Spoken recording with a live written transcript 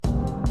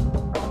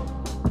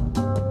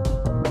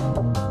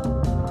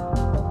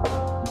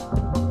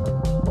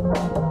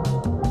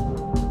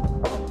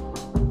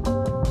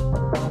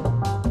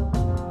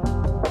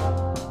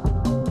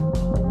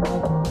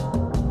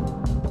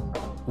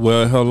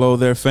Well, hello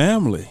there,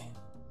 family.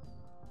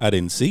 I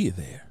didn't see you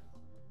there.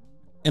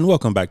 And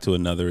welcome back to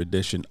another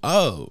edition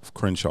of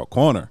Crenshaw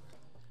Corner.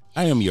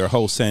 I am your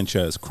host,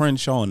 Sanchez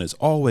Crenshaw, and as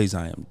always,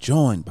 I am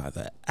joined by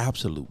the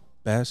absolute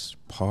best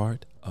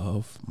part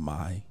of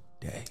my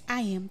day. I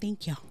am,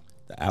 thank you.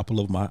 The apple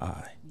of my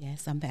eye.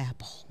 Yes, I'm the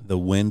apple. The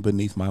wind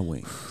beneath my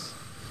wings.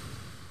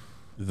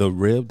 The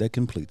rib that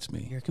completes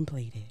me. You're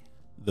completed.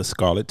 The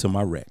scarlet to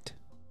my ret.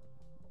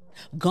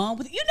 Gone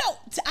with,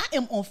 I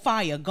am on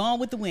fire. Gone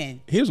with the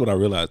wind. Here's what I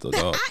realized, though,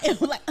 dog. I am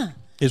like,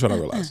 Here's what I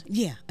realized.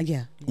 Yeah.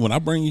 When I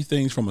bring you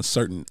things from a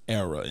certain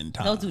era in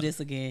time. Don't do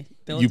this again.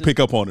 You pick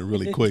up on it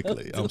really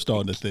quickly. I'm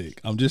starting to think.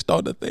 I'm just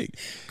starting to think.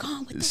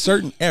 Gone with the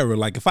certain era,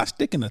 like if I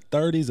stick in the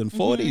 30s and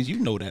 40s, you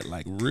know that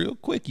like real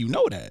quick. You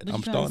know that. What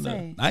I'm you trying to starting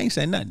say? to. I ain't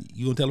saying nothing.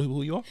 You gonna tell people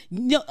who you are?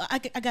 No, I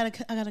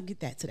gotta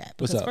get that to that.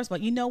 Because What's up? first of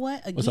all, you know what?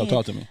 Again, What's up?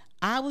 Talk to me.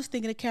 I was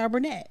thinking of Carol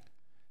Burnett.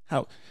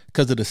 How?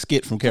 Because of the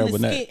skit from Carol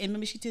Burnett. And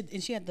remember she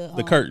had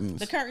the curtains.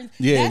 The curtains.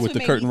 Yeah, That's with what the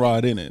made curtain me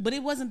rod think. in it. But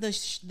it wasn't the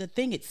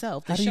thing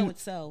itself, the How do show you-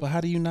 itself. But how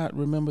do you not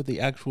remember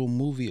the actual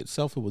movie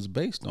itself? It was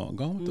based on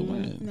Gone with the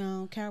Wind.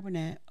 No, Carol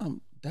Burnett.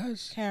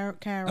 That's. Carol.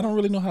 I don't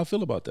really know how I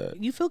feel about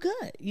that. You feel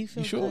good. You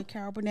feel sure? good,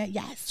 Carol Burnett.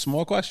 Yes.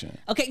 Small question.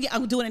 Okay, yeah,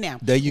 I'm doing it now.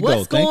 There you go.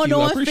 What's Thank going you.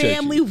 I on, appreciate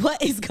family? you.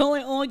 What is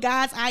going on,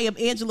 guys? I am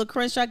Angela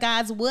Crenshaw,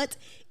 guys. What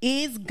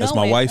is going on? That's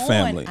my wife,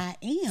 family. I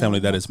am. Family,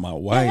 that is my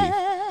wife.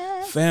 Yes.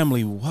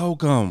 Family,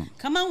 welcome.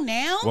 Come on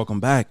now. Welcome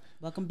back.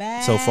 Welcome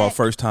back. So for our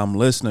first time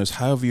listeners,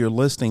 however you're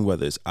listening,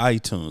 whether it's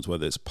iTunes,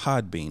 whether it's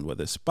Podbean,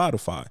 whether it's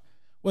Spotify,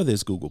 whether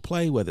it's Google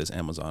Play, whether it's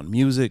Amazon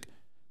Music,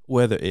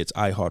 whether it's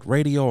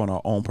iHeartRadio on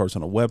our own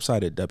personal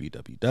website at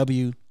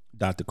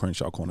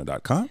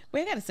www.thecrenshawcorner.com.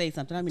 Wait, I got to say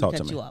something. I'm going Talk to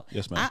to cut me. you off.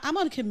 Yes, ma'am. I'm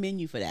going to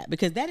commend you for that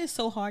because that is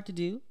so hard to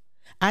do.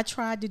 I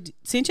tried to do,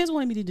 Sanchez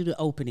wanted me to do the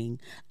opening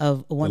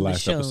of one of the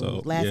shows,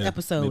 last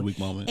episode. Midweek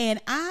moment. And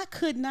I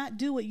could not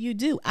do what you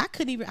do. I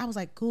was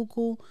like,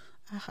 Google.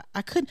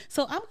 I couldn't.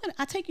 So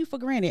I take you for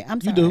granted. I'm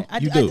sorry.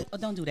 You do.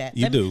 Don't do that.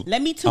 You do.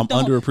 Let me toot I'm the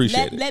horn.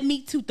 underappreciated. Let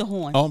me toot the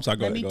horn. Oh, I'm sorry.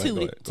 Go let ahead. me Go toot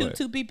ahead. it. Go ahead.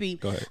 Toot beep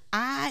beep. Go ahead.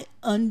 I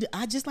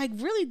just like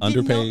really didn't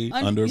Underpaid,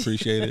 know.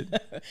 underappreciated.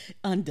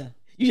 Under.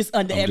 You just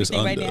under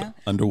everything right now.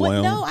 Underwhelmed.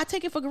 But no, I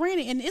take it for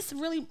granted, and it's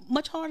really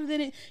much harder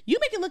than it. You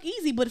make it look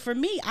easy, but for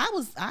me, I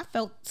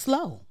felt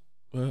slow.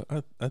 Well,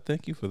 I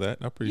thank you for that.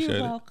 I appreciate You're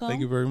it. welcome.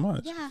 Thank you very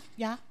much.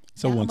 Yeah.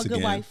 So yeah, once I'm a good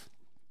again, wife.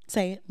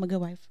 Say it. I'm a good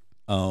wife.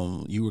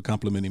 You were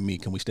complimenting me.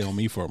 Can we stay on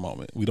me for a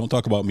moment? We don't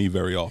talk about me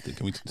very often.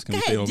 Can we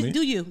stay on me?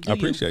 Do you? I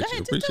appreciate Go you.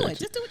 ahead, just do it.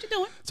 Just do what you're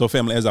doing. So,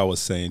 family, as I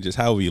was saying, just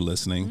however you're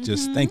listening,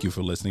 just thank you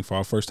for listening. For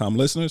our first-time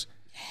listeners,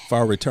 for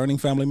our returning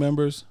family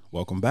members,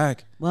 welcome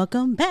back.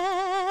 Welcome back.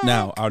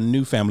 Now, our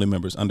new family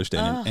members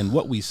understand, and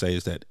what we say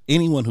is that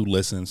anyone who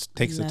listens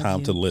takes the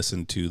time to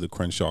listen to the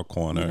Crenshaw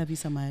Corner. We love you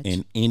so much.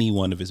 In any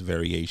one of its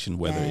variation,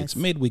 whether it's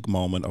midweek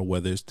moment or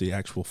whether it's the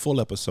actual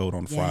full episode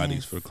on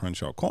Fridays for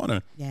Crenshaw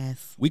Corner.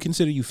 Yes. We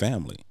consider you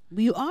family.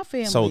 We are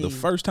family. So the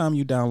first time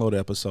you download an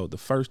episode, the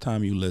first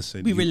time you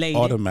listen, you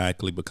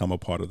automatically become a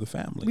part of the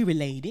family. We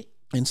related.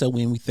 And so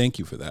we thank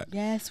you for that.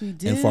 Yes, we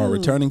do. And for our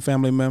returning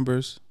family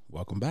members,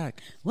 welcome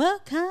back.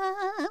 Welcome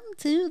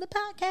to the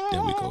podcast.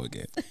 There we go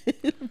again.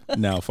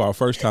 Now, for our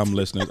first time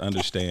listeners,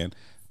 understand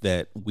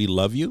that we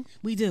love you.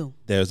 We do.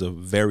 There's a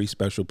very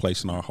special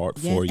place in our heart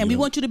for you. And we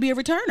want you to be a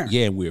returner.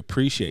 Yeah, and we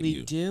appreciate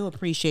you. We do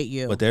appreciate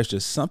you. But there's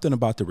just something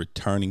about the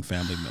returning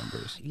family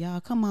members. Y'all,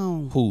 come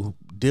on. Who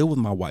deal with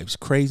my wife's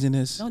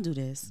craziness. Don't do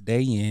this.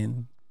 Day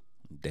in,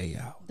 day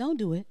out. Don't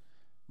do it.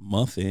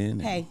 Month in,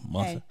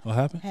 month out. What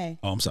happened? Hey.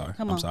 Oh, I'm sorry.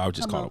 Come on. I'm sorry. I was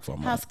just caught up for a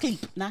moment.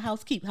 Housekeep. Not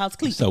housekeep.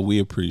 Housekeep. So we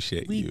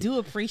appreciate you. We do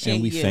appreciate you.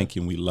 And we thank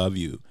you and we love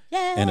you.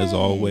 Yes. And as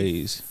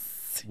always,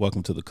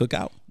 welcome to the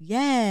cookout.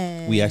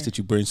 Yes. We ask that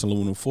you bring some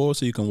aluminum foil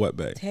so you can wet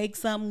bag. Take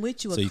something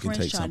with you. So you can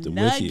take something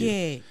nugget. with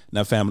you.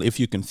 Now, family, if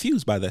you're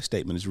confused by that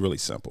statement, it's really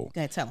simple. Go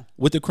ahead, tell them.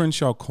 With the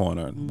Crenshaw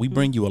Corner, we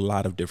bring you a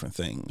lot of different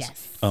things.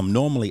 Yes.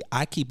 Normally,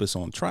 I keep us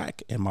on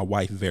track and my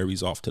wife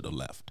varies off to the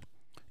left.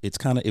 It's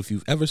kind of, if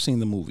you've ever seen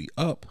the movie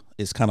Up,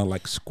 it's kind of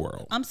like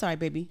Squirrel. I'm sorry,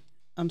 baby.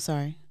 I'm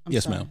sorry.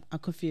 Yes, ma'am. I'm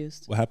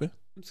confused. What happened?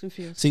 I'm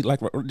confused. See, like,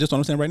 just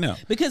understand right now.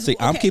 Because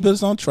I'm keeping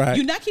us on track.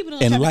 You're not keeping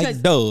us on track. And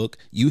like Doug,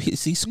 you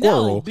see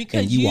Squirrel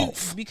and you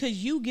off.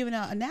 Because you giving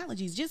out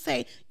analogies. Just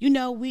say,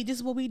 this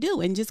is what we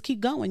do, and just keep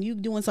going. You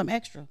doing something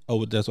extra.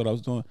 Oh, that's what I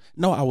was doing?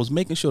 No, I was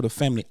making sure the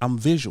family, I'm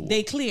visual.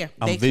 They clear.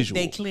 I'm visual.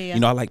 They clear.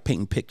 I like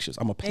painting pictures.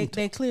 I'm a painter.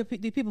 They clear.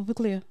 The people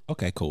clear.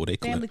 Okay, cool. They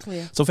clear. Family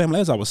clear. So, family,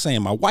 as I was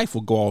saying, my wife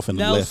will go off in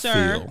the left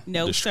field.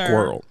 No, sir.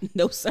 Squirrel.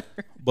 No, sir.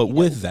 But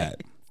with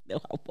that,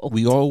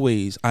 we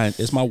always,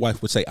 as my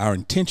wife would say, our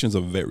intentions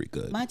are very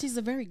good. My intentions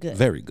are very good.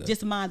 Very good.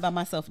 Just mine by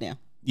myself now.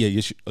 Yeah,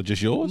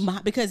 just yours?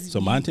 Because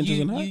my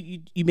intentions are not?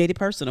 You made it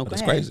personal.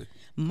 That's crazy.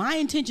 My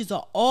intentions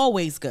are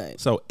always good.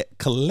 So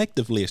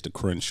collectively, it's the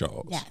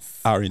Crenshaws.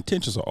 Yes. Our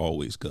intentions are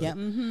always good. Yeah.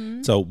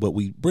 Mm-hmm. So, but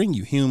we bring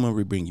you humor,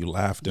 we bring you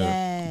laughter.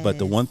 Yes. But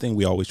the one thing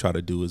we always try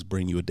to do is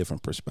bring you a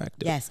different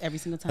perspective. Yes, every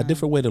single time. A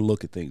different way to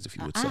look at things, if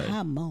you would say. An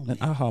aha moment.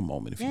 An aha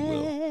moment, if you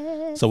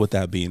will. Yes. So with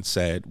that being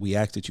said, we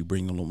ask that you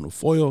bring aluminum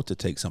foil to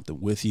take something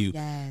with you.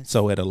 Yes.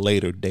 So at a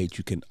later date,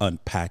 you can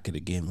unpack it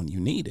again when you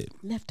need it.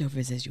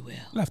 Leftovers, as you will.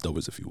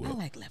 Leftovers, if you will. I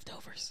like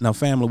leftovers. Now,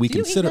 family, we Do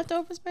you consider. eat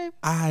leftovers,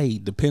 baby?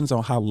 Depends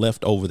on how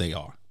leftover they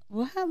are.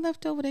 Well, how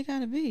leftover they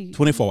gotta be?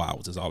 24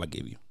 hours is all I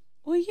give you.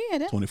 Well, yeah,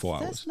 that's 24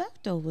 hours. That's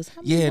leftovers.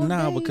 How many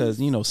more days?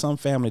 Because some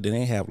family, then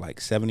they have like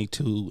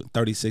 72 and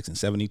 36 and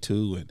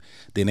 72, and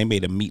then they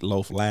made a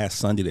meatloaf last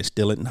Sunday. They're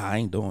still I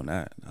ain't doing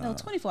that. No,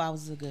 24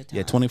 hours is a good time.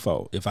 Yeah,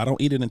 24. If I don't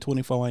eat it in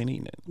 24, I ain't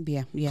eating it.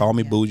 Yeah. Call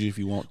me bougie if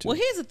you want to. Well,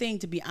 here's the thing.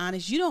 To be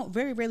honest, you don't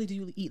very rarely do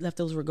you eat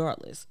leftovers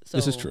regardless. So,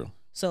 this is true.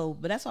 So,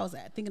 but that's what I was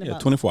thinking about.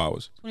 24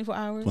 hours. 24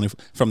 hours.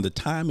 From the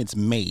time it's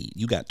made,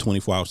 you got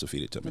 24 hours to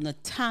feed it to me. From the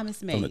time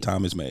it's made. From the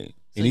time it's made.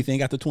 So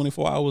anything after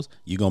 24 hours,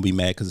 you're going to be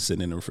mad because it's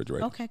sitting in the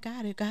refrigerator. Okay,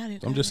 got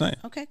it. I'm just saying.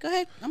 Okay, go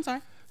ahead. I'm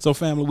sorry. So,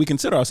 family, we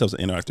consider ourselves an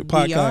interactive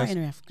podcast. We are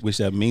interactive. Which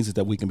that means is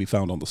that we can be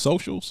found on the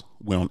socials.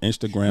 We're on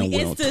Instagram.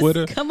 We're on Instas.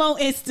 Twitter. Come on,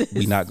 Instas.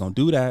 We're not going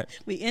to do that.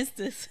 We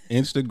Instas.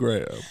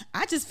 Instagram.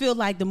 I just feel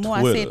like the more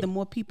Twitter. I say it, the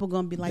more people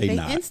going to be like, they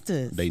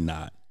Instas. They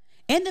not.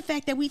 And the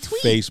fact that we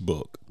tweet.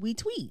 Facebook. We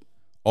tweet.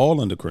 All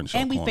under Crenshaw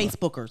And we Corner.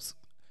 Facebookers.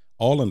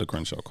 All under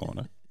Crenshaw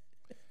Corner.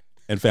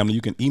 And family,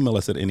 you can email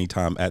us at any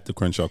time at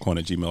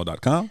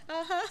thecrenshawcorner@gmail.com.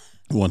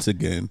 Once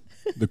again,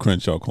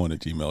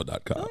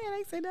 thecrenshawcorner@gmail.com. Oh, yeah, I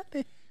ain't say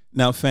nothing.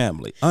 Now,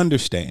 family,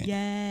 understand.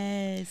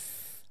 Yes.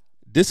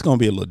 This is going to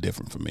be a little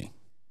different for me.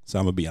 So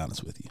I'm going to be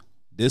honest with you.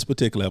 This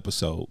particular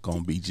episode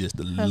going to be just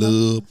a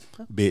little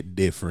bit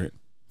different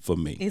for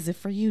me. Is it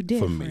for you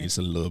different? For me, it's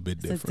a little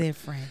bit different. It's a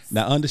difference.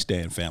 Now,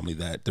 understand, family,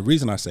 that the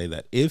reason I say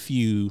that, if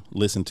you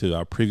listen to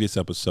our previous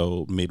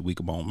episode,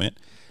 Midweek Moment,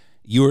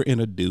 you were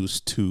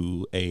introduced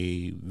to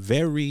a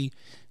very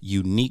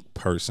unique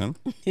person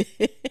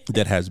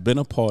that has been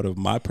a part of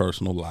my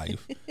personal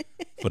life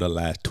for the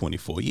last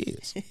 24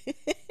 years.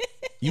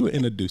 You were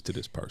introduced to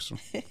this person.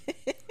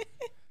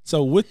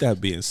 So with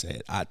that being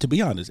said, to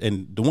be honest,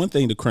 and the one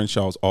thing the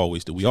Crenshaws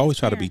always do, we always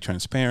try to be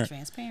transparent.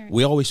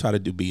 We always try to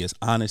be as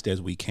honest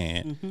as we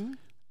can. Mm-hmm.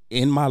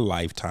 In my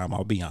lifetime,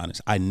 I'll be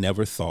honest, I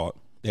never thought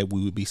that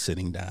we would be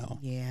sitting down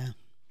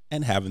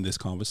and having this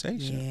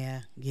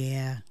conversation.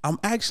 Yeah.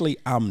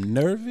 I'm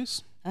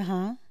nervous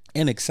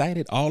and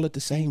excited all at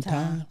the same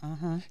time.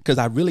 Because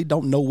I really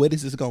don't know where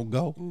this is gonna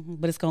go. Mm-hmm.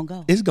 But it's gonna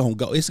go. It's gonna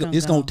go. It's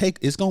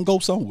gonna go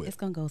somewhere. It's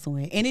gonna go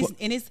somewhere. And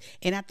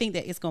I think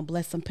that it's gonna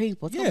bless some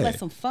people. It's gonna bless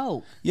some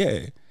folk.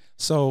 Yeah.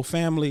 So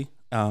family,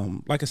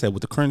 like I said,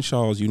 with the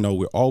Crenshaws,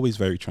 we're always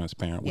very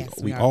transparent. Yes,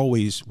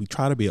 we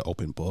try to be an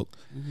open book.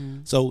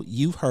 Mm-hmm. So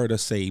you've heard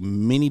us say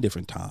many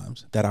different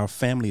times that our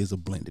family is a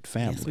blended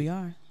family. Yes, we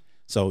are.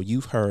 So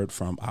you've heard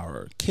from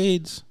our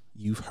kids,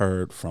 you've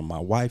heard from my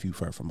wife, you've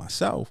heard from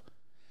myself,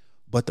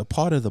 but the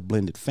part of the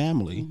blended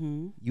family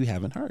you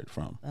haven't heard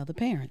from.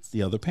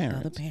 The other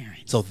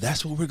parents. So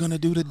that's what we're going to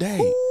do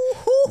today.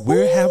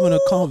 We're having a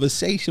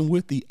conversation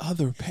with the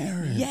other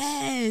parents.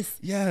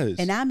 Yes.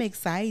 And I'm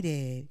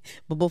excited.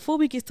 But before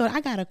we get started,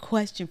 I got a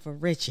question for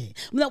Richard.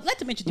 No, let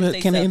them introduce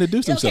themselves. Can they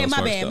introduce themselves?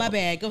 Okay, my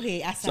bad. Go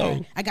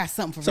ahead. I got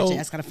something for Richard. I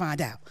just got to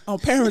find out. Oh,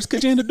 parents,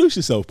 could you introduce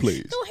yourself,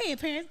 please? Go ahead,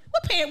 parents.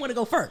 What parent want to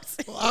go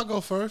first? Well, I'll go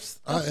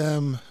first. I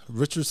am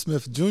Richard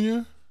Smith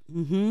Jr.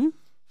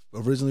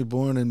 Originally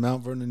born in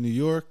Mount Vernon, New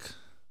York.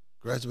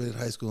 Graduated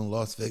high school in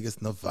Las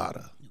Vegas,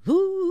 Nevada.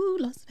 Ooh,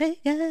 Las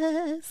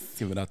Vegas.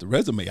 Giving out the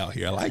resume out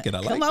here. I like it.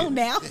 Come on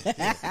now.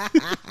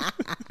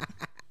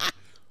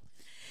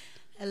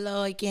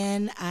 Hello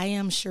again. I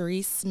am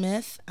Cherise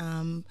Smith.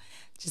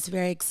 Just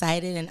very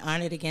excited and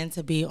honored again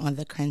to be on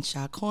the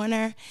Crenshaw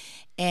Corner.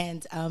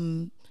 And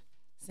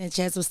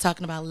Sanchez was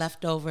talking about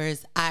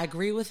leftovers. I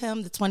agree with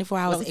him. The 24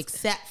 hours,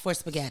 except for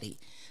spaghetti.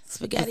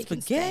 Spaghetti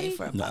can stay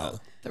for about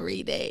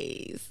 3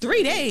 days.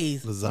 3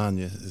 days.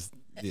 Lasagna is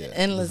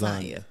and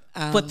lasagna.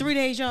 For 3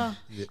 days, y'all.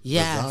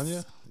 Yes.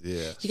 Lasagna.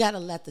 Yeah. You got to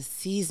let the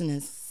seasoning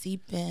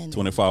seep in.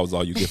 24 hours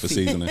all you get for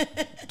seasoning.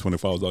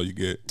 24 hours all you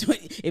get.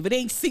 If it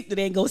ain't seeped, it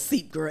ain't gonna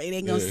seep, girl. It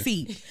ain't gonna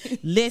seep.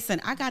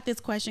 Listen, I got this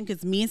question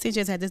because me and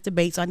Sanchez had this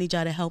debate, so I need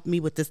y'all to help me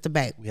with this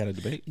debate. We had a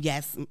debate?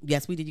 Yes,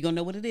 we did. You gonna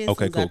know what it is?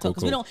 Okay, cool.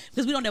 Because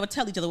we don't never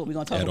tell each other what we're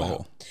gonna talk At about.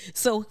 all.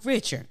 So,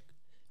 Richard,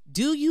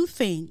 do you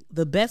think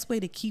the best way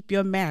to keep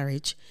your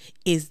marriage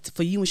is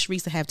for you and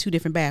Sharice to have 2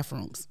 different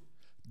bathrooms?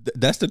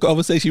 That's the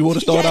conversation you want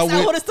to start out with?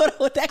 Yes, I want to start out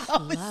with that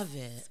conversation. I love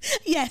it.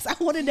 Yes, I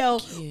want to know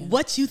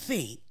what you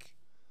think.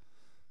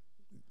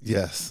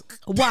 Yes.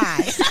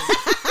 Why?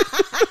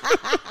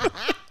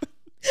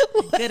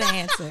 Good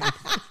answer.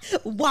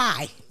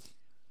 Why?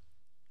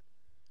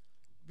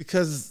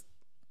 Because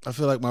I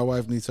feel like my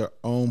wife needs her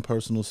own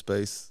personal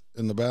space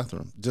in the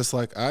bathroom, just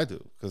like I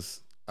do,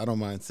 because I don't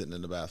mind sitting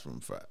in the bathroom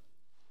for an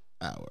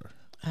hour,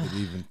 maybe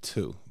even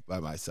 2 by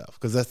myself,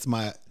 because that's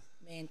my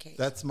man cave.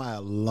 That's my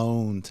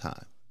alone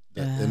time.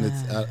 And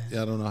it's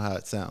I don't know how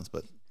it sounds,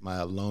 but my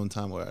alone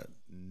time where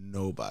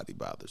nobody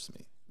bothers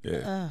me.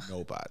 Yeah.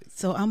 Nobody.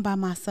 So I'm by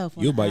myself.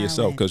 You're by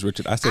yourself, because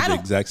Richard, I said the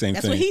exact same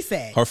thing. That's what he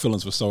said. Her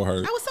feelings were so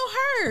hurt. I was so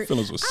hurt. Her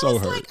feelings were so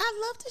hurt. I was like,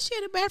 I'd love to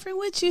share the bathroom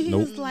with you. He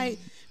was like,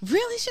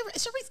 Really,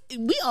 Sharice?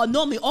 We are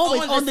normally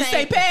always on the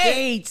same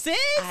page, sis.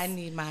 I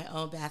need my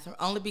own bathroom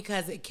only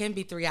because it can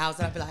be 3 hours,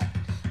 and I'll be like,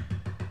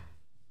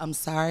 "I'm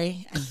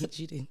sorry, I need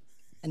you to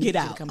get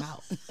out, come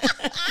out."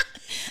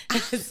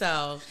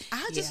 So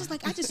I just was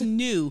like, I just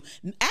knew.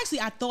 Actually,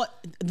 I thought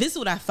this is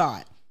what I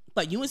thought.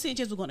 But you and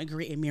Sanchez were going to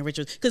agree, and me and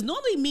Richard, because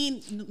normally me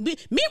and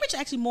Richard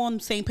actually more on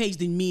the same page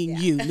than me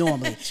and you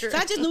normally. So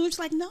I just knew he was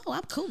like, no,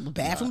 I'm cool. The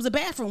bathroom's a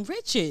bathroom,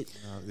 Richard.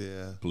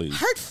 Yeah, please.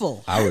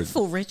 Hurtful,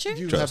 Richard.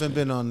 You haven't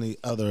been on the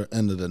other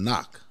end of the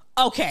knock.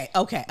 Okay.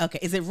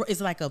 Is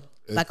it like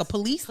a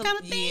police kind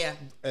of thing? Yeah.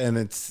 And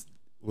it's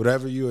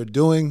whatever you are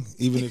doing,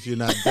 even if you're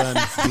not done,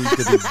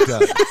 needs to be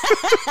done.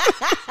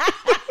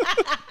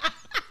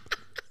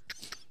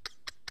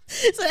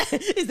 So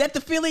is that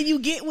the feeling you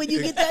get when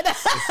you get that?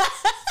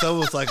 It's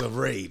almost like a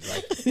raid.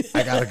 Like,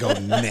 I gotta go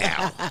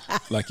now.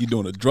 Like you're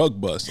doing a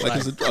drug bust. Like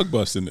there's a drug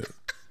bust in there.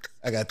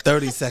 I got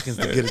 30 seconds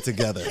to get it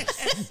together.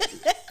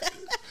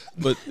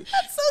 But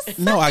so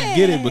no, I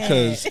get it,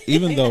 because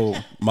even though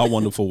my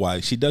wonderful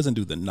wife, she doesn't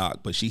do the knock,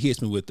 but she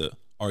hits me with the,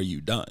 "Are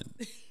you done?"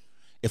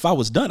 If I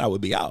was done, I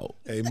would be out.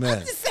 Amen.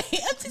 I'm just saying.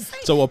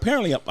 So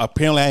apparently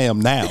I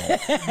am now.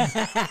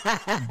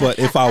 But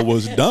if I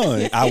was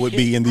done, I would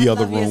be in the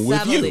other room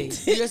with you.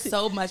 You're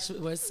so much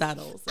more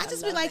subtle. So I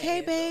just be like,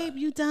 "Hey, babe,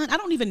 you done?" I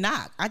don't even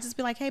knock. I just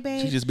be like, "Hey,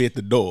 babe." She just be at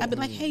the door. I'd be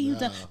like, "Hey, you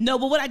done?" No,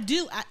 but what I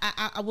do,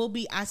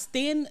 I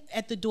stand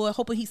at the door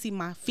hoping he see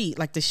my feet,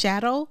 like the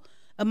shadow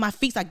of my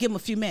feet. So I give him a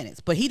few minutes,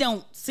 but he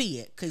don't see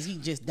it because he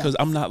just does. Because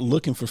I'm not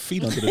looking for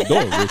feet under the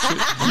door, Richard.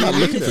 I'm not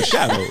looking for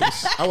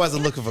shadows I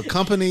wasn't looking for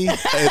company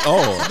at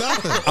all.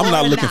 Nothing. I'm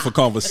not looking for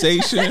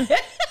conversation.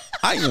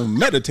 I am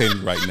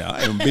meditating right now.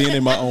 I am being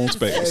in my own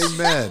space.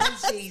 Amen.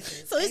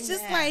 Jesus. So it's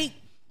just like,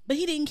 but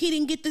he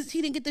didn't get this.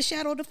 He didn't get the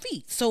shadow of the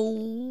feet.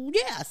 So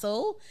yeah.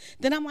 So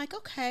then I'm like,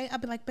 okay. I'll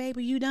be like, "Babe,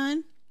 are you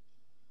done?"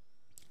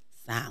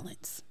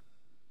 Silence.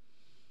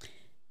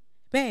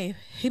 Babe,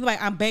 he be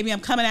like, I'm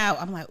coming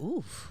out." I'm like,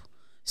 "Ooh,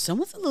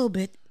 someone's a little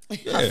bit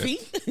huffy."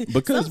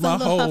 Because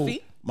Someone's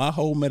my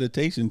whole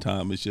meditation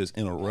time is just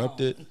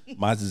interrupted.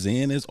 My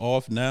zen is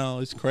off now.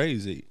 It's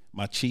crazy.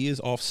 My chi is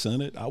off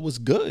centered. I was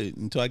good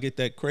until I get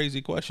that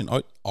crazy question.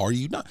 Are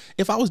you done?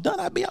 If I was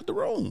done, I'd be out the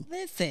room.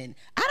 Listen,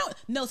 I don't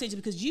know, Sage,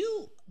 because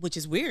you, which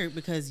is weird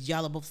because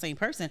y'all are both the same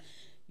person.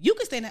 You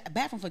can stay in the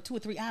bathroom for 2 or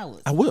 3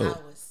 hours. I will.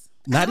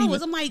 Not hours.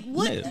 even. I'm like,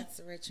 what? Yeah.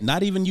 That's rich.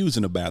 Not even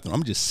using the bathroom.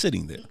 I'm just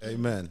sitting there.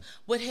 Amen.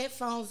 With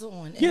headphones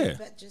on. Yeah.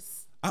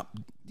 Just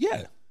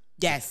Yeah.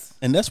 Yes.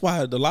 And that's why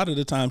a lot of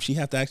the time she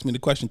have to ask me the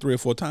question 3 or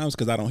 4 times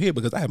because I don't hear,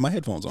 because I have my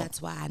headphones on. That's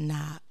why I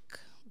knock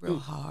real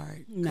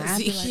hard. Nah,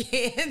 Because he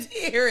can't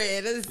hear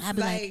it. It's I'd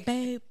be like,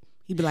 "Babe."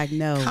 He'd be like,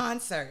 "No."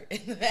 concert in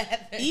the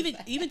bathroom.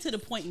 Even to the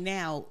point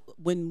now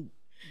when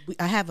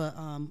I have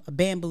a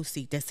bamboo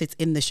seat that sits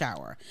in the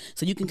shower,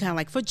 so you can kind of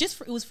like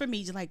it was for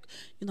me, just like,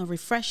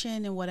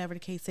 refreshing and whatever the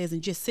case is,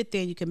 and just sit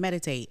there and you can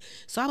meditate.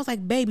 So I was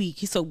like, "Baby."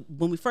 So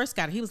when we first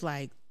got it, he was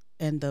like,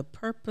 "And the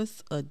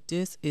purpose of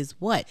this is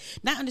what?"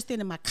 Not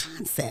understanding my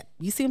concept.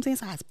 You see what I'm saying?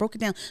 So I broke it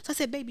down. So I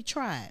said, "Baby,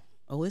 try it."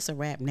 Oh, it's a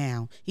wrap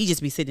now. He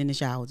just be sitting in the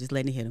shower, just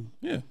letting it hit him.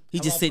 Yeah. He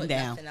just sitting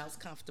down. Nothing else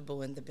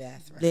comfortable in the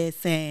bathroom.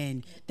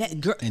 Listen, that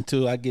girl.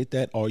 Until I get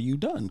that "Are you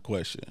done?"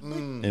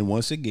 question. And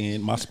once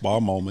again, my spa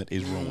moment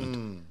is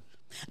ruined.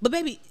 But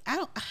baby, I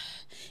don't.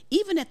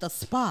 Even at the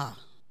spa,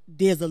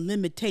 there's a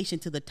limitation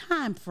to the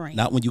time frame.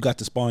 Not when you got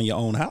the spa in your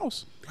own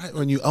house. Right,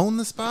 when you own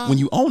the spa? When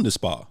you own the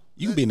spa,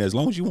 you can be in there as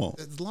long as you want.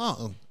 It's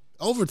long.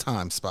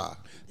 Overtime spa.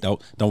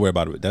 Don't worry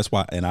about it. That's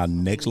why in our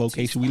next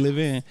location we live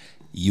in,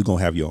 you're going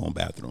to have your own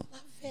bathroom.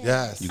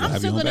 Yes. You gonna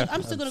have your own bathroom.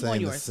 I'm still gonna go on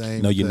yours.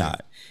 No, you're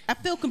not. I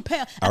feel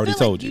compelled. I already feel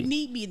told like you. You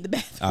need me in the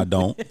bathroom. I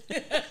don't.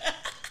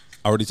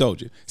 I already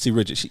told you. See,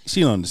 Richard,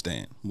 she don't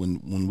understand.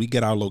 When we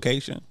get our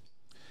location,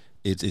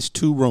 it's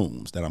 2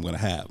 rooms that I'm going to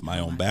have. My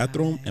own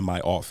bathroom and my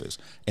office.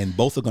 And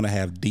both are going to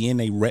have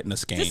DNA retina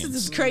scans. This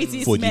is the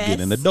craziest before you mess. get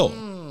in the door.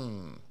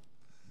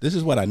 This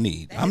is what I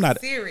need. I'm not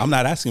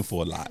asking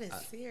for a lot. That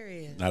is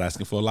serious. Not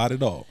asking for a lot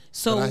at all.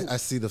 So But I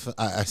see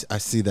I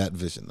see that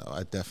vision though.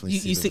 I definitely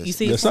see the vision. You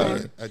see Yes, it?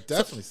 sir. I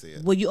definitely see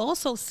it. Well, you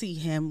also see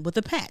him with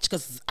a patch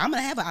because I'm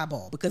gonna have an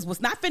eyeball because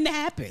what's not finna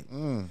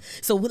happen.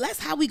 So that's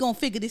how we gonna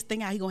figure this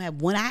thing out. He gonna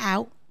have one eye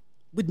out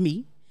with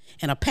me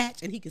and a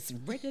patch, and he can see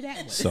right to that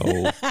way.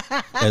 So,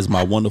 as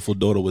my wonderful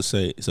daughter would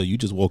say, so you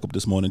just woke up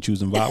this morning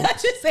choosing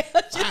violence?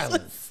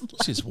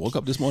 She just woke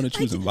up this morning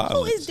choosing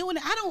violence. Who is doing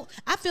it?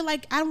 I feel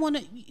like I want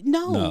to.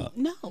 No.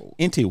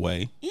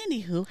 Anyway.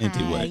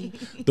 Hi.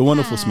 The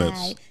wonderful Hi.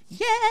 Smiths.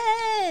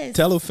 Yes.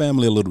 Tell the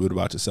family a little bit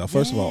about yourself.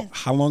 First of all,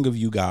 how long have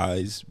you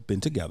guys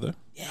been together?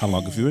 Yes. How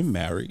long have you been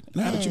married?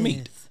 And how did you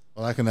meet?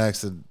 Well, I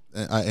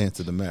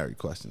answer the married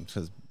question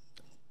because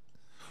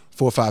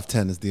 4, 5,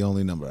 10 is the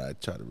only number I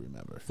try to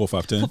remember. 4,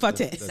 5, 10? 4, 5,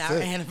 10. It's our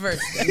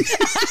anniversary.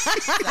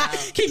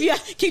 Keep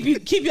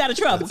you out of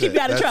trouble. Keep you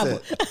out of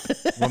trouble.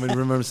 Want me to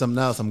remember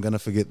something else? I'm gonna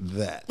forget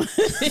that.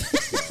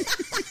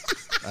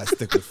 I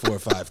stick with 4,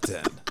 5,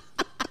 10.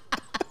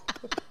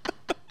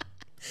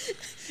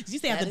 You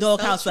stay at the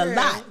doghouse a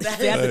lot.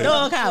 Stay at the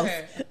doghouse.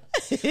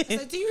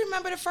 said, do you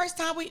remember the first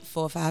time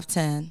 4, 5,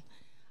 10?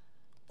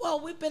 Well,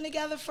 we've been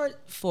together for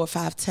 4,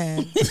 5,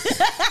 10.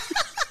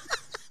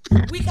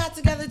 We got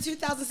together in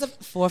 2007.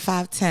 4,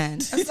 5, 10. I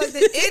was like,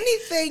 did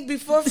anything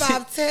before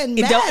 5, 10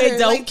 matter? It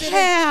don't like,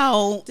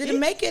 count. Did it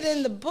make it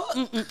in the book?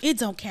 It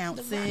don't count,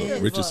 sis.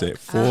 Richard said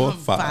 4,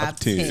 5,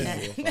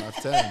 10. 4,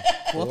 5, 10.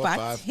 4,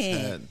 5,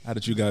 10. How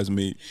did you guys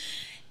meet?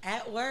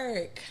 At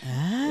work.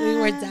 We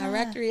were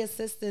directory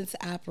assistants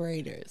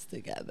operators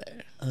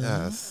together.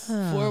 Yes.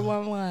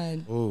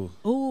 411. Ooh.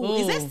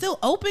 Is that still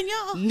open,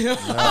 y'all? No.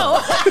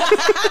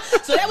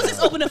 So that was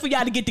just open up for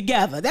y'all to get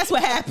together. That's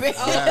what happened.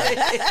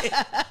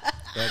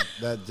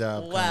 That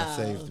job kind of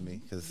saved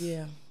me because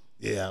Yeah.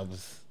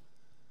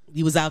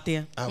 You was out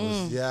there? I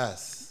was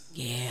yes.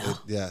 Yeah.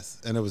 Yes.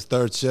 And it was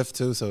third shift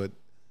too, so it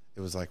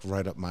was like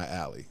right up my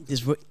alley.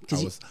 Just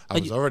I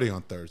was already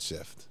on third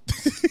shift.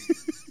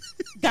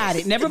 got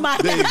it. Never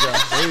mind. There you go.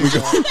 There you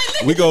go.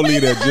 We gonna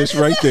leave that just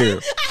right there.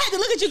 I had to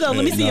look at you go,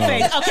 let me see your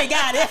face. Okay,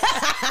 got it.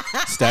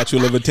 Statute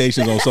of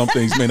limitations on some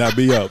things may not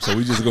be up, so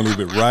we just gonna leave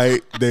it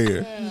right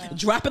there.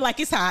 Drop it like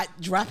it's hot.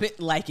 Drop it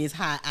like it's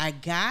hot. I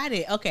got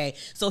it. Okay,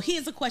 so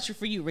here's a question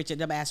for you,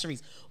 Richard. I'm asking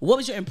Sharice. What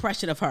was your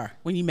impression of her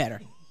when you met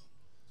her?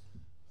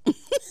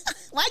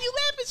 Why you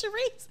laughing,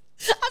 Sharice?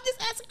 I'm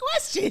just asking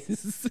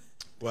questions.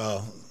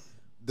 Well,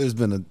 there's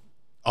been an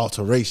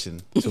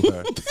alteration to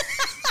her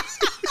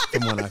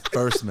from when I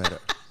first met her.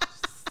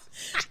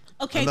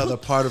 Okay. Another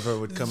part of her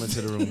would come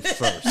into the room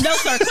first. No,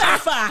 sir.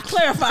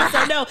 Clarify.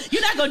 Sir, no,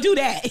 you're not gonna do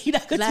that. You're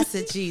not gonna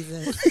Blessed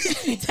Jesus.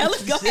 Tell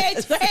us. Go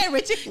ahead,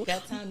 Richard.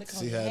 Got time to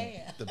comb She your had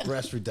hair. the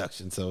breast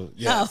reduction, so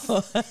yes,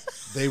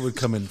 they would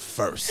come in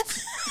first.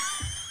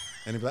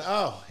 And he'd be like,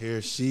 "Oh,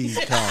 here she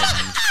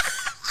comes!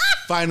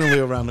 Finally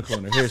around the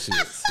corner. Here she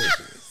is. Here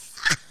she is."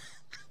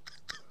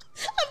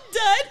 I'm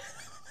done.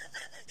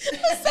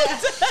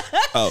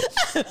 Oh,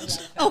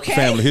 Okay.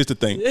 family, here's the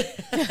thing.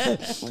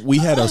 We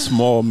had a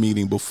small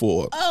meeting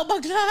before Oh my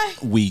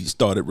God. we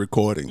started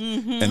recording,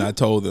 and I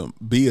told them,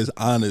 be as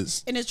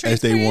honest And as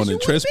as they transparent want as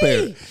and you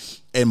wanna transparent.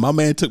 And my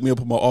man took me up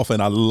on my offer,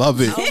 and I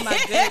love it. Oh my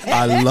goodness.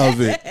 I love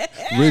it.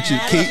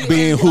 Richard, keep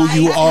being who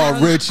you are,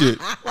 Richard.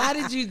 Why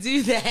did you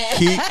do that?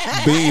 Keep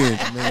being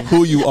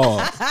who you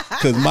are.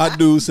 Because my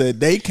dude said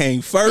they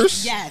came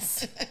first,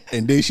 Yes.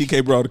 and then she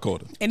came around the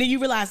corner. And then you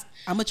realize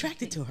I'm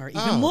attracted to her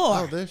even more.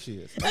 Oh, there she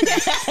is.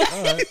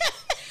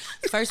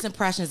 First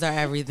impressions are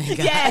everything,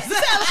 guys. Yes.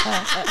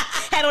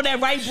 Had on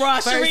that right bra.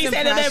 First Sharice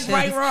had on that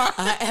bright bra.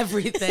 are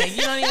everything.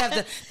 You don't even have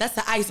to. That's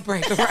the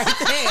icebreaker right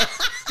there.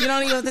 You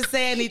don't even have to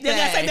say anything. Then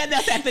I say nothing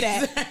else after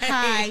that.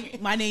 Hi,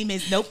 my name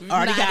is Nope.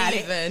 Already Not got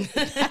even.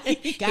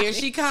 it. Got Here it.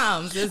 she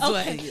comes. Is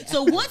Okay. what,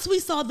 So once we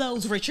saw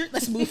those, Richard,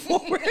 let's move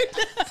forward.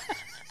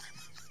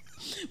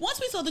 Once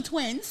we saw the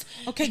twins,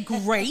 okay,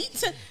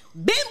 great.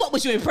 Then what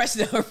was your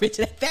impression of her,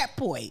 Richard, at that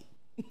point?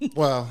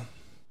 Well,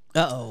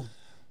 Uh-oh.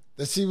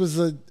 that she was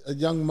a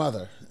young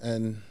mother,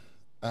 and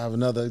I have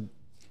another,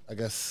 I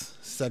guess,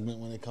 segment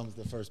when it comes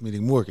to first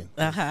meeting Morgan.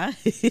 Uh-huh.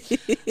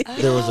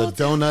 There was a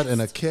donut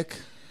and a kick.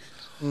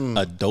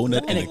 A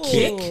donut and a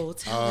kick. Ooh,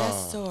 tell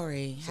that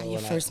story. How you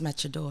first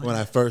met your daughter. When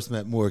I first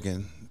met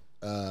Morgan,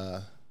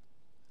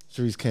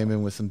 Sharice came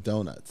in with some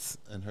donuts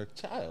and her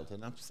child,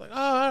 and I'm just like, oh,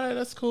 all right,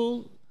 that's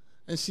cool.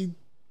 And she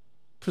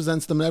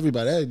presents them to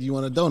everybody. Hey, do you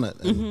want a donut?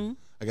 And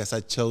I guess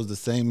I chose the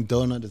same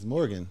donut as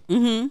Morgan.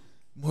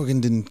 Morgan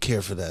didn't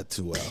care for that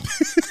too well.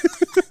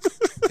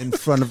 In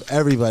front of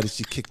everybody,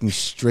 she kicked me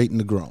straight in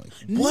the groin.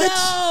 What?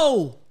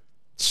 No.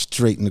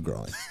 Straight in the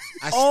groin.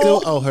 I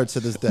still owe her to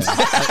this day.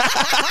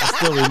 I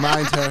still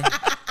remind her.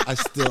 I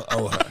still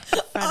owe her. In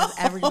front of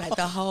everybody,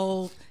 the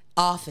whole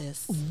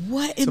office.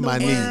 What in To the my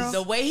world? knees.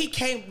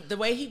 The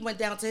way he went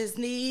down to his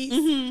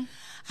knees,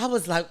 I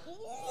was like,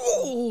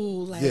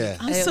 ooh. Like, Yeah.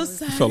 I'm so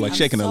sorry. Felt like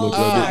shaking a little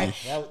bit.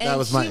 That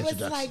was my she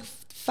introduction. was like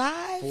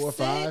 5, 4 or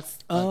 5. 6.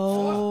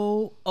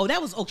 Oh,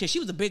 that was okay. She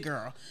was a big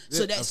girl,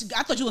 so I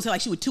thought you were gonna say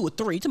like she was 2 or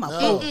 3. To my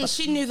phone.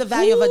 She knew the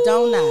value of a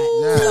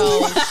donut, Yeah.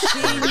 so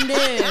she knew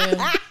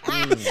that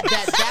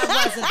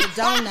wasn't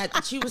the donut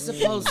that you were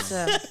supposed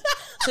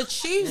to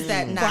choose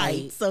that night.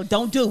 Right. So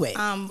don't do it.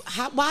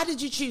 Why did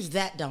you choose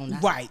that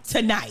donut? Right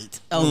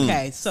tonight.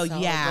 Okay. So So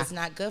yeah. it was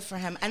not good for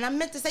him. And I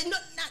meant to say no,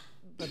 not.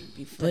 But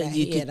before But that,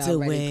 you he could had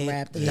do already it.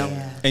 grabbed the Yeah.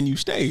 donut. And you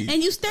stayed.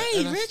 And you stayed,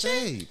 And I Richard.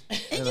 stayed.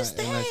 And you I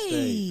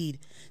stayed.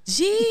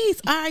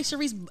 Jeez. All right,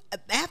 Sharice.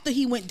 After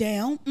he went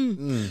down,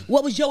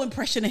 what was your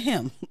impression of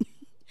him?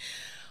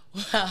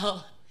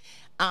 Well,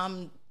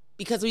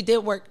 because we did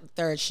work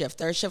third shift.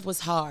 Third shift was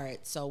hard,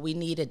 so we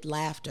needed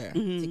laughter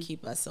to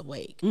keep us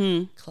awake.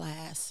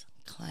 Class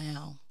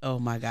clown. Oh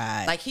my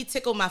God. Like he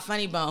tickled my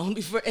funny bone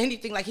before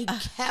anything. Like he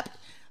kept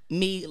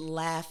me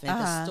laughing.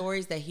 The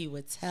stories that he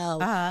would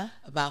tell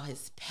about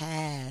his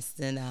past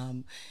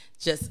and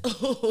just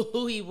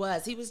who he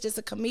was. He was just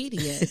a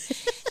comedian.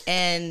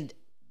 And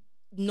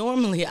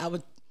normally I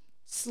would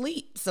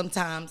sleep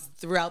sometimes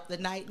throughout the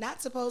night.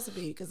 Not supposed to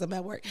be because I'm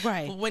at work.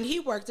 Right. But when he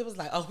worked, it was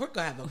like, oh, we're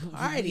going to have a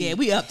party. Yeah,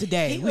 we up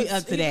today. He We was,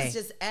 up today.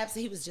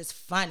 He was just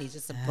funny.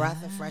 Just a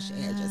breath of fresh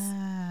air.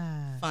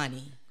 Just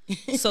funny.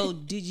 So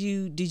did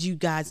you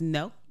guys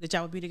know that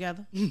y'all would be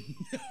together?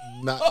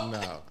 No.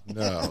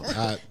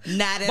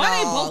 Not at Why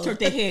they all. both turned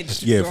their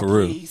heads? Yeah, for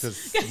real.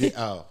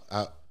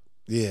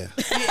 Yeah.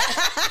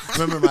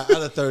 Remember my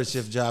other third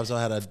shift jobs,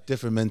 I had a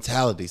different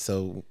mentality.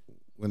 So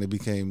when it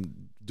became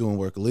doing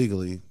work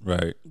illegally,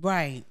 Right.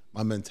 Right.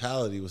 my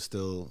mentality was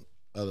still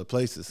other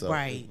places. So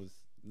Right. it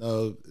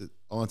was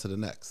on to the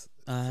next. So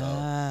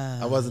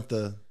Ah. I wasn't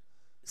the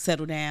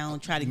Settle down,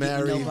 try to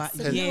married get and nobody.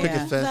 pick a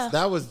Yeah. fence.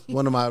 That was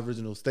one of my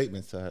original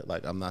statements to her.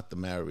 Like, I'm not the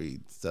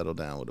married, settle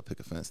down with a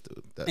pick a fence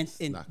dude. That's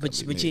not But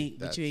gonna be me.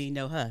 you ain't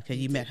know her because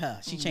you met her.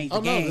 She changed the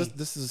Oh game. no!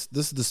 This is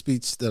the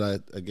speech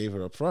that I gave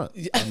her up front.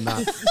 I'm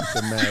not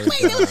the married.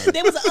 Wait,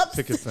 there was an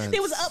pick a fence.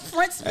 there was an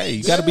upfront speech. Hey,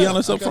 you got to be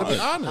honest I up gotta front.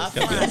 be honest.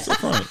 Gotta be honest up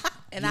front.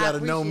 And You I got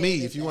to know me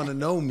appreciated if you that. want to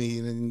know me,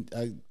 and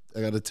then I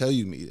got to tell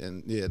you me.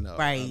 And yeah, no,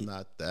 Right. I'm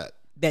not that.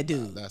 That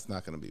dude. That's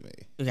not gonna be me.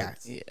 Yeah.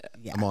 Yeah.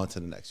 Yeah. I'm on to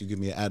the next. You give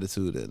me an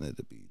attitude, and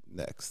it'll be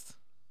next.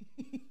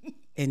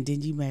 And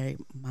then you married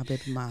my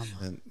baby mama.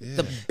 And yeah,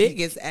 The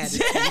biggest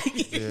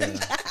attitude.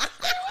 yeah.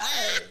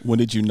 When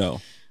did you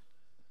know?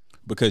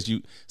 Because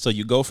you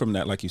go from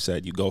that, like you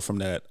said, you go from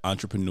that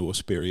entrepreneurial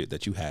spirit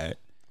that you had.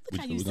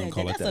 Look how you We're gonna said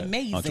call that. it That's that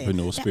amazing.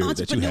 entrepreneurial spirit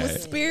that you entrepreneurial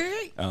had.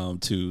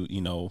 spirit.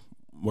 To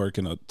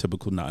working a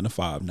typical 9 to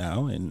 5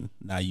 now, and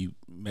now you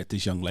met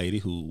this young lady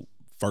who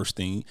first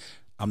thing,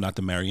 I'm not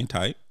the marrying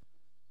type,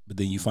 but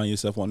then you find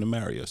yourself wanting to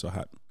marry her. So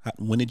how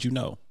when did you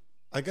know?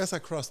 I guess I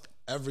crossed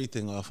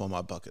everything off on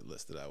my bucket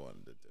list that I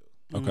wanted to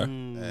do, Okay,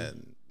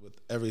 and with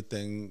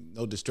everything,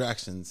 no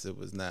distractions. It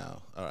was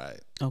now. All right,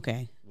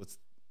 Okay. what's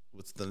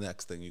the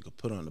next thing you could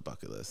put on the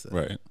bucket list? And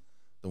right.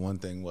 the one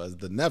thing was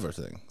the never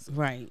thing. So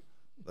Right.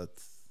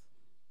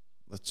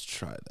 let's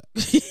try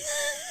that.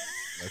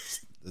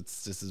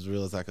 It's just as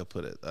real as I could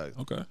put it. Like,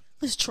 Okay.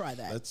 Let's try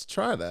that. let's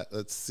try that.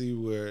 Let's see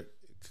where it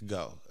could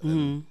go.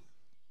 And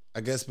I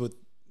guess with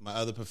my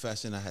other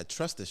profession, I had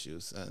trust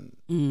issues,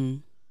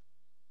 and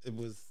it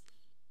was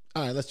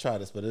all right. Let's try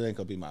this, but it ain't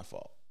gonna be my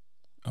fault.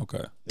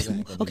 Okay. It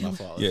ain't gonna be my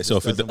fault. Yeah. It So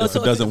if just it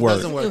doesn't doesn't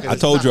work, I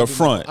it's told not you up gonna be my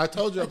front. fault. I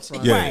told you up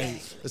front. Yeah.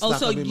 Right. It's Oh, not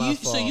so gonna be my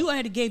fault. you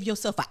already gave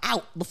yourself an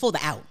out before the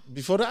out.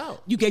 Before the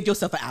out. You gave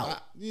yourself an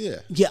out. Yeah.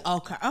 Yeah.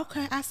 Okay.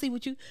 Okay. I see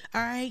what you.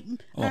 All right.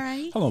 All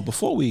right. Hold on.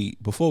 Before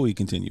we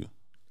continue,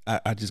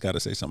 I just got to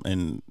say something.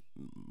 And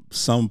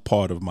some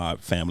part of my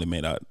family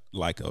may not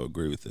like or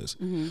agree with this,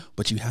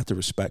 but you have to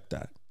respect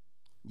that.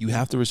 You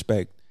have to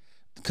respect,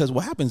 because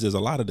what happens is a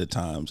lot of the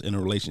times in a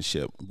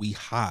relationship we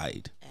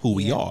hide who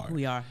we are. Who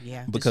we are.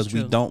 Yeah. Because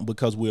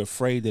because we're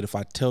afraid that if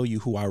I tell you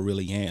who I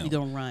really am,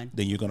 You're gonna run.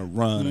 then you're gonna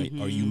run,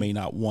 or you may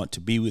not want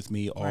to be with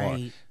me, or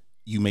Right.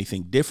 you may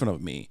think different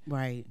of me.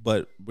 Right.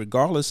 But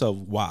regardless of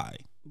why,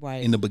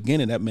 Right. in the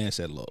beginning, that man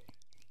said, "Look,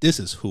 this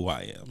is who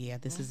I am. Yeah.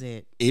 This is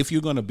it. If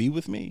you're gonna be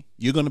with me,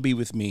 you're gonna be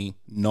with me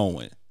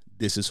knowing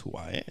this is who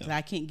I am."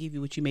 I can't give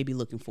you what you may be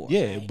looking for.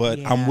 Yeah, but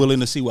Yeah. I'm willing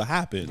to see what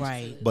happens.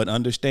 Right. But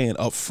understand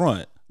up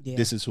front, Yeah.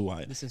 this is who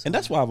I am. This is And who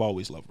that's why I've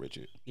always loved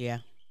Richard. Yeah.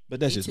 But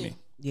that's Me just too. me.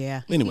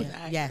 Yeah. Anyway.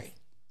 I Yes. agree.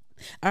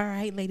 All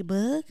right,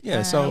 Ladybug. Yeah,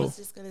 I so was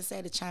just gonna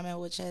say to chime in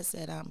what Chad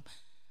said.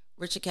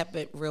 Richard kept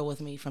it real with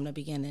me from the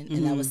beginning,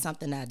 and that was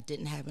something I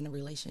didn't have in a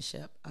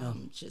relationship.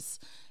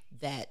 Just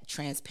that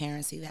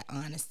transparency, that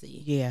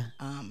honesty. Yeah.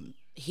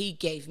 He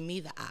gave me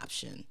the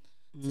option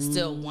to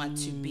still want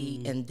to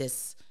be in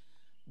this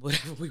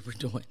whatever we were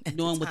doing, at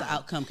Knowing what time. the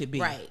outcome could be.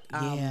 Right.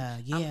 Yeah.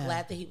 Yeah. I'm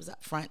glad that he was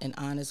upfront and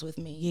honest with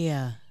me.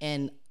 Yeah.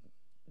 And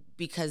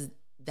because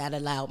that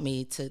allowed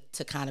me to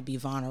kind of be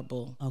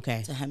vulnerable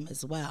Okay. to him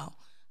as well.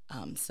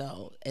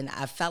 And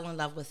I fell in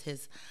love with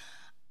his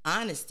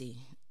honesty.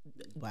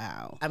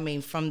 Wow. I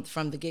mean, from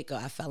the get-go,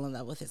 I fell in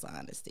love with his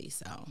honesty.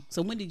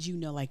 So when did you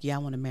know, like, yeah, I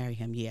want to marry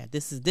him? Yeah,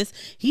 this.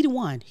 He the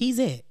one. He's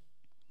it.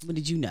 When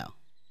did you know?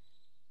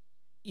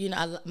 You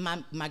know,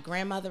 my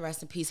grandmother,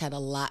 rest in peace, had a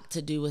lot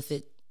to do with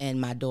it, and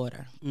my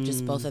daughter,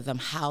 just both of them,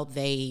 how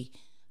they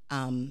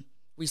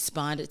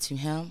responded to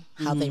him,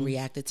 how they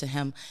reacted to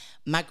him.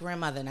 My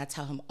grandmother, and I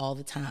tell him all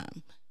the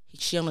time,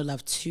 she only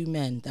loved 2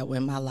 men that were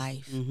in my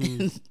life.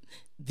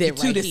 They're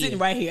Two right that's here. sitting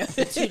right here.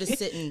 The 2 that's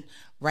sitting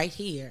right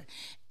here.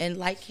 And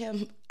like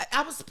him,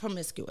 I was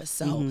promiscuous,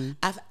 so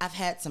I've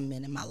had some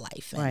men in my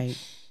life. And Right.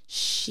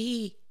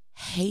 she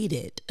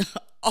hated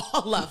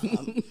all of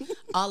them.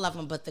 All of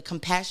them. But the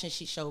compassion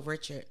she showed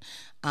Richard,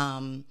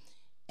 and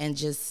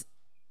just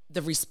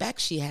the respect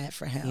she had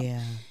for him.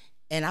 Yeah.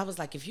 And I was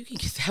like, if you can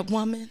get that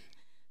woman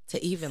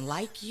to even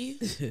like you,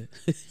 to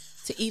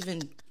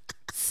even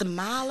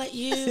smile at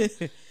you,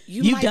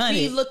 You might done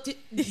be it.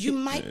 you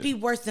might be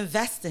worth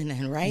investing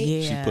in, right?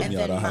 Yeah. she put And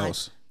me out then of the my-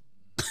 house.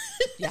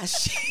 Yeah,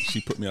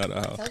 She put me out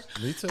of the house.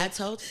 Me too. I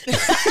told you.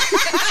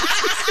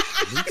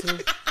 Me too.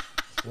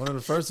 One of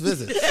the first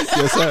visits.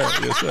 Yes, sir.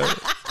 Yes, sir.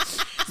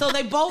 So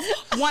they both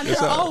won her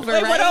sir. over,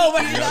 They right? went over.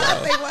 You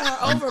know, they won her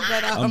over,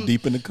 but I'm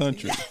deep in the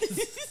country.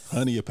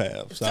 Honey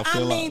Path, South I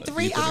Carolina. mean,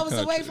 3 deep in the hours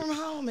away country. from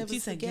home. It She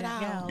was to said, get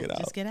out. Get out.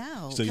 Just get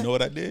out. So you know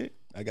what I did?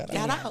 I got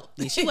got out. out.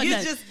 Yeah, she You wasn't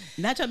nothing, just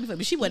not trying to be funny,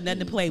 but she wasn't nothing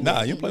to play with.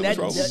 Nah, you play with That-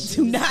 Rose.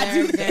 Do not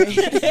very, do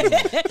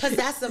that. very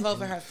possessive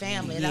over her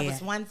family. And that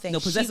was one thing. No,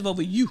 possessive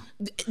over you.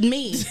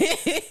 Me.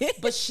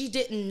 But she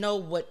didn't know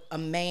what a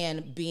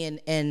man being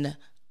in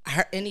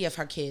any of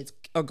her kids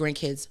or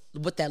grandkids,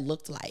 what that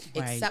looked like,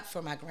 Right. except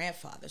for my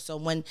grandfather. So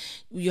when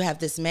you have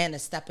this man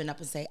that's stepping up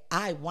and say,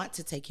 I want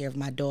to take care of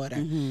my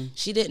daughter,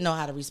 she didn't know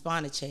how to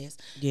respond to Chaz.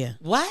 Yeah.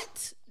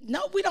 What?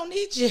 No, we don't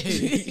need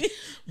you.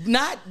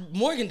 Not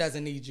Morgan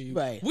doesn't need you.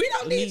 Right. We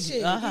don't need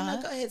you. Uh-huh. You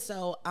know, go ahead.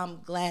 So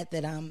I'm glad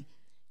that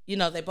you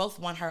know, they both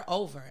won her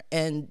over.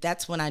 And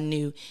that's when I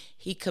knew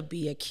he could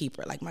be a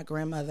keeper. Like my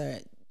grandmother,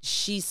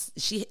 she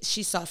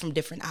saw from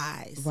different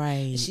eyes.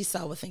 Right. And she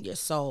saw within your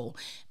soul.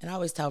 And I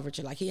always tell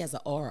Richard, like, he has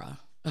an aura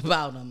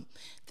about him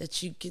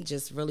that you can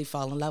just really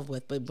fall in love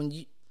with. But when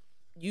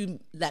you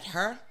let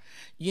her,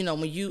 you know,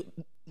 when you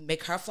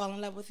make her fall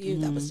in love with you,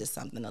 that was just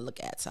something to look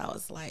at. So I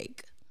was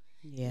like,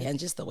 yeah, and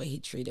just the way he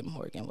treated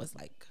Morgan was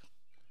like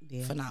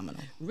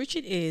phenomenal.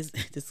 Richard is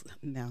this.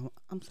 Now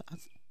I'm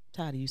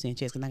tired of you saying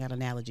Chaz because I got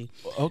an analogy.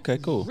 Okay,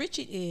 cool.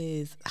 Richard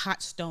is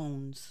hot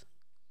stones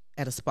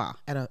at a spa,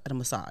 at a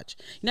massage.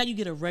 You know, you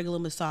get a regular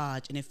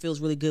massage and it feels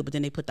really good, but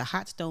then they put the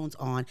hot stones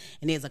on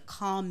and there's a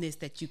calmness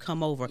that you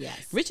come over.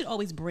 Yes. Richard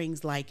always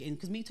brings like, and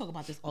because we talk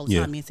about this all the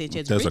Yeah, time, me and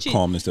Sanchez. there's a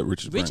calmness that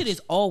Richard brings. Richard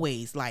is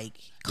always like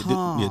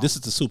calm. Yeah, this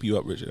is the Soup You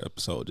Up Richard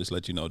episode. Just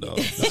let you know, dog.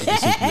 This is the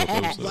Soup You Up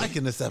episode.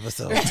 Liking this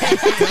episode.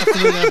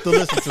 Definitely have to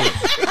listen to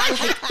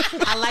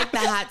it. I like the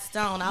hot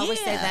stone. I always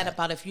say Yeah. that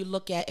about if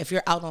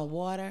you're out on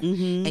water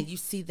and you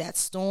see that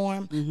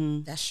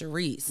storm, that's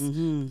Sharice.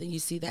 Then you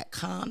see that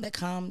calm that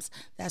comes,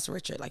 that's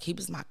Richard. Like he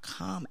was my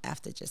calm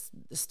after just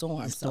the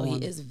storm. So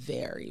he is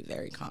very,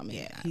 very calming.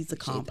 Yeah, I he's a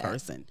calm appreciate that.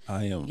 person.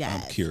 I am. I'm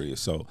Yes.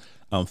 curious. So,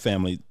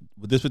 family,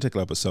 with this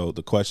particular episode,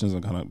 the questions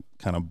are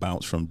kind of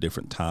bounce from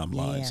different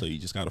timelines. Yeah. So you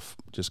just gotta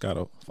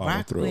follow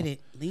Rock through. with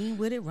it. Lean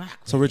with it. Rock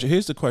So, with Richard,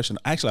 here's the question.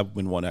 Actually, I've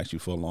been wanting to ask you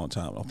for a long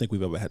time. I don't think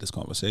we've ever had this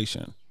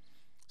conversation.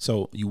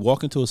 So you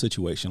walk into a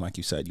situation, like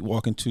you said, you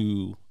walk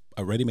into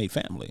a ready-made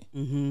family.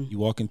 Mm-hmm. You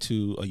walk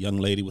into a young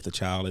lady with a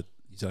child.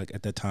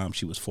 At that time,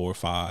 she was 4 or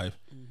 5.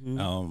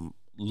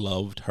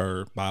 Loved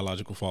her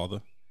biological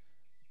father.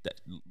 That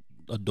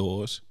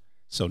adores.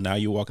 So now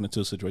you're walking into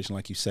a situation,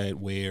 like you said,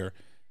 where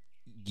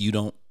you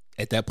don't.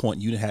 At that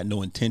point, you had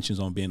no intentions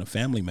on being a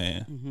family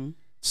man. Mm-hmm.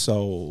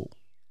 So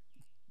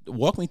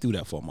walk me through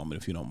that for a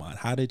moment, if you don't mind.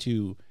 How did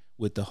you,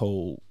 with the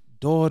whole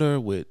daughter,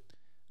 with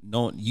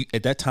knowing you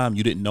at that time,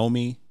 you didn't know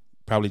me,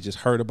 probably just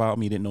heard about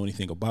me, didn't know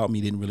anything about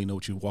me, didn't really know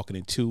what you were walking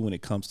into when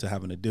it comes to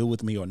having to deal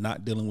with me or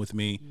not dealing with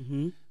me.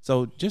 Mm-hmm.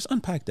 So just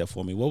unpack that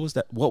for me. What was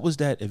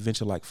that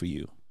adventure like for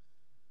you?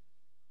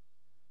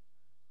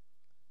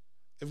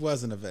 It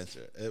was an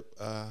adventure.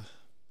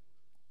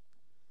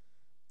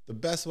 The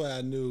best way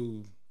I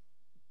knew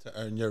to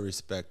earn your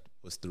respect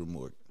was through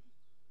Morgan.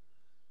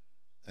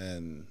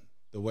 And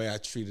the way I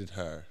treated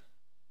her,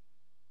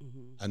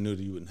 I knew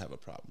that you wouldn't have a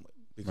problem with,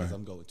 because Right.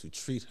 I'm going to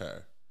treat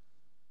her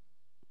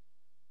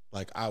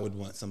like I would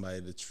want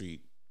somebody to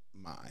treat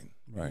mine.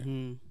 Right.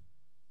 Mm-hmm.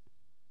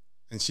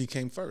 And she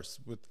came first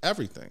with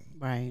everything.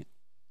 Right.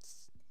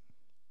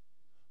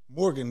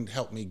 Morgan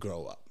helped me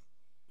grow up.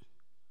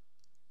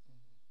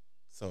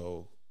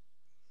 So,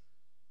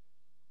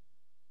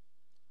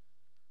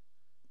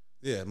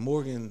 yeah,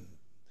 Morgan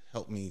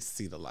helped me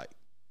see the light.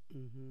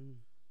 Mm-hmm.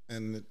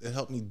 And it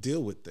helped me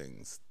deal with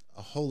things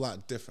a whole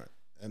lot different,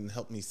 and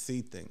helped me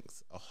see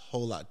things a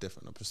whole lot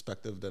different, a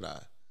perspective that I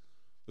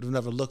would have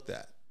never looked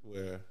at,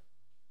 where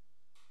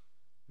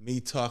me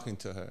talking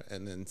to her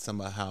and then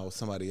somehow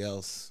somebody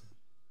else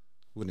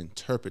would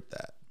interpret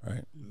that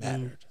Right.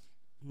 mattered.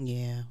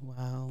 Yeah.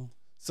 Wow.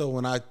 So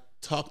when I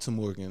talked to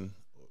Morgan,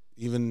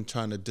 even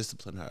trying to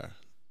discipline her,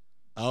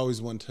 I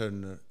always wanted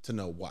her to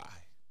know why,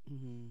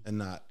 and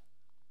not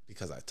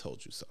because I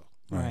told you so.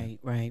 Right.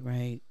 Right.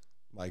 Right.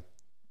 Like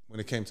when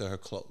it came to her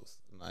clothes,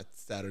 and I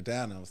sat her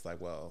down and I was like,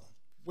 well,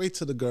 wait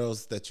till the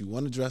girls that you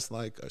want to dress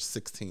like are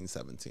 16,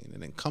 17,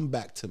 and then come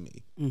back to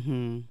me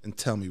and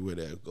tell me where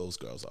those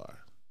girls are.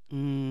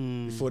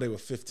 Before they were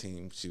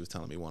 15, she was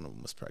telling me one of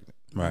them was pregnant.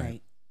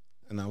 Right.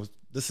 And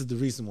this is the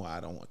reason why I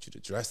don't want you to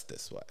dress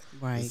this way.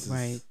 Right.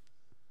 Right.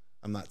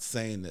 I'm not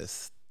saying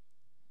this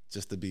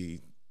just to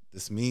be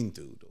this mean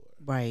dude or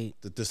Right.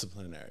 the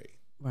disciplinary.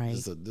 Right.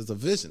 There's a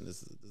vision.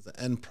 There's an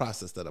end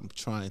process that I'm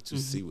trying to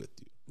see with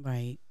you.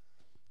 Right.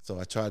 So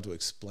I tried to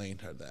explain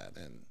her that,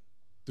 and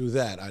through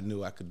that, I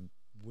knew I could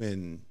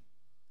win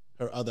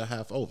her other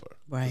half over.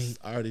 Right.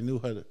 I already knew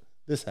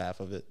this half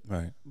of it,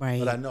 Right. Right.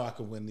 but I know I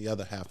could win the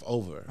other half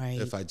over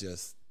Right. if I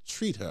just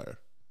treat her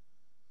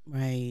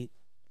Right.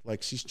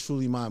 like she's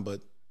truly mine,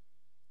 but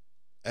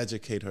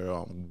educate her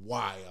on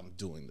why I'm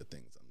doing the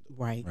things I'm doing.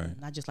 Right. Right.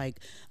 Not just like,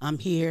 I'm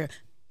here.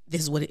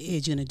 This is what it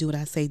is. You're going to do what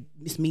I say.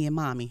 It's me and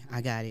mommy.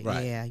 I got it.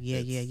 Right. Yeah. Yeah.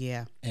 Yeah.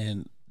 Yeah.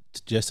 And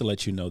just to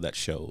let you know, that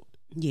showed.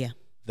 Yeah.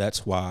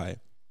 That's why,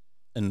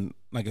 and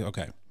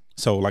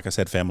so like I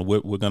said, family,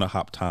 we're gonna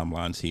hop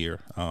timelines here,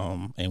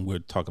 and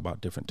we'll talk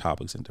about different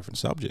topics and different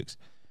subjects.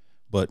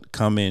 But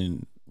come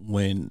in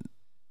when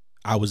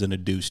I was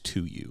introduced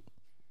to you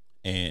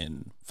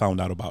and found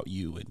out about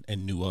you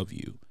and knew of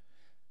you.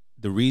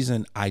 The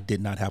reason I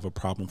did not have a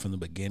problem from the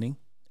beginning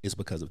is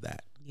because of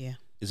that. Yeah.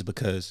 It's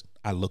because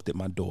I looked at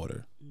my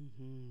daughter,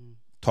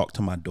 talked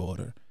to my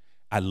daughter.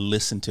 I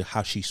listened to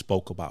how she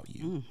spoke about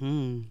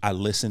you. I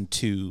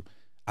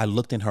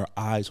looked in her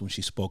eyes when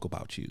she spoke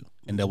about you,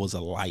 and there was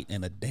a light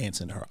and a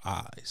dance in her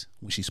eyes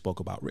when she spoke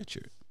about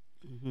Richard.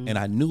 And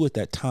I knew at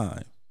that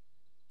time,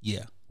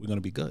 yeah, we're going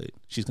to be good.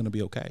 She's going to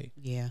be okay.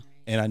 Yeah.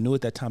 And I knew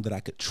at that time that I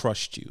could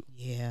trust you.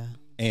 Yeah.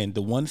 And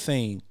the one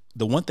thing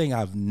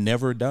I've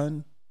never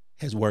done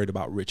has worried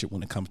about Richard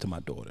when it comes to my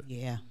daughter.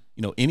 Yeah.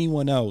 You know,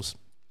 anyone else,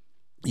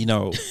 you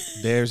know,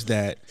 there's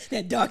that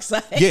that dark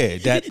side. Yeah,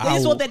 that they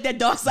just want that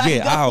dark side.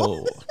 Yeah,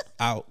 go.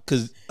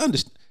 because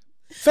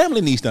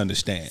family needs to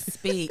understand.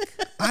 Speak.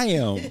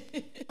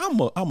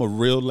 I'm a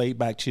real laid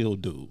back, chill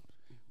dude,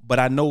 but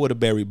I know where to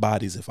bury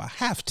bodies if I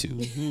have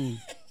to.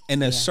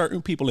 And there's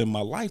certain people in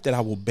my life that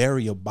I will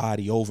bury a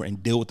body over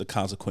and deal with the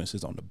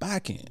consequences on the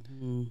back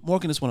end.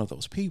 Morgan is one of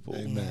those people.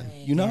 Amen.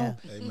 You know,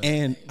 Amen.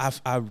 and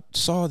I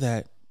saw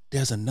that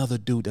there's another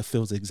dude that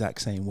feels the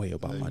exact same way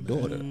about my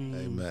daughter.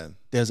 Amen.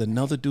 There's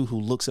another dude who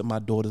looks at my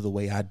daughter the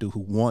way I do, who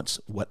wants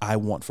what I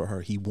want for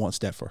her. He wants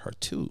that for her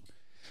too.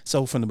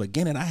 So from the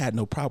beginning, I had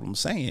no problem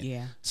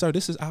saying, sir,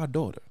 this is our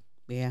daughter.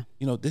 Yeah.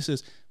 You know, this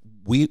is,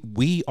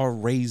 we are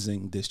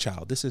raising this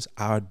child. This is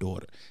our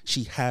daughter.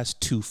 She has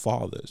two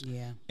fathers.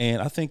 Yeah.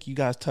 And I think you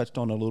guys touched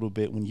on a little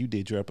bit when you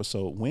did your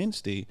episode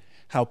Wednesday,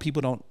 how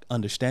people don't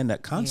understand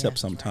that concept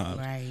sometimes.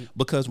 Right.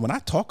 Because when I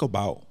talk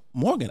about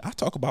Morgan, I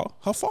talk about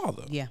her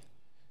father. Yeah.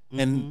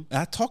 And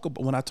I talk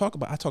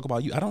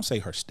about you. I don't say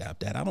her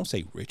stepdad. I don't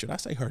say Richard. I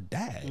say her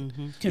dad.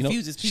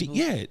 Confuses people.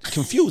 It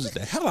confuses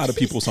the hell out of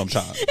people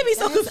sometimes. It be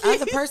so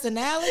confusing. Other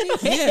personality.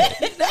 Yeah,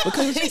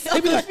 because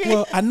they be like,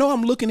 well, I know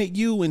I'm looking at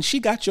you, and she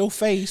got your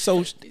face,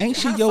 so ain't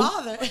she Her your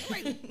father.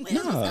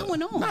 What's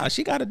going on? Nah,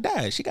 she got a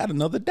dad. She got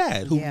another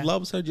dad who Yeah.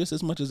 loves her just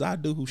as much as I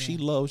do, who she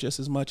loves just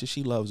as much as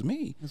she loves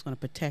me. Who's going to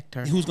protect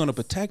her? Who's going to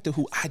protect her,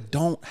 who I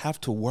don't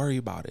have to worry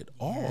about at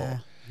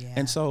all. Yeah.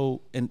 And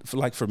so,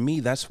 for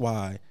me,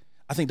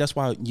 I think that's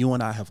why you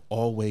and I have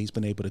always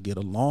been able to get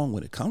along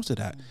when it comes to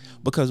that,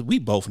 because we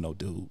both know,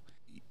 dude,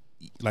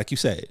 like you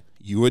said,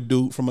 you a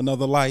dude from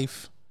another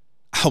life.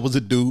 I was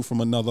a dude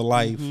from another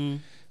life,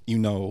 you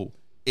know,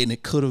 and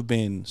it could have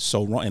been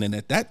so wrong. And then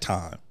at that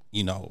time,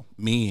 you know,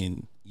 me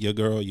and your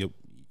girl, your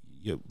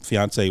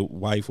fiance,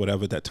 wife,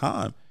 whatever, at that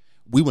time,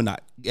 we were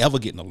not ever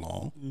getting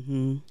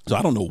along. So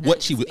I don't know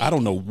what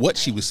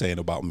she was saying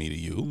about me to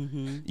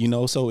you, you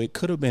know, so it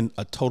could have been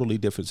a totally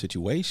different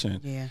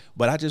situation. Yeah.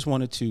 But I just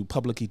wanted to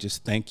publicly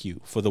just thank you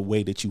for the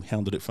way that you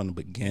handled it from the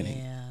beginning.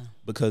 Yeah.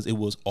 Because it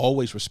was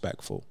always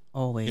respectful.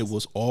 Always. It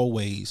was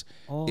always.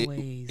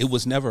 It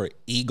was never an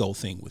ego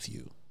thing with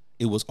you.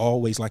 It was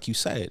always, like you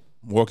said,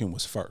 Morgan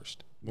was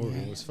first.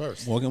 Morgan was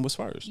first. Morgan was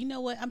first. You know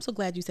what? I'm so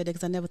glad you said that,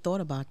 because I never thought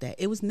about that.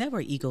 It was never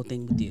an ego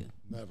thing with you.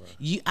 Never.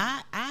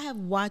 I have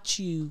watched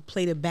you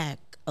play the back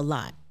a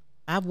lot.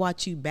 I've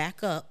watched you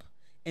back up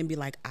and be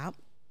like,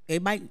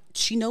 everybody,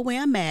 she know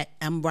where I'm at.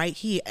 I'm right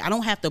here. I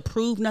don't have to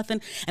prove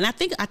nothing. And I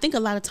think a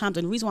lot of times,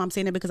 and the reason why I'm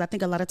saying that, because I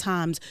think a lot of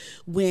times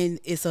when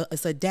it's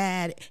a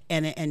dad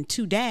and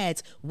two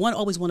dads, one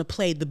always want to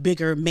play the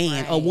bigger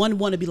man, or one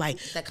want to be like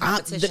The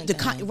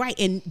competition right.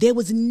 And there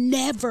was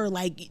never.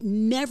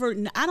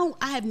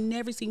 I have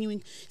never seen you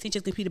and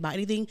Sanchez compete about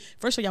anything.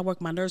 First of all, y'all work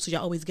my nerves, so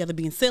y'all always together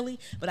being silly.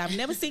 But I've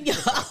never seen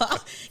y'all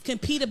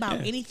compete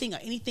about anything or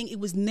anything. It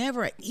was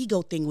never an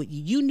ego thing with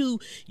you. You knew,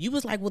 you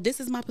was like, well, this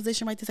is my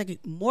position right this second.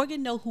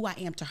 Morgan know who I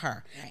am to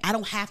her. Right. I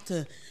don't have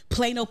to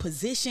play no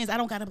positions. I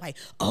don't gotta be like,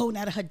 oh,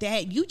 now to her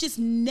dad. You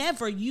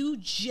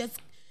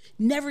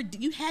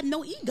had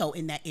no ego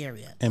in that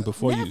area. And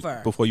before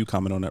you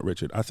comment on that,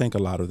 Richard, I think a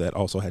lot of that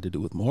also had to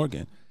do with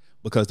Morgan,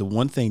 because the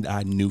one thing that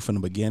I knew from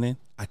the beginning,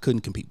 I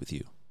couldn't compete with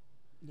you.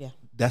 Yeah.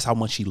 That's how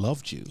much she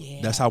loved you. Yeah.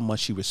 That's how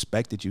much she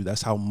respected you.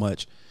 That's how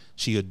much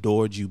she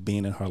adored you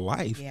being in her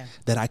life. Yeah.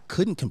 That I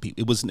couldn't compete.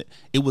 It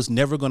was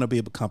never going to be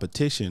a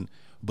competition,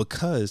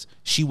 because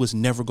she was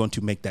never going to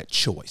make that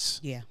choice.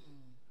 Yeah.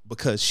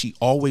 Because she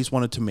always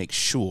wanted to make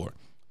sure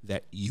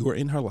that you were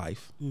in her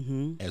life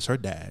as her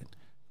dad.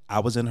 I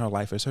was in her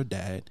life as her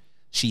dad.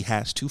 She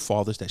has two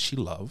fathers that she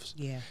loves.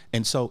 Yeah.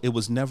 And so it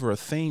was never a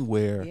thing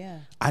where Yeah.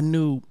 I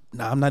knew,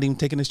 I'm not even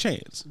taking this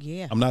chance.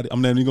 Yeah. I'm not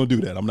even going to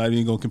do that. I'm not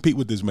even going to compete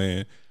with this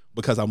man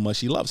because how much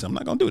she loves him. I'm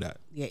not going to do that.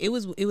 Yeah, it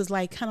was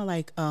like kind of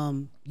like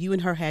you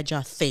and her had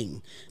your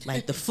thing,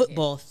 like the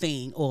football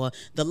thing or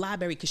the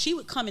library, because she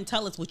would come and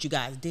tell us what you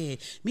guys did.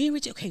 Me and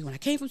Richard, okay, when I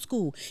came from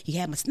school, he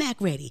had my snack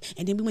ready,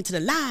 and then we went to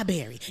the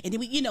library, and then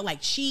we, you know,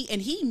 like he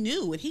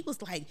knew, and he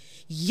was like,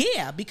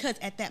 yeah, because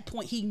at that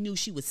point he knew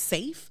she was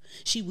safe,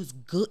 she was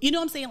good. You know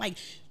what I'm saying? Like,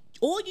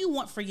 all you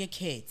want for your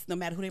kids, no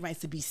matter who they are, is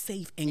to be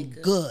safe and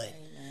good.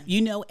 You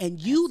know, and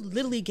you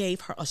literally gave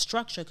her a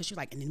structure, because she's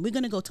like, and then we're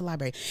gonna go to the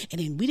library, and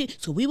then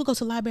we would go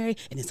to the library,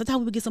 and then sometimes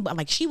we would get some,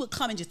 like, she would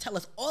come and just tell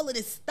us all of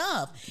this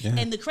stuff. Yeah.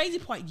 And the crazy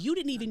part, you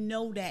didn't even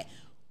know that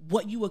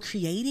what you were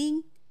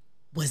creating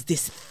was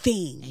this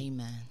thing.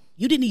 Amen.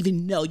 You didn't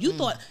even know. You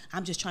thought,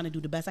 I'm just trying to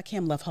do the best I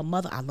can. Love her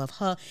mother. I love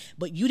her.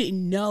 But you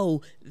didn't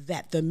know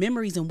that the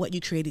memories and what you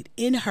created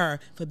in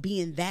her for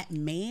being that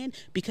man.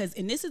 Because,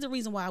 and this is the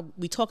reason why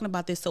we're talking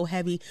about this so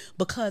heavy,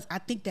 because I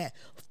think that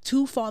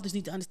two fathers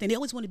need to understand they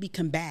always want to be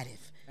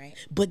combative. Right.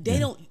 But they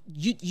don't,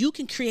 you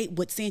can create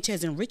what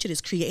Sanchez and Richard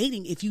is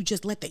creating if you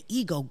just let the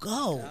ego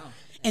go.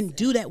 And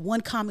do that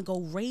one comment, go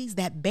raise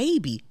that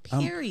baby,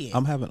 period.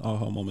 I'm having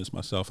aha moments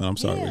myself, and I'm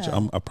sorry,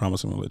 Richard. I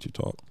promise I'm going to let you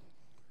talk.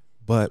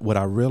 But what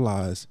I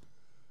realized,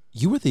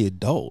 you were the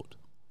adult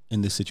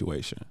in this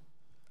situation.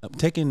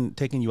 Taking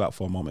you out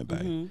for a moment,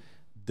 babe.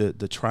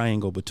 The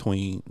triangle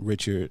between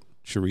Richard,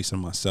 Sharice,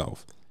 and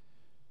myself.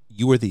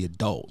 You were the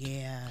adult.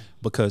 Yeah.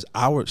 Because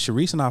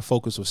Sharice and our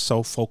focus was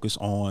so focused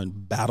on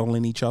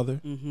battling each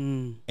other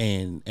and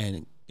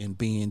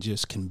being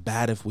just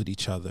combative with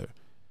each other,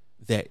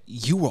 that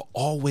you were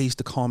always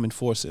the calming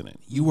force in it.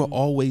 You were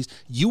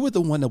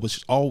the one that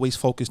was always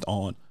focused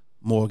on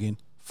Morgan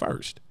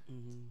first,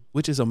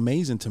 which is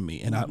amazing to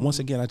me. And once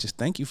again, I just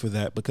thank you for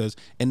that, because,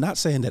 and not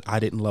saying that I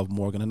didn't love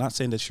Morgan, and not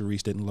saying that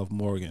Sharice didn't love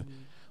Morgan,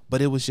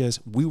 but it was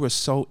just, we were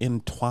so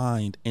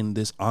entwined in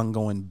this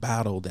ongoing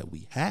battle that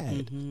we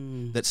had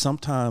that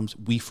sometimes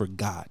we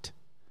forgot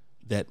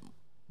that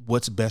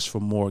what's best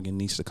for Morgan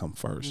needs to come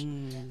first.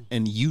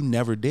 And you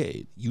never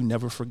did. You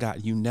never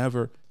forgot. You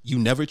never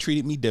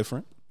treated me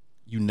different.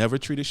 You never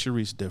treated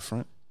Sharice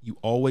different. You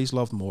always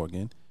loved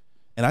Morgan.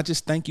 And I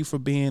just thank you for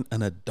being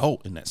an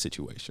adult in that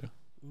situation.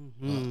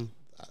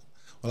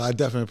 Well, I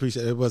definitely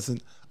appreciate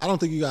it. I don't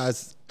think you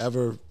guys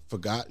ever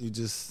forgot. You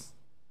just,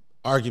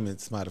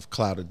 arguments might have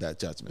clouded that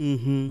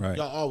judgment. Right.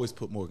 Y'all always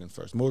put Morgan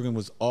first. Morgan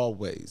was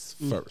always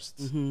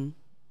first.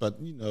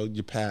 But,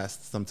 your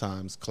past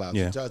sometimes clouds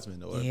your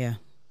judgment.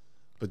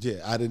 But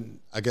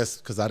I guess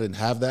because I didn't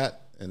have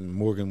that, and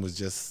Morgan was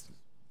just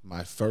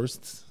my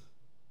first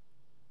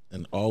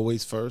and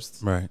always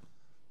first. Right.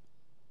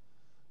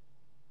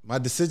 My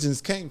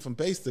decisions came from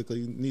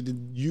basically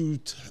needed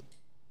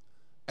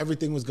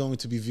everything was going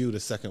to be viewed a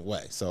second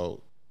way.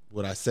 So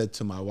what I said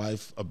to my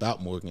wife about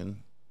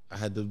Morgan, I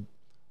had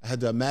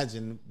to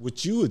imagine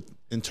what you would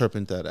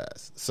interpret that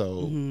as.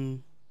 So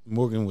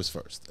Morgan was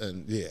first.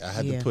 And I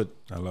had to put,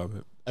 I love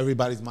it,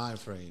 everybody's mind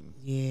frame.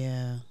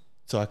 Yeah.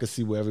 So I could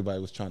see where everybody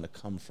was trying to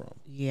come from.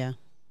 Yeah.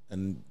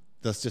 And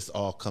let's just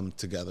all come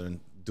together and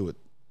do it.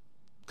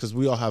 Because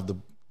we all have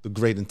the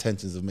great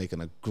intentions of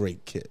making a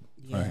great kid.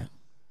 Yeah. Right?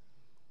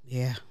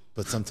 Yeah.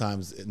 But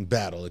sometimes in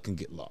battle, it can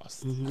get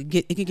lost.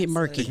 It can get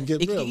murky. It can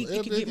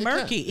get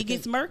murky. It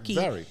gets murky.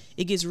 Very.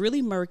 It gets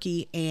really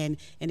murky. And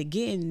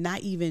again,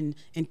 not even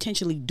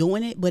intentionally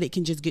doing it, but it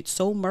can just get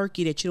so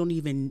murky that you don't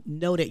even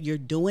know that you're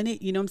doing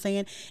it. You know what I'm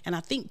saying? And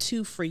I think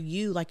too, for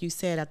you, like you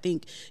said, I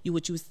think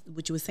what you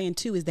were saying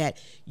too is that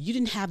you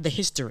didn't have the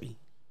history.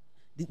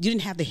 You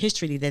didn't have the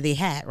history that they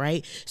had,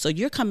 right? So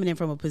you're coming in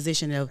from a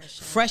position of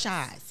fresh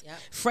eyes,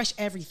 fresh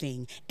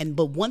everything.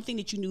 But one thing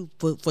that you knew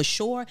for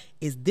sure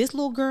is this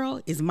little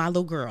girl is my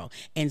little girl.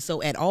 And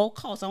so at all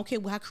costs, I don't care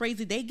how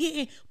crazy they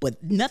getting,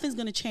 but nothing's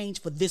going to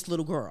change for this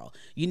little girl,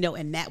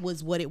 and that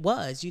was what it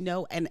was,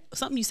 And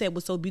something you said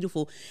was so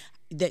beautiful,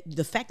 that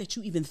the fact that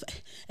you even,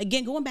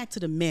 again, going back to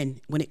the men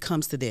when it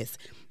comes to this,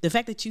 the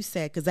fact that you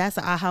said, because that's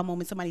an aha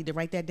moment, somebody need to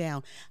write that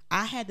down.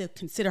 I had to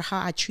consider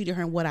how I treated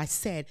her and what I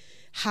said,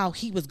 how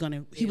he was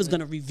gonna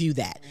review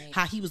that,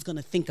 how he was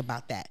gonna think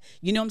about that.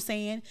 You know what I'm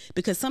saying?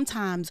 Because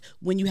sometimes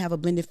when you have a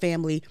blended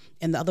family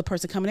and the other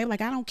person coming, they're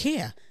like, I don't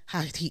care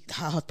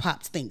how her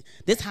pops think.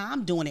 This how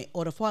I'm doing it.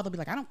 Or the father be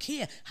like, I don't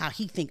care how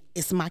he think.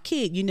 It's my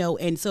kid,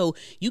 And so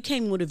you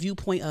came with a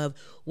viewpoint of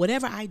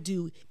whatever I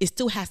do, it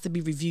still has to be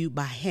reviewed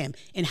by him.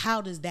 And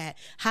how do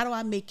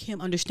I make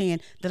him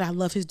understand that I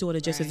love his daughter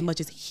just as much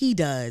as he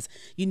does?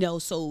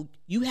 So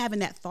you having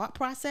that thought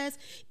process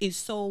is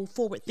so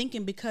forward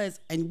thinking, because,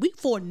 and we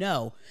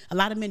foreknow a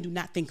lot of men do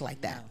not think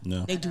like that.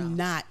 No. They do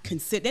not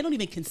consider, they don't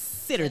even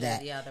consider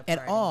that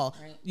at all,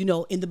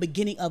 right? In the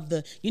beginning of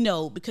the,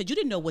 because you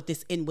didn't know what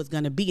this end was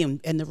going to be.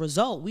 And the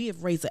result, we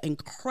have raised an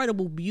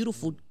incredible,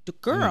 beautiful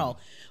girl,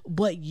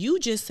 but you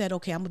just said,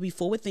 okay, I'm going to be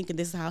forward thinking,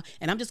 this is how,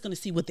 and I'm just going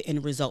to see what the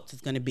end result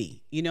is going to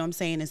be. You know what I'm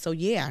saying? And so,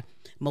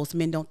 most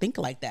men don't think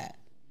like that.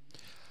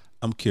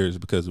 I'm curious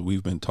because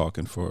we've been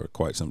talking for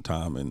quite some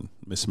time, and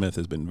Miss Smith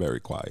has been very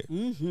quiet.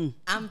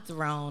 I'm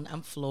thrown.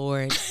 I'm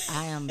floored.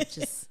 I am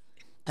just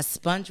a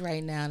sponge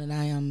right now, and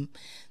I am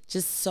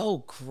just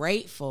so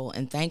grateful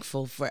and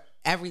thankful for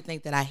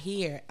everything that I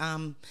hear.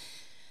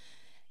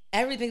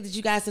 Everything that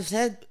you guys have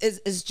said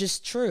is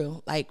just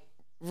true. Like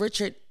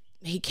Richard,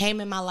 he came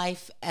in my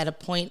life at a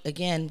point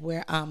again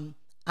where I'm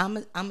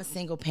a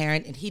single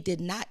parent, and he did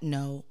not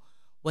know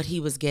what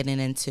he was getting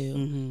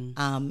into.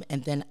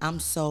 And then I'm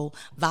so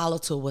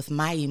volatile with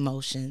my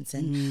emotions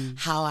and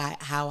how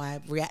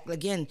I react.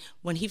 Again,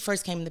 when he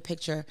first came in the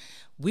picture,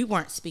 we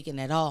weren't speaking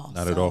at all.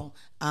 Not at all.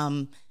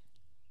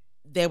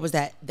 There was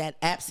that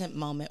absent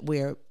moment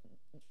where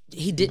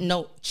he didn't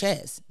know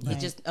Ches. Right.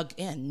 He just,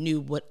 again,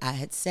 knew what I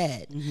had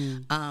said.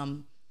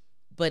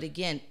 But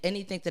again,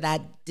 anything that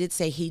I did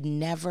say, he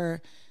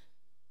never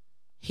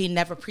he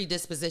never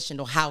predispositioned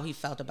on how he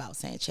felt about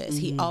Sanchez.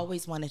 He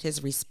always wanted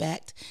his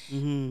respect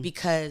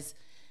because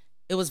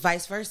it was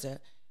vice versa.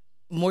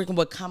 Morgan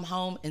would come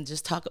home and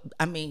just talk.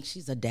 I mean,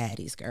 she's a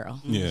daddy's girl.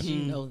 Yeah.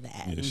 You know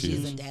that. Yeah,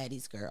 She's a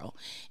daddy's girl.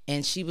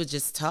 And she would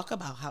just talk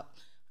about how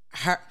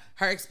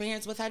her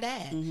experience with her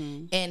dad.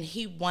 And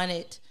he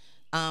wanted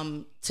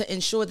to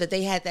ensure that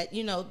they had that,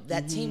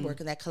 that teamwork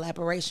and that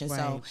collaboration. Right.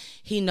 So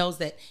he knew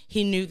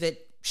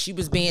that she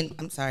was being,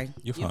 I'm sorry.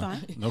 You're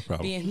fine. No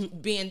problem.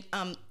 Being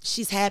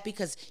she's happy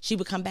because she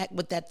would come back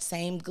with that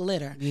same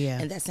glitter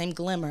and that same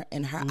glimmer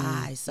in her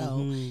eyes.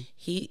 So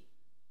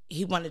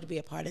he wanted to be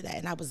a part of that.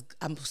 And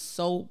I'm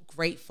so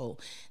grateful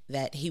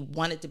that he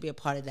wanted to be a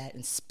part of that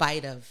in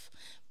spite of,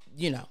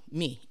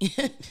 me.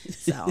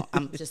 So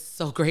I'm just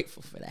so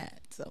grateful for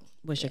that. So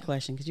what's your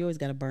question? Because you always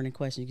got a burning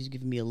question because you're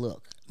giving me a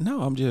look.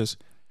 No, it's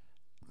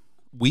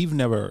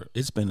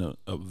been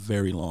a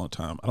very long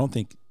time. I don't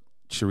think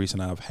Sharice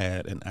and I have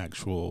had an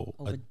actual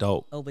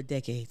adult over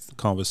decades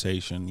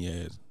conversation.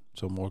 Yeah.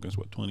 So Morgan's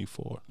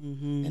 24.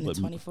 In the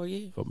 24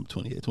 years? From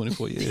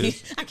 24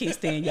 years. I can't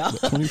stand y'all.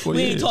 24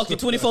 we years. ain't talked to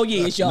 24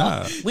 years, y'all.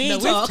 Nah. We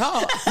ain't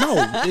talked.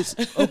 No, it's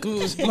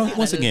okay.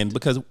 Once again,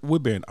 because we're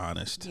being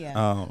honest.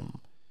 Yeah.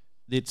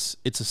 It's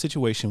a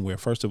situation where,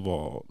 first of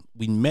all,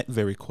 we met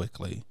very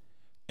quickly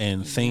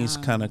and things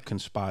kind of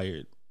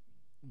conspired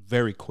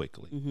very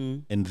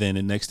quickly. And then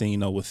the next thing you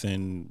know,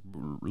 within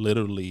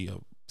literally a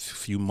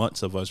few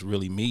months of us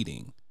really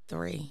meeting,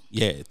 3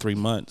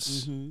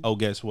 months. Oh,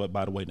 guess what?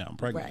 By the way, now I'm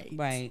pregnant.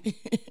 Right.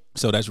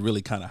 So that's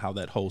really kind of how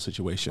that whole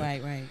situation.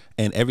 Right.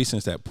 And ever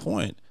since that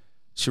point,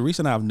 Sharice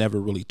and I have never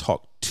really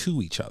talked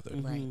to each other.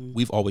 Right.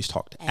 We've always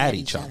talked at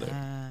each other.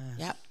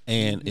 Yep.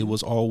 And it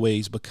was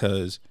always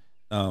because,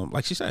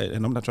 like she said,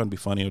 and I'm not trying to be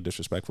funny or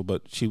disrespectful,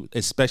 but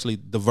especially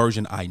the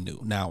version I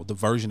knew. Now, the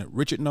version that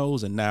Richard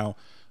knows, and now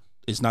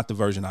it's not the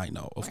version I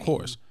know, of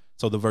course.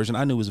 So the version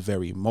I knew was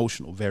very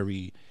emotional,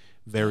 very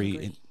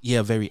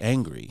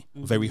angry,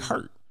 very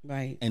hurt.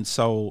 Right. And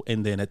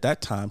then at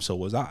that time, so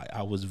was I.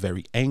 I was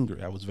very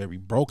angry. I was very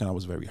broken. I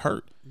was very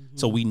hurt.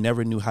 So we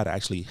never knew how to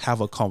actually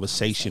have a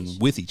conversation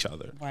with each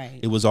other. Right.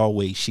 It was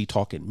always she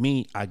talk at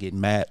me, I get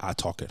mad, I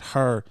talk at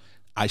her,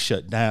 I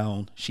shut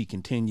down, she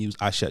continues,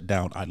 I shut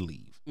down, I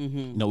leave.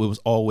 It was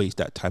always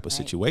that type of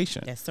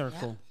situation. That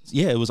circle.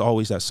 Yeah, it was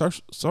always that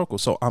circle.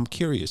 So I'm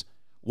curious,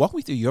 walk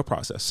me through your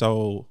process.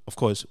 So, of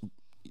course,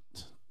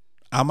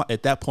 I'm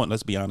at that point,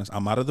 let's be honest,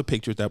 I'm out of the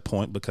picture at that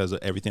point because of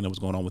everything that was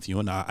going on with you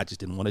and I just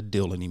didn't want to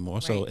deal anymore.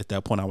 Right. So at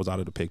that point I was out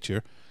of the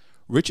picture.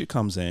 Richard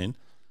comes in.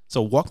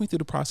 So walk me through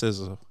the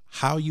process of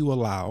how you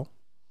allow,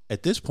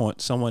 at this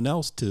point, someone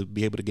else to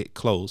be able to get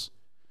close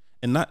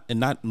and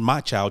not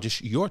my child,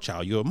 just your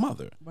child, your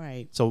mother.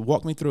 Right. So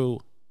walk me through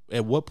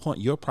at what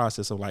point your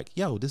process of like,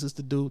 yo, this is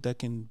the dude that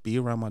can be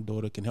around my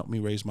daughter, can help me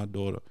raise my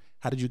daughter.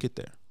 How did you get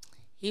there?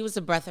 He was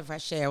a breath of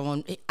fresh air.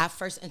 When I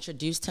first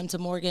introduced him to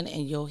Morgan,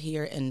 and you'll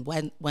hear in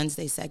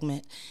Wednesday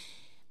segment,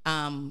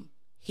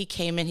 he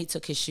came in, he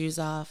took his shoes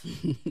off,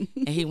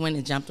 and he went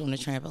and jumped on the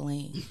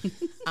trampoline.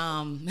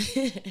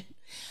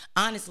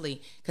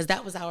 Honestly, because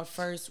that was our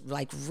first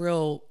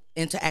real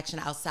interaction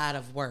outside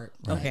of work.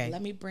 Right. Okay.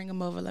 Let me bring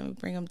him over. Let me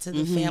bring him to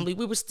the family.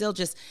 We were still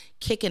just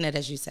kicking it,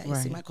 as you say.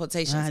 Right. See my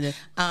quotations.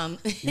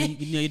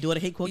 Your daughter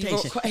hate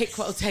quotations. Hate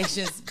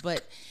quotations,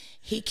 but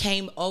he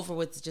came over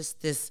with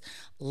just this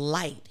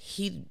light.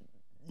 He,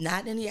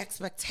 not any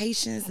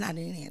expectations, not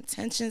any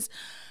intentions.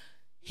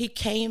 He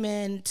came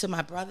into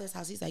my brother's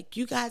house. He's like,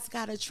 you guys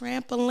got a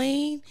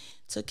trampoline?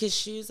 Took his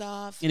shoes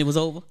off. And it was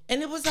over?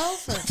 And it was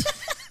over.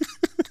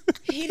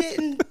 He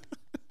didn't,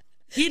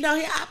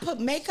 I put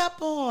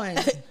makeup on.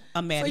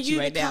 I'm mad for at you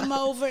right now. For you to come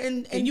over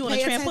and you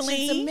pay on a attention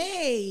trampoline? to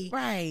me.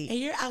 Right. And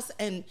you're outside.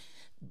 And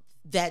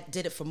that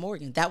did it for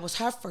Morgan. That was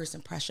her first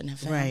impression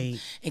of him. Right.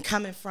 And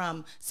coming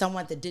from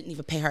someone that didn't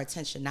even pay her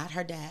attention, not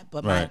her dad,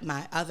 but Right.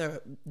 my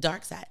other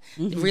dark side.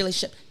 The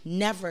relationship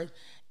never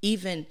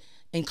even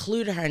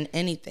included her in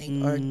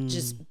anything or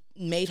just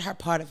made her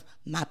part of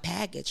my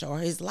package or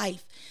his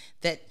life.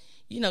 That,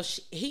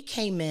 he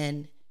came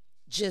in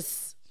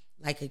just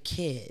like a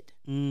kid,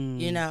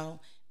 and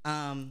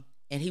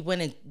he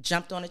went and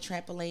jumped on a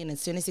trampoline. And as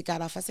soon as he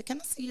got off, I said,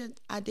 can I see your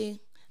ID?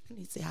 I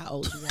need to see how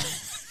old you are.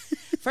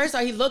 First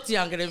of all, he looked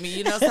younger than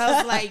me, so I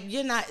was like,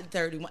 you're not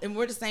 31. And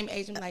we're the same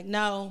age. I'm like,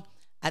 no,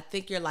 I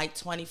think you're like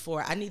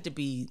 24. I need to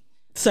be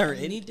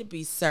certain.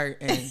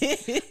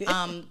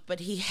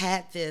 But he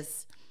had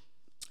this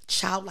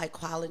childlike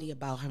quality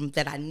about him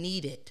that I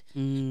needed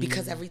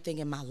because everything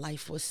in my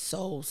life was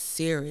so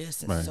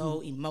serious and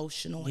so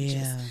emotional and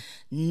just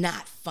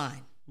not fun.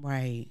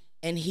 Right.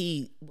 And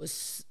he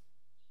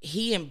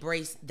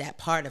embraced that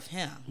part of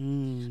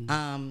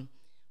him.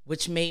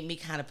 Which made me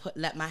kind of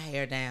let my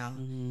hair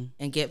down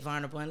and get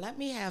vulnerable and let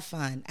me have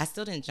fun. I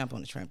still didn't jump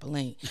on the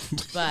trampoline,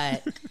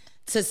 but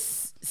to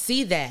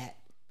see that,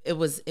 it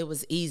was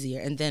easier.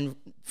 And then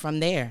from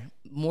there,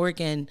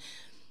 Morgan,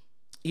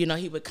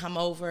 he would come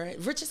over.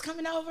 Rich is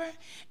coming over,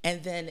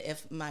 and then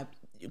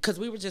because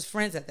we were just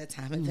friends at that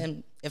time, and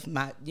then if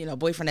my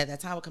boyfriend at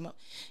that time would come up,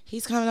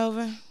 he's coming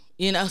over.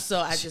 So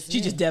I just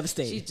She just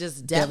devastated. She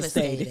just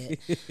devastated.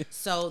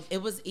 So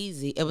it was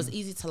easy. It was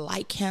easy to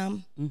like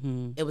him.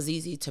 It was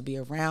easy to be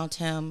around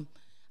him.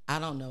 I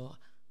don't know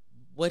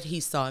what he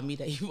saw in me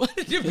that he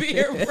wanted to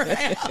be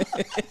around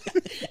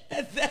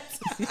at that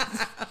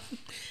time.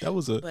 That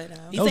was a. He that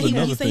said was he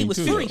another said he thing was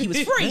too, free. though. He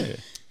was free. Yeah.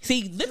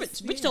 See,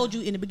 Rich told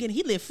you in the beginning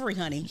he lived free,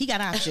 honey. He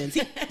got options.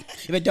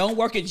 If it don't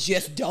work, it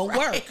just don't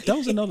work. That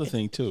was another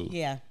thing too.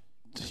 Yeah.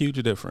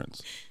 Huge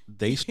difference.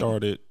 They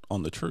started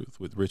on the truth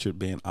with Richard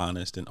being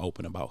honest and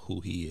open about who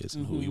he is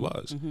and who he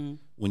was.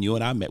 When you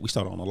and I met, we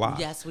started on a lie.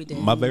 Yes, we did.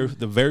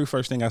 The very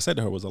first thing I said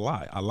to her was a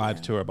lie. I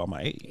lied to her about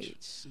my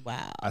age.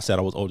 Wow. I said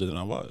I was older than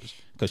I was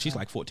because she's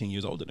like 14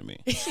 years older than me,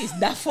 She's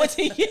not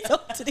 14 years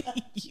older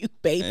than you,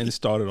 baby. and it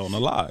started on a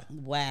lie.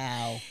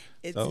 Wow.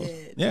 It So,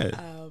 did.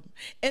 yeah.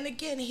 And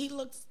again, he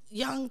looks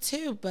young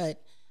too,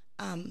 but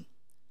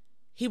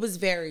he was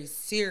very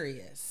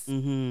serious.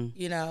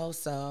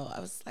 So I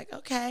was like,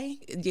 okay,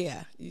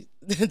 yeah,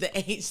 the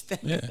age thing.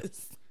 Yeah.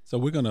 So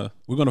we're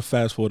gonna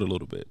fast forward a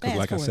little bit because, Fast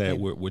like I forward, said,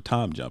 baby. we're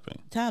time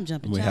jumping. Time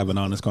jumping. And we have an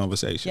honest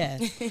conversation.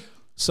 Yes.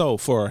 So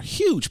for a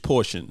huge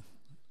portion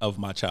of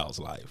my child's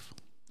life,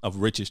 of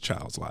Rich's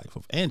child's life,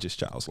 of Angie's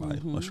child's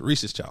life, of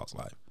Sharice's child's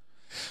life,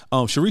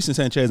 Sharice and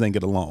Sanchez ain't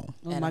get along.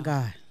 Oh my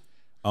God.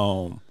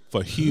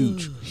 For a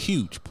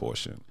huge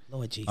portion.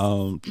 Lord Jesus.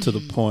 To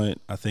the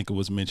point, I think it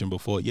was mentioned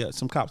before. Yeah,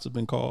 some cops have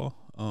been called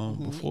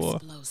before.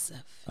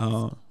 Explosive.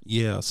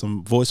 Yeah,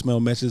 some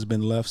voicemail messages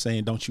been left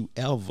saying, "Don't you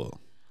ever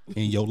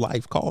in your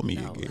life call me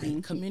again."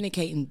 Like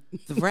communicating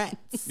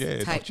threats.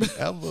 Yeah, type. don't you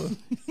ever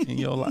in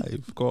your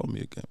life call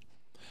me again.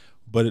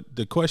 But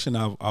the question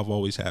I've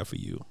always had for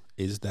you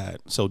is that,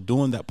 so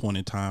during that point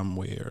in time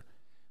where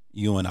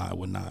you and I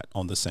were not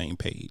on the same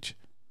page,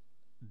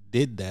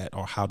 did that,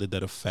 or how did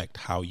that affect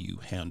how you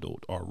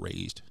handled or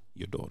raised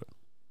your daughter?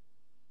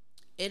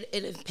 It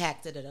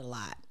impacted it a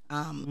lot.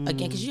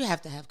 Again, because you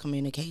have to have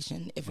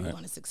communication if you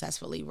want to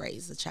successfully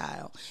raise a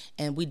child,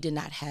 and we did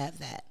not have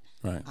that.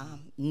 Right.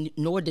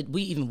 Nor did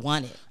we even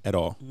want it At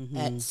all.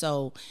 And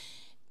so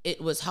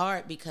it was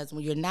hard because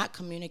when you're not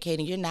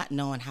communicating, you're not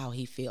knowing how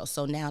he feels.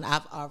 So now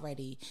I've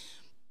already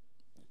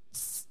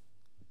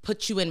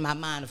put you in my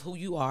mind of who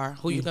you are,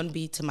 who you're going to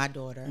be to my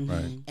daughter,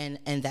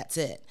 and that's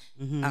it.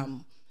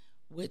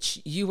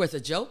 Which you were the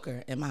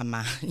Joker in my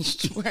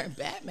mind. You weren't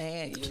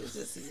Batman. You was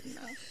just,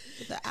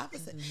 the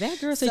opposite.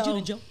 That girl said you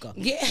the Joker.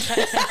 Yeah.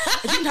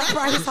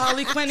 Probably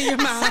Harley Quinn in your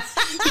mind.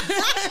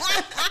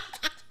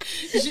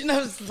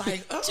 It's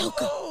like,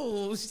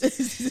 oh.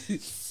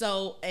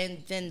 So,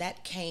 and then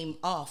that came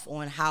off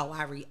on how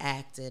I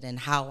reacted and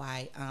how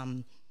I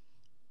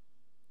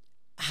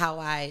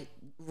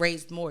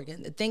raised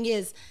Morgan. The thing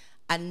is,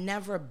 I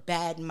never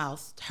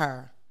badmouthed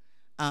her.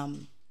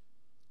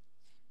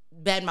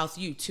 Badmouth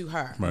you to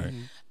her. Right.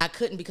 I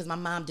couldn't because my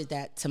mom did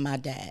that to my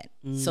dad.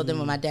 So then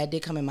when my dad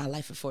did come in my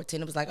life at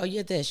 14, it was like, oh,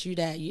 you're this, you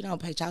that, you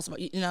don't pay child support.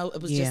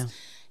 It was just,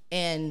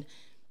 and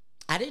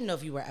I didn't know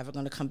if you were ever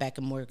going to come back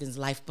in Morgan's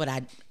life, but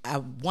I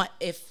want,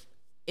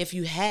 if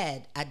you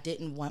had, I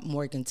didn't want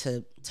Morgan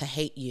to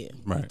hate you.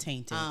 Right.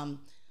 Tainted.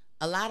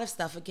 A lot of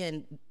stuff,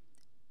 again,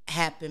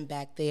 happened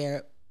back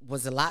there,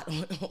 was a lot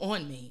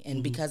on me,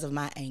 and because of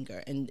my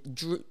anger, and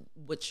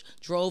which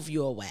drove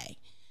you away.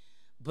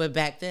 But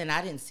back then,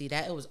 I didn't see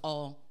that. It was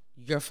all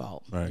your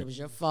fault. Right. It was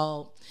your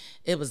fault.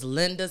 It was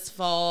Linda's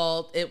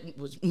fault. It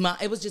was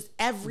just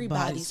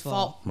everybody's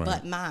fault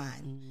but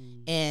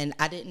mine. And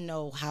I didn't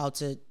know how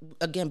to,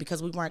 again,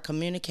 because we weren't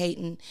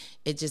communicating,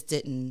 it just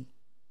didn't,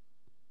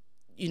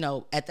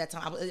 at that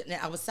time,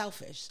 I was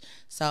selfish.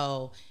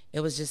 So it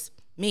was just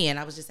me, and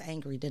I was just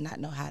angry, did not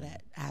know how to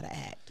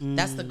act.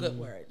 That's the good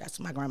word. That's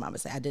what my grandma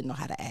would say. I didn't know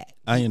how to act.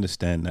 I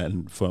understand that,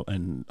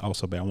 and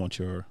also, babe,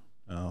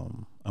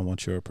 I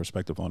want your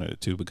perspective on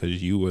it too,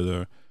 because you were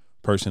the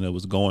person that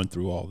was going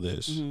through all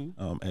this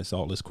as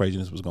all this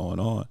craziness was going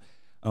on.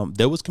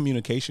 There was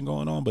communication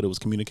going on, but it was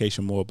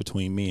communication more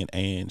between me and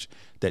Ange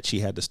that she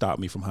had to stop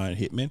me from hiring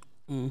hitmen,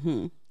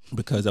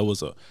 because there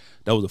was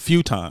a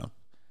few times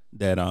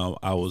that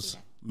I was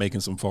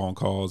making some phone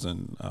calls,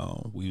 and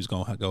we was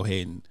gonna go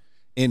ahead and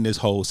end this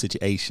whole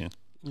situation,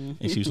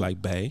 and she was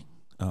like, "Bae,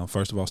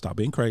 first of all, stop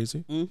being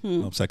crazy.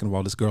 Second of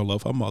all, this girl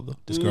love her mother.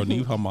 This girl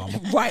need her mama.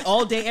 Right,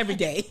 all day, every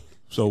day.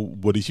 So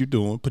what is you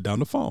doing? Put down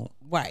the phone."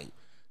 Right.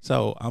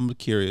 So I'm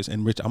curious,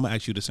 and Rich, I'm gonna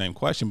ask you the same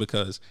question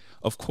because,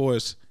 of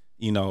course,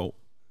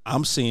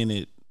 I'm seeing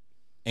it.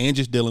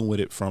 Angie's dealing with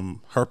it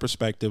from her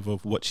perspective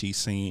of what she's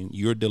seeing.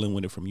 You're dealing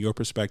with it from your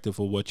perspective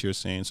of what you're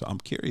seeing. So I'm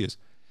curious.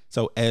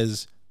 So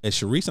as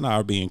Sharice and I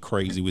are being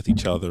crazy with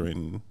each other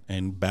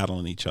and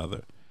battling each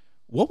other,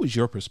 what was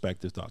your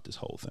perspective throughout this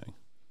whole thing?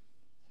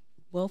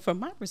 Well, from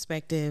my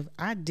perspective,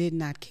 I did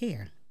not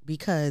care,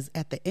 because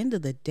at the end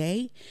of the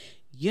day,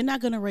 you're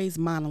not going to raise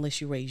mine unless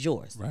you raise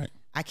yours. Right.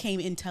 I came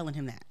in telling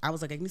him that. I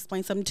was like, I can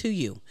explain something to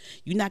you.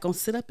 You're not going to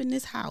sit up in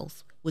this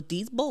house with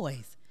these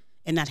boys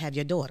and not have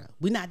your daughter.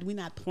 We're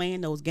not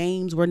playing those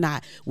games. We're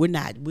not,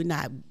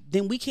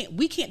 then we can't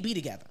be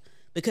together.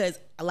 Because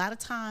a lot of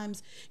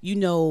times,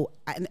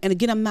 and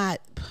again, I'm not,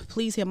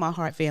 please hear my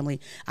heart, family.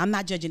 I'm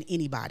not judging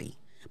anybody.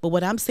 But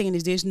what I'm saying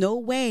is there's no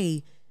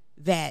way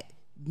that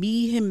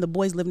me, him, the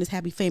boys live in this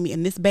happy family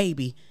and this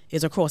baby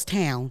is across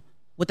town.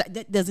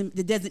 It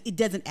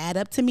doesn't add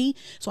up to me.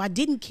 So I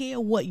didn't care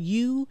what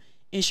you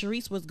and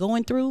Sharice was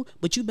going through,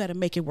 but you better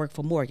make it work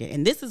for Morgan.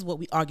 And this is what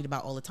we argued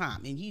about all the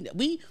time. And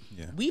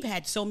we've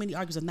had so many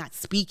arguments of not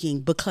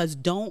speaking because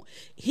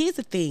here's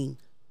the thing.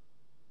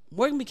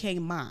 Morgan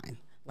became mine,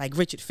 like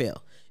Richard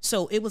Phil.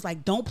 So it was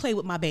like, don't play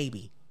with my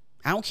baby.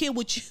 I don't care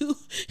what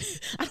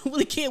I don't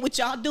really care what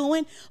y'all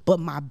doing, but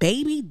my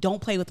baby,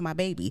 don't play with my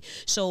baby.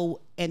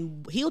 So,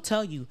 and he'll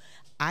tell you,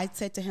 I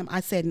said to him,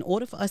 in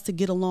order for us to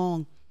get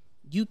along,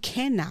 you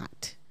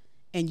cannot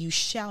and you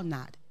shall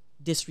not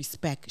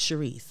disrespect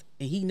Sharice.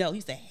 And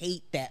he said,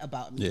 hate that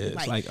about me. Yeah,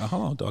 it's like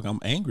hold on, dog, I'm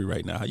angry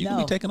right now. How you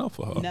gonna be taking up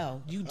for her?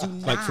 No, you do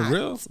not. Like, for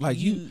real? Like,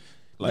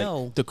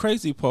 no. The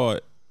crazy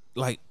part,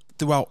 like,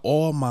 throughout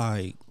all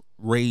my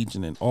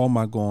raging and all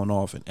my going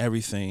off and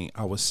everything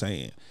I was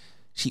saying,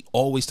 she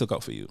always took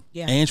up for you.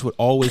 Yeah. Ange would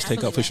always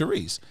take up for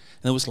Sharice.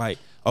 And it was like,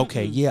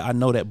 okay, yeah, I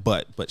know that,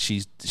 but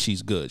she's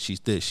good. She's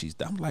this, she's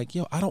that. I'm like,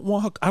 yo, I don't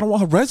want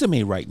her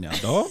resume right now,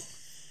 dog.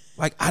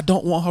 Like, I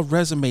don't want her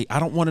resume. I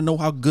don't want to know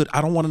how good. I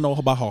don't want to know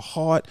about her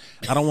heart.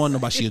 I don't want to know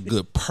about she's a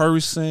good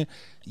person.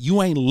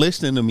 You ain't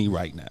listening to me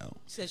right now.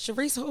 Said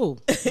Sharice who?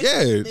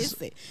 Yes.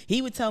 Listen,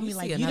 he would tell me,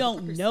 like, you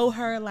don't know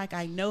her like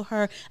I know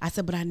her. I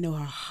said, but I know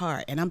her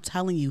heart. And I'm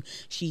telling you,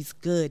 she's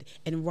good.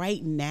 And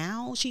right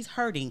now, she's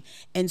hurting.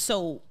 And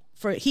so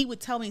he would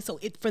tell me,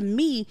 for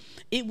me,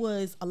 it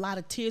was a lot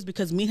of tears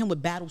because me and him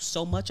would battle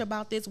so much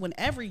about this.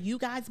 Whenever you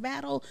guys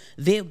battle,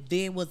 there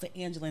was the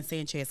Angela and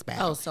Sanchez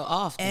battle. Oh, so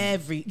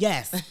often.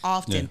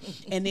 Often.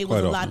 Yeah. And there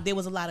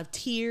was a lot of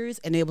tears,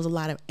 and there was a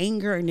lot of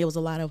anger, and there was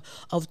a lot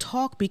of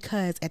talk,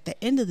 because at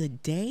the end of the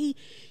day,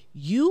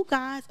 you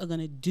guys are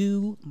going to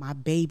do my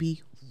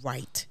baby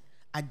right.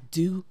 I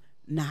do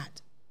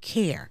not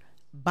care.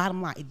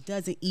 Bottom line, it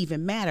doesn't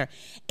even matter.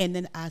 And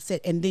then I said,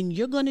 and then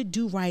you're going to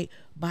do right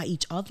by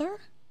each other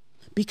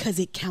because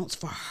it counts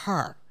for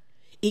her.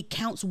 It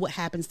counts what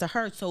happens to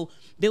her. So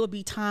there would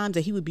be times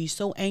that he would be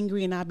so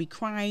angry and I'd be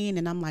crying,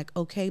 and I'm like,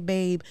 okay,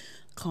 babe,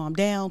 calm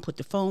down, put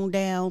the phone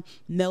down.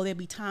 No, there'd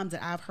be times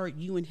that I've heard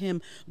you and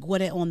him go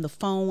at it on the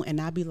phone, and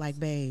I'd be like,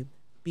 babe,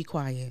 be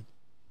quiet.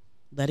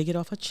 Let her get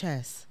off her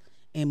chest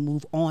and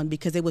move on,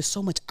 because there was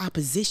so much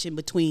opposition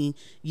between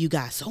you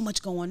guys, so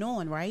much going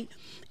on, right?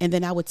 And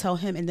then I would tell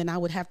him, and then I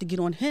would have to get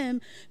on him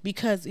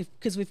because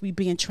if we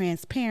being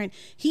transparent,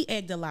 he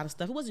egged a lot of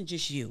stuff. It wasn't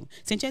just you.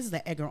 Sanchez is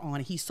an egger on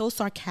it. He's so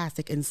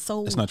sarcastic and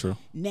so That's not true.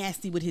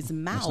 Nasty with his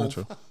mouth. That's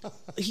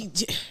not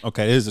true.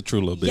 Okay, it is a true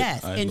little bit.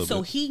 Yes, and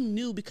so he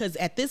knew, because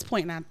at this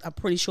point, and I'm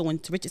pretty sure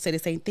when Richard said the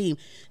same thing,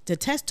 to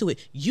attest to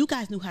it, you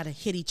guys knew how to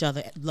hit each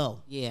other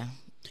low. Yeah.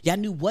 Y'all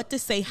knew what to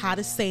say, how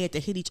to say it, to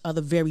hit each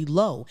other very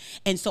low.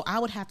 And so I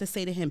would have to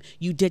say to him,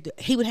 I'd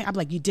be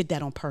like, you did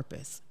that on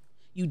purpose.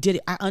 You did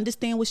it. I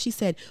understand what she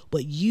said,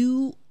 but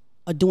you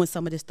are doing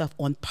some of this stuff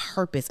on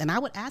purpose. And I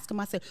would ask him,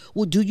 I said,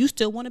 well, do you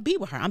still want to be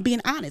with her? I'm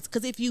being honest.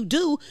 Because if you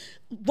do,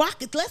 if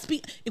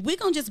we're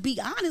going to just be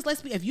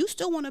honest, if you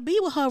still want to be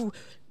with her,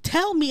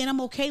 tell me, and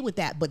I'm okay with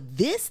that. But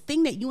this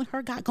thing that you and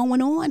her got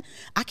going on,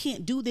 I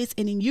can't do this.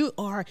 And then you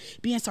are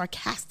being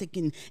sarcastic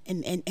and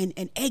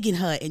egging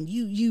her, and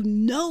you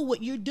know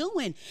what you're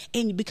doing.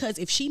 And because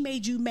if she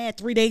made you mad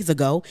 3 days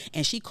ago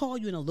and she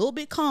called you in a little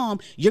bit calm,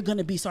 you're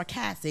gonna be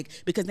sarcastic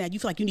because now you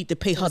feel like you need to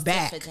pay her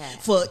back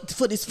for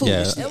this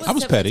foolishness. Yeah, I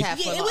was petty. Yeah,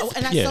 it was,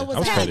 and I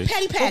was petty.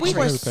 Petty Patrick. But we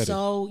were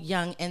so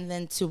young, and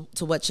then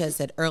to what Chez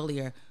said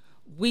earlier,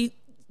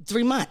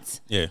 3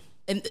 months. Yeah.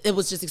 And it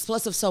was just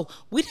explosive. So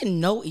we didn't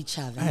know each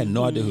other. I had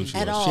no idea who she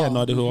was. All. She had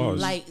no idea who I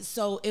was. Like,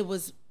 so it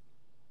was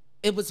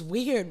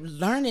weird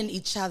learning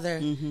each other.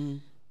 Mm-hmm.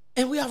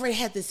 And we already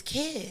had this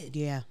kid.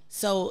 Yeah.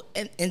 So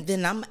and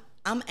then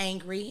I'm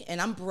angry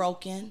and I'm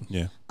broken.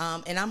 Yeah.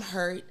 And I'm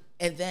hurt.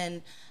 And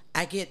then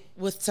I get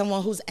with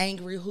someone who's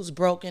angry, who's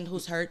broken,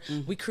 who's hurt.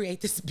 Mm-hmm. We create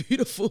this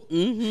beautiful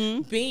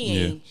being.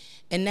 Yeah.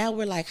 And now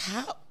we're like,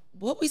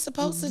 what we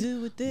supposed to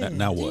do with this?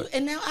 Now what?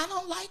 And now I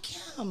don't like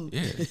him.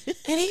 Yeah.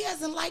 And he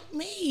doesn't like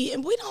me.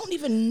 And we don't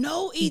even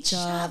know each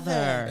other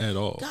at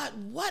all. God,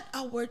 what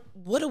are we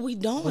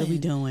doing? What are we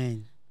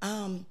doing?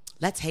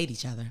 Let's hate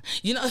each other.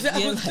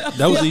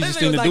 That was the easiest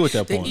thing to do at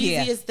that point. The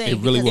easiest thing. It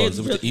really was.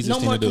 It was the easiest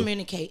thing to do. No more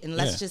communicating.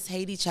 Let's just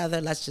hate each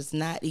other. Let's just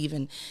not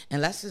even.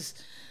 And let's just.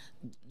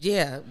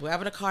 Yeah,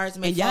 wherever the cards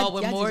may fall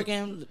with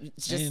Morgan,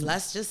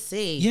 let's just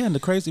see. Yeah, and the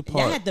crazy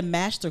part, y'all had the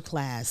master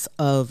class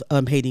of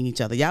hating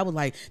each other. Y'all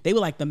they were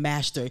like the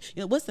master.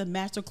 What's the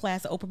master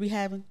class that Oprah be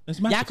having?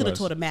 Y'all could have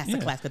taught a master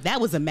class, because that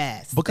was a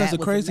mess. Because the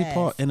crazy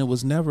part, and it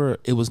was never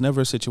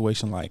a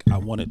situation like I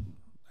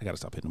got to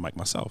stop hitting the mic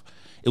myself.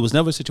 It was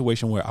never a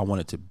situation where I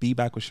wanted to be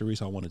back with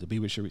Sharice. I wanted to be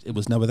with Sharice. It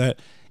was never that.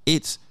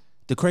 It's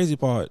the crazy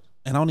part.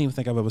 and I don't even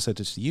think I've ever said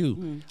this to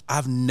you.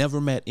 I've never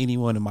met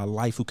anyone in my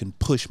life who can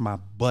push my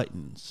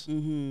buttons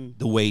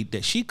the way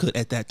that she could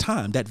at that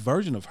time, that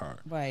version of her.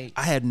 Right.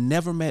 I had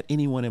never met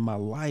anyone in my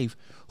life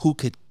who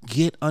could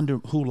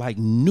who like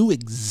knew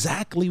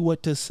exactly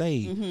what to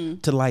say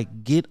to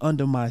like get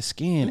under my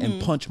skin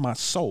and punch my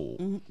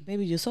soul.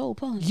 Baby, your soul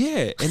punch.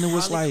 Yeah. And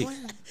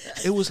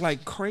it was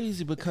like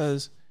crazy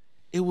because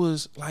it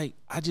was like,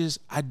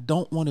 I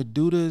don't want to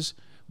do this,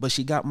 but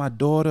she got my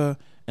daughter.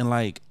 And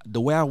like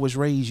the way I was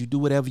raised, you do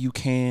whatever you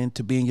can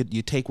to be in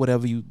you take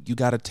whatever you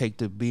got to take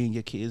to be in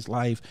your kid's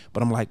life.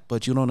 But I'm like,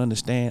 but you don't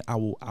understand. I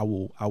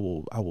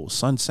will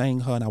sun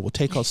sang her and I will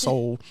take her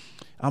soul.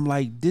 I'm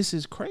like, this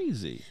is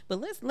crazy. But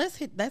let's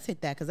hit that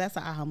because that's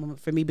an aha moment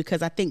for me,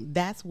 because I think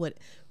that's what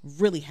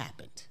really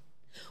happened.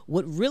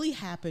 What really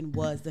happened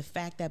was the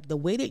fact that the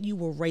way that you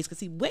were raised, because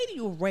see, the way that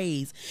you were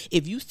raised,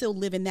 if you still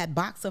live in that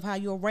box of how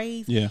you were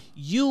raised,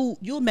 you'll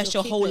mess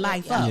your whole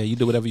life up. Yeah, you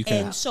do whatever you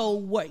can. And so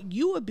what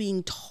you were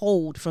being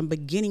told from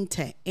beginning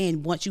to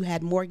end, once you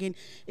had Morgan,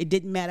 it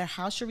didn't matter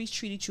how Sharice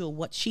treated you or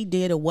what she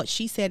did or what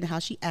she said and how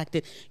she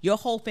acted. Your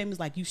whole family was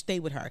like, you stay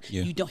with her.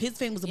 Yeah. You don't. His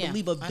family was a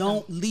believer of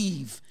don't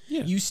leave.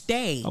 Yeah. You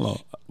stay. Hello.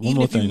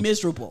 Even if you're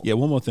miserable. Yeah,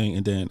 one more thing,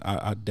 and then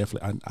I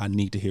definitely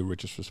need to hear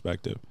Richard's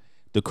perspective.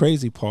 The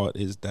crazy part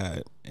is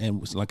that,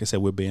 and like I said,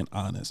 we're being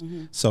honest.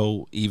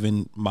 So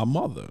even my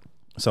mother,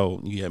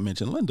 so you had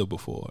mentioned Linda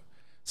before.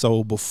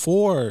 So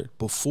before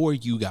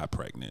you got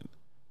pregnant,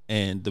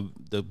 and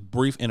the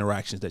brief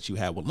interactions that you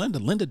had with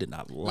Linda did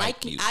not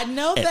like you. I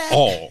know at that.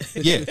 all.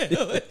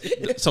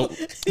 Yeah. So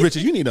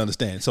Richard, you need to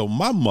understand. So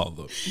my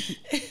mother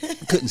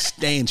couldn't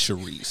stand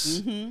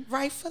Sharice.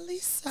 Rightfully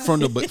so.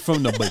 From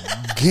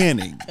the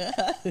beginning.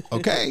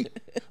 Okay?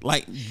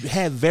 Like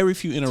had very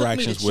few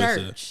interactions with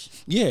her.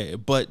 Yeah,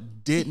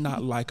 but did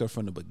not like her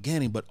from the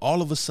beginning. But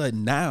all of a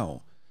sudden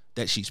now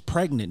that she's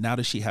pregnant, now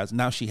she has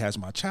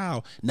my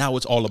child, now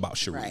it's all about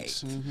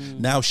Sharice. Right.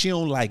 Now she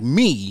don't like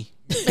me.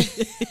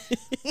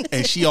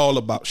 And she all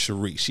about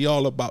Sharice. She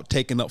all about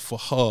taking up for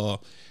her,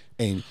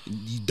 and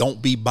you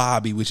don't be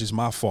Bobby, which is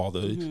my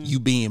father. You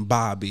being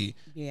Bobby.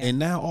 Yeah. And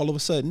now all of a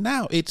sudden,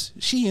 now it's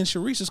she and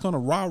Sharice is gonna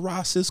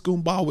rah sis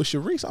ball with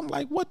Sharice. I'm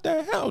like, what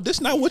the hell? This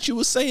not what you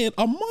were saying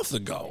a month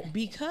ago.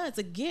 Because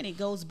again, it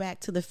goes back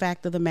to the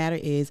fact of the matter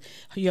is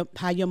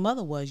how your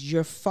mother was.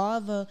 Your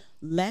father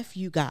left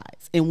you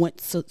guys and went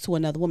to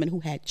another woman who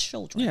had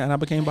children. Yeah, and I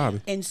became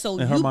Bobby. And so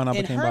in her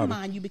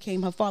mind, you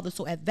became her father.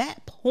 So at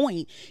that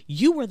point,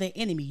 you were the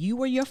enemy. You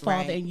were your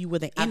father, and you were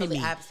the enemy.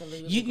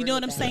 Absolutely, you know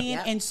what I'm saying?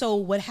 Yep. And so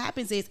what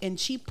happens is, and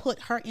she put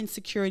her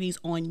insecurities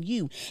on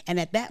you. And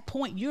at that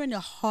point, you're in a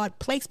hard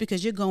place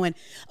because you're going,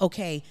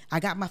 okay, I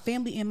got my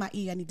family in my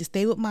ear. I need to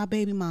stay with my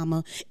baby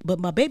mama, but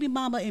my baby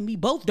mama and me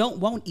both don't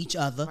want each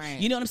other. Right.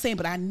 You know what I'm saying?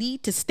 But I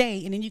need to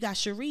stay. And then you got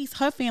Sharice,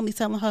 her family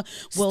telling her,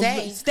 well,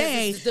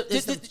 stay.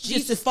 It's the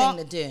Jesus thing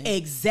to do.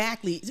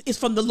 Exactly. It's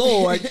from the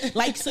Lord.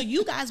 Like, so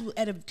you guys,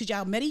 because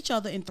y'all met each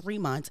other in 3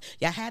 months,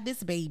 y'all had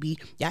this baby,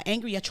 y'all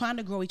angry, y'all trying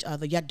to grow each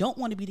other, y'all don't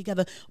want to be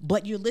together,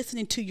 but you're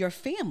listening to your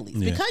families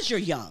because you're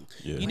young.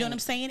 Yeah. You know what I'm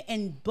saying?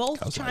 And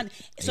both trying. Like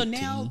so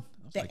now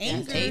the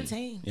anger.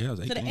 18. Yeah, I was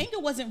 18. So the anger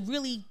wasn't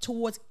really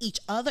towards each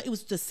other. It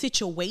was the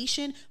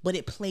situation, but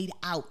it played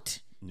out.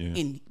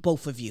 In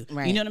both of you.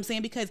 Right. You know what I'm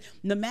saying? Because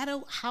no matter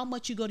how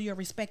much you go to your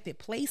respected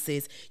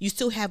places, you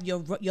still have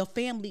your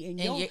family and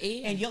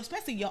your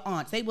especially your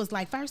aunts. They was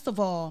like, first of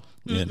all,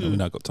 no, we're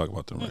not gonna talk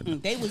about them right now.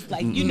 They was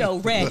like,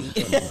 ready.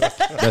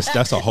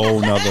 that's a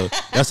whole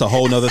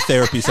nother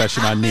therapy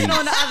session I need.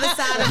 On the other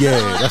side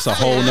of that's a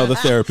whole nother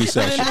therapy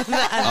session.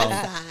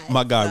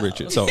 My guy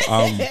Richard. So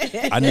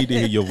I need to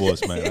hear your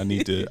voice, man.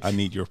 I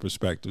need your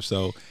perspective.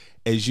 So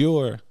as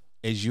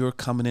you're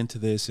coming into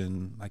this,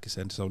 and like I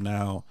said, so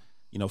now,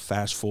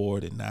 fast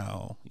forward, and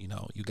now,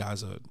 you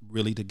guys are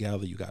really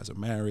together. You guys are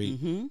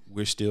married.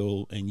 We're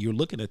still, and you're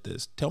looking at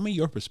this. Tell me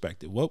your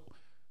perspective. What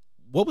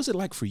was it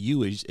like for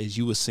you as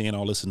you were seeing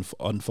all this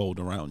unfold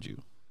around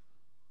you?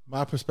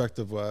 My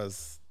perspective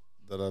was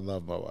that I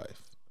love my wife.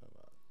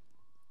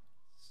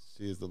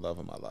 She is the love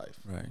of my life.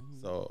 Right.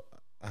 So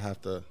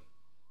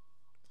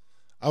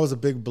I was a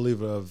big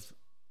believer of,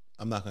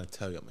 I'm not going to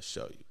tell you, I'm going to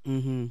show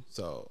you.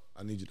 So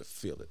I need you to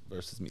feel it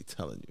versus me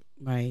telling you.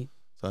 Right.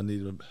 So I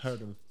needed her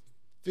to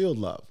feel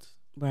loved.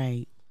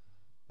 Right.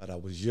 But I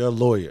was your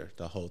lawyer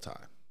the whole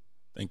time.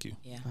 Thank you.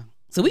 Yeah.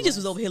 So we just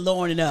was over here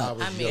lowering it up.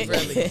 Really.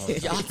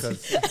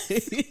 Because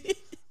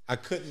I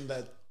couldn't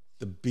let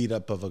the beat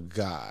up of a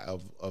guy,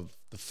 of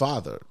the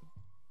father,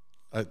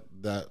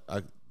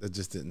 that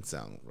just didn't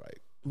sound right.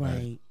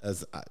 Right.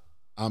 As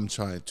I'm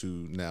trying to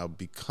now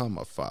become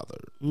a father.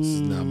 This is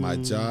now my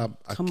job.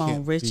 Come I can't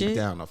on, Richard. be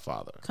down a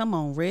father. Come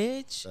on,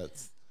 Rich.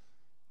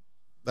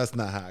 That's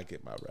not how I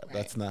get my rep. Right.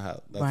 That's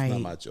not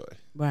my joy.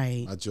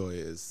 Right. My joy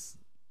is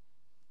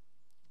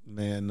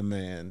man to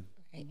man.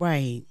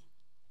 Right.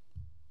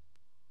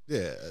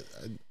 Yeah.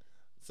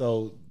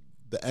 So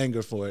the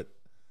anger for it,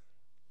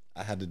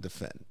 I had to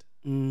defend.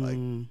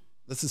 Like,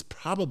 this is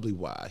probably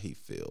why he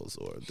feels,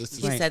 or this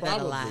is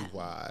probably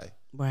why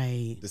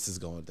Right. This is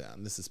going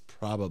down. This is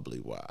probably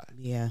why.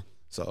 Yeah.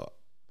 So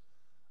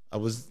I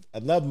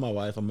love my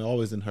wife. I'm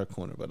always in her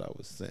corner, but I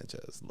was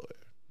Sanchez's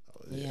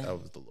lawyer. I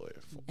was the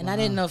lawyer. And I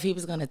didn't know if he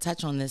was going to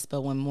touch on this,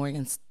 but when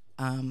Morgan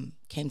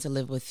came to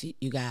live with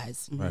you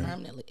guys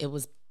permanently, it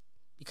was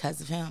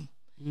because of him.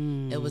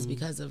 It was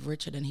because of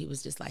Richard, and he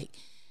was just like,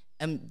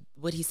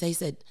 what he say? He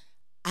said,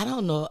 I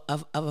don't know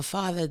of a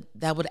father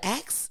that would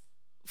ask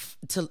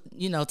to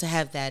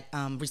have that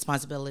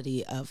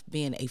responsibility of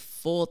being a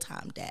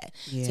full-time dad.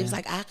 Yeah. So he was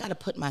like, I got to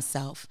put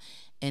myself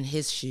in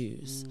his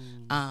shoes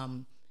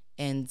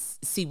and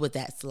see what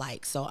that's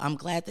like. So I'm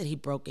glad that he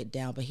broke it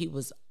down, but he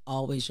was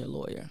always your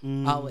lawyer,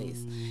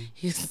 always.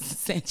 He's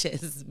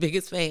Sanchez's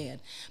biggest fan.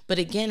 But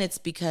again, it's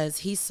because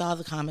he saw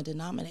the common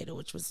denominator,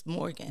 which was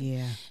Morgan.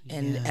 Yeah.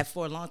 And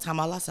for a long time,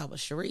 all I saw was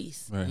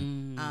Sharice.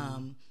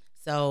 Right.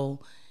 So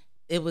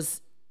it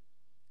was,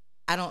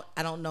 I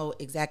don't know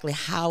exactly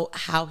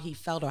how he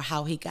felt or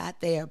how he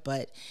got there,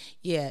 but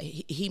yeah,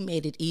 he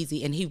made it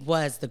easy, and he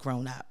was the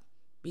grown up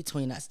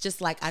between us.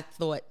 Just like I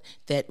thought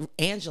that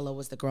Angela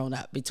was the grown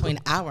up between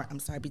our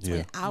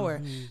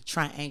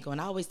triangle.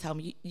 And I always tell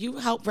him, you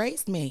helped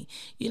raise me,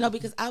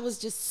 because I was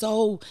just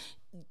so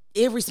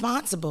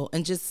irresponsible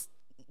and just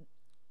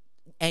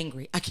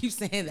angry. I keep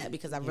saying that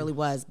because I really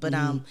was. But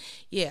I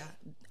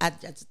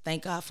just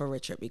thank God for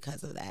Richard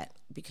because of that,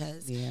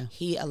 because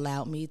he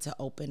allowed me to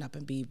open up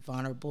and be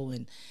vulnerable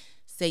and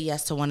say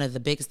yes to one of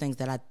the biggest things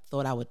that I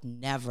thought I would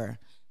never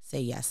say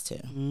yes to.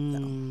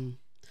 So.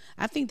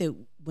 I think that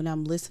when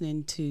I'm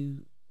listening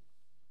to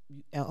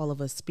all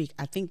of us speak,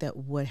 I think that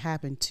what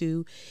happened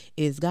too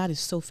is God is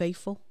so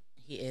faithful.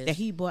 He is.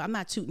 That I'm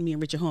not tooting me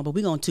and Richard home, but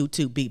we're going to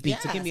toot beat.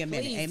 Yes, so give me a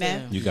minute.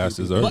 Amen. You guys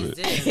deserve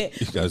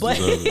it. You guys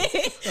deserve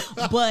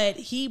it. But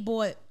he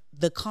brought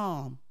the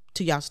calm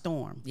to y'all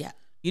storm. Yeah.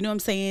 You know what I'm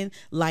saying?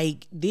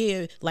 Like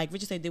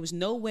Richard said, there was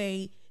no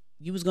way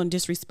you was going to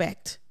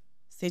disrespect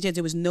Sanchez.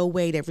 There was no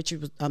way that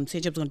Richard was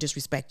Sanchez was going to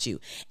disrespect you.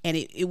 And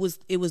it was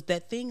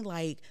that thing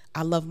like,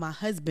 I love my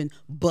husband,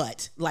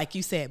 but like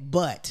you said,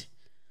 but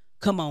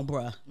come on,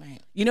 bruh. Right.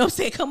 You know what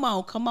I'm saying? Come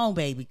on,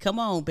 baby. Come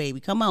on,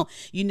 baby. Come on.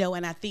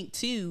 And I think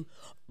too,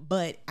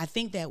 but I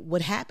think that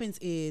what happens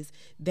is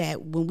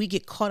that when we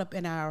get caught up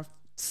in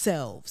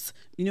ourselves,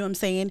 you know what I'm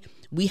saying?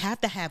 We have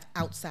to have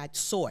outside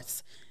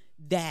source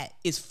that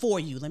is for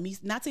you. Let me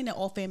not saying that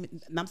all family,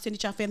 I'm saying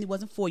that your family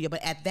wasn't for you,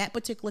 but at that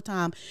particular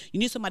time, you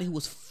need somebody who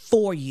was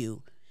for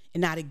you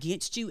and not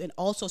against you, and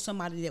also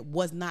somebody that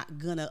was not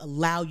gonna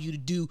allow you to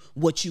do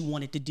what you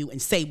wanted to do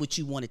and say what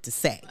you wanted to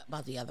say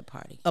About the other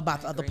party.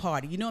 about the other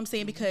party. You know what I'm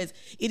saying? Because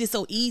it is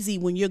so easy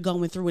when you're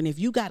going through, and if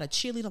you got a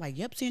cheerleader like,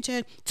 yep,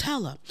 Sanchez,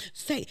 tell her,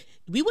 say,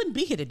 we wouldn't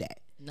be here today.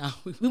 No,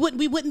 we wouldn't.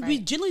 We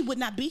generally would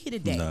not be here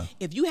today. No,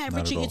 if you had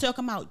not Richard at here all.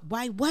 talking about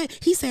why, what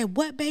he said,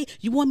 what, babe,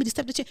 you want me to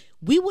step the chair?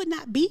 We would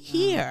not be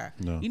here.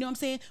 No. You know what I'm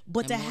saying?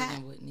 But And to Morgan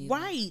have wouldn't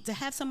either. to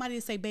have somebody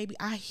to say, baby,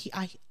 I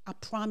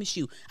promise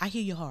you, I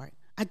hear your heart.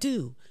 I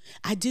do.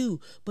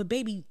 But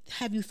baby,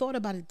 have you thought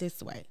about it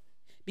this way?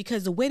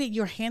 Because the way that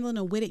you're handling,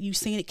 the way that you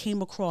saying it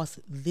came across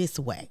this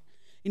way.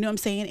 You know what I'm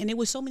saying? And it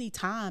was so many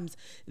times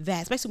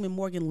that, especially when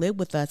Morgan lived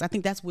with us, I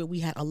think that's where we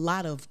had a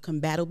lot of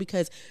combattle,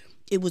 because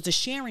it was a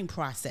sharing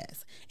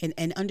process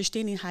and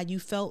understanding how you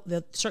felt,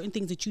 that certain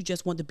things that you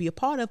just wanted to be a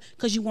part of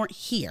because you weren't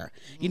here.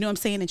 You know what I'm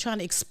saying? And trying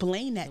to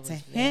explain that to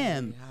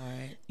him.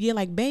 hard. Yeah,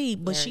 like,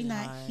 babe, but she Very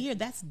not hard. here.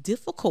 That's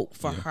difficult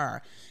for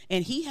her.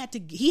 And he had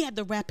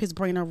to wrap his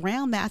brain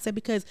around that. I said,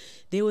 because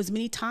there was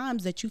many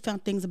times that you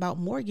found things about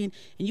Morgan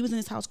and you was in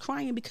his house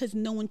crying because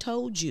no one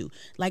told you.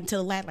 Like to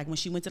the last, like when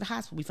she went to the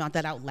hospital, we found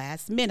that out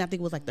last minute. I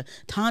think it was like the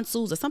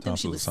tonsils or something.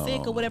 She was Tonsils,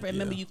 sick or whatever. yeah.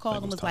 Remember you called I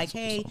think and it was was like,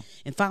 tonsils or hey,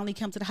 something. and finally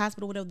come to the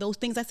hospital, whatever. Those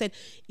things I said,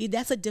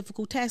 that's a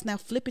difficult task. Now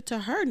flip it to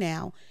her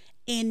now.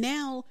 And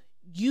now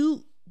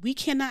we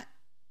cannot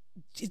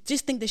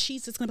just think that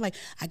she's just gonna be like,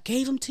 I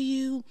gave him to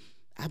you.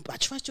 I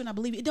trust you and I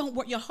believe you. It don't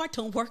work. Your heart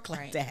don't work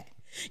like that.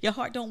 Your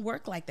heart don't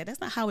work like that.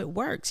 That's not how it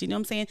works. You know what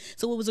I'm saying?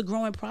 So it was a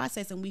growing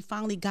process, and we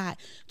finally got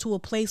to a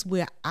place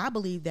where I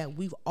believe that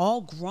we've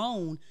all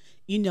grown,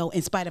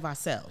 in spite of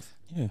ourselves.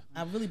 Yeah.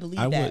 I really believe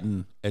I that.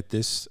 wouldn't at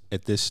this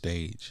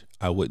stage.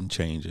 I wouldn't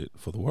change it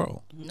for the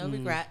world. No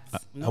regrets.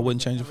 I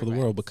wouldn't change it for the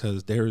world,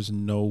 because there is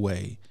no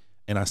way.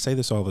 And I say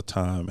this all the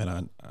time,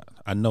 and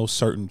I know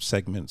certain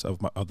segments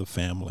of my other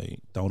family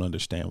don't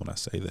understand when I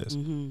say this,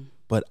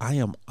 but I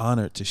am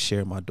honored to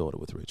share my daughter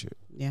with Richard.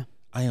 Yeah.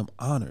 I am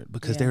honored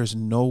because Yeah. there is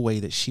no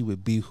way that she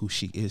would be who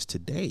she is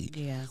today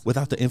Yeah.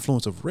 without the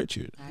influence of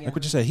Richard. Like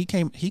what you said, he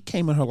came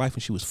in her life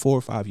when she was 4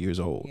 or 5 years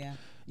old.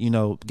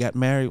 Yeah. Got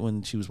married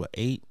when she was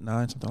 8,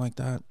 9, something like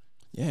that.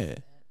 Yeah.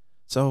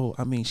 So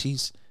I mean,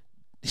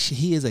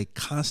 he is a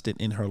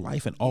constant in her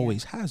life and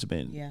always has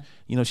been.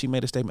 Yeah. She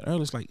made a statement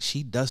earlier. It's like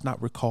she does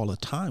not recall a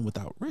time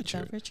without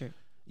Richard. Without Richard.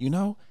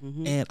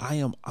 And I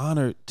am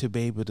honored to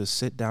be able to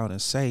sit down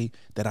and say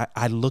that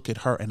I look at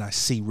her and I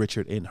see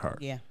Richard in her.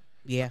 Yeah.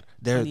 Yeah.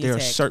 There are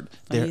certain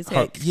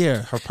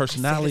her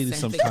personality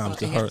same thing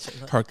sometimes, about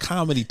Angela. her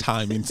comedy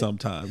timing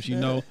sometimes.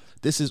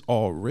 This is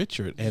all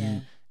Richard,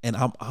 and And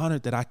I'm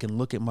honored that I can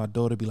look at my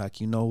daughter, be like,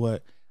 you know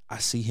what? I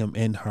see him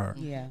in her.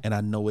 Yeah. And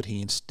I know what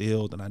he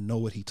instilled, and I know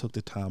what he took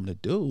the time to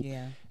do.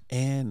 Yeah.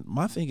 And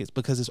my thing is,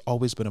 because it's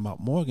always been about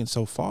Morgan.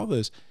 So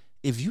fathers,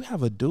 if you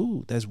have a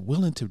dude that's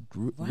willing to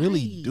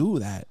really do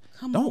that,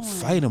 don't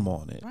fight him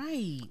on it.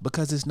 Right.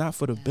 Because it's not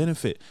for the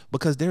benefit.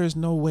 Because there is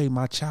no way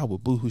my child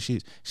would boo who she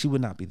is. She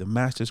would not be the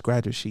master's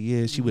graduate she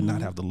is. She would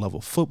not have the love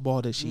of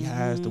football that she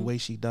has the way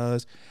she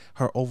does.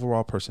 Her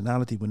overall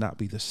personality would not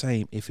be the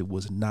same if it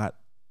was not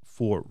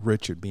for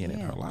Richard being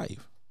in her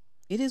life.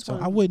 It is. So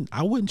I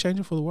wouldn't change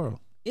it for the world.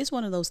 It's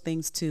one of those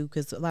things too,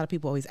 because a lot of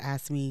people always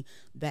ask me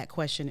that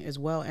question as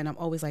well, and I'm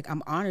always like,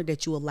 I'm honored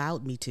that you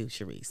allowed me to,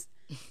 Sharice.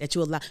 That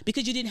you allowed,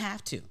 because you didn't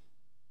have to.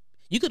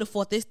 You could have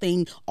fought this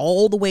thing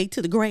all the way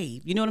to the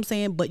grave. You know what I'm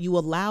saying? But you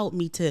allowed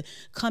me to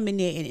come in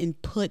there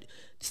and put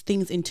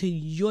things into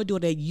your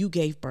daughter that you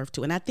gave birth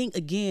to. And I think,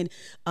 again,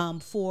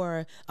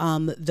 for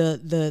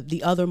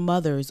the other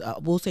mothers,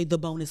 we'll say the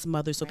bonus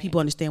mothers, so people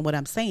understand what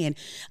I'm saying.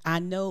 I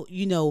know,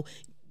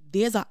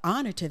 there's an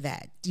honor to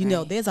that.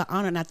 There's an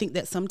honor. And I think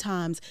that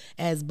sometimes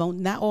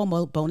not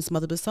all bonus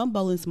mothers, but some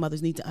bonus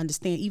mothers need to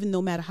understand, even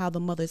no matter how the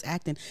mother is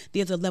acting,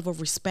 there's a level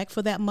of respect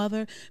for that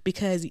mother,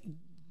 because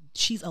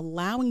she's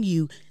allowing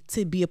you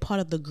to be a part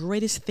of the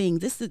greatest thing.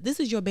 This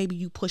is your baby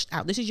you pushed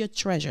out. This is your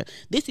treasure.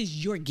 This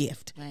is your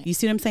gift. Right. You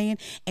see what I'm saying?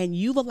 And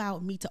you've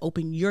allowed me to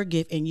open your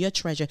gift and your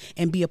treasure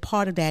and be a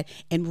part of that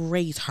and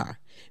raise her.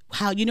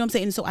 How, you know what I'm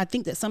saying? And so I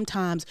think that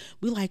sometimes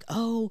we're like,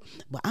 oh,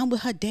 well, I'm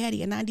with her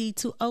daddy and I need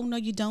to. Oh, no,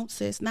 you don't,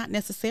 sis. Not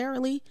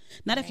necessarily.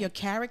 Not if your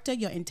character,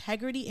 your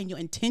integrity, and your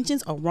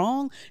intentions are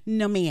wrong.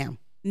 No, ma'am.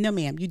 No,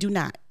 ma'am, you do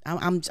not.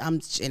 And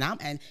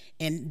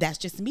that's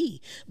just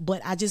me.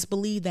 But I just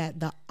believe that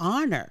the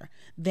honor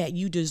that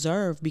you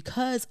deserve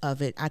because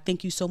of it, I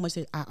thank you so much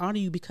that I honor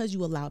you because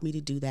you allowed me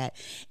to do that.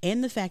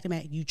 And the fact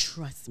that you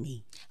trust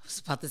me. I was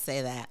about to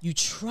say that. You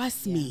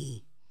trust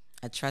me.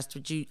 I trust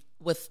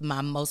with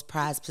my most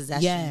prized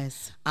possession.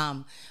 Yes.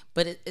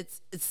 But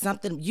it's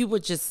something you were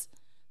just,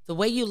 the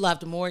way you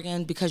loved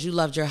Morgan because you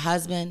loved your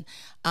husband,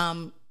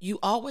 you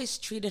always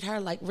treated her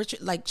like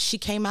Richard, like she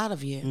came out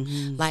of you.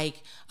 Mm-hmm.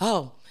 Like,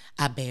 oh,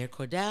 I bared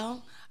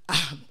Cordell,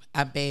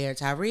 I bared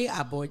Tyree,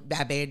 I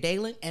bared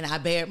Dalen, and I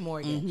bared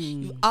Morgan.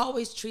 Mm-hmm. You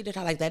always treated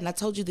her like that. And I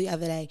told you the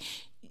other day,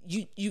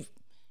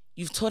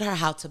 you've taught her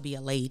how to be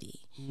a lady.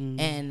 Mm-hmm.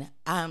 And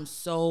I'm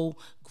so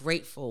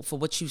grateful for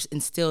what you've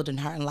instilled in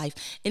her in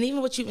life, and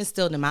even what you've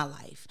instilled in my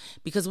life.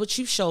 Because what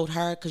you showed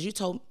her, because you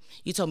told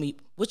me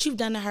what you've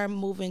done to her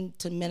moving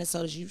to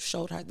Minnesota, you've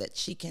showed her that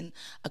she can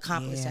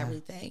accomplish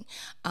everything.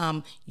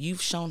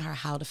 You've shown her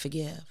how to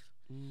forgive.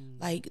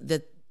 Like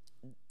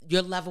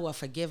your level of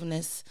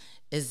forgiveness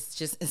is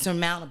just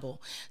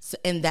insurmountable. So,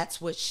 and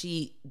that's what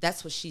she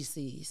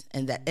sees.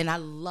 And I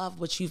love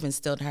what you've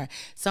instilled in her.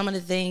 Some of the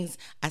things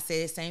I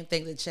say the same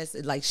thing that Chess,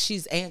 like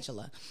she's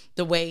Angela.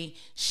 The way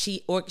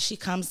she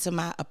comes to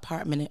my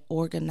apartment and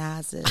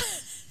organizes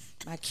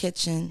my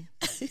kitchen,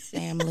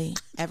 family,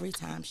 every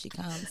time she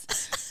comes.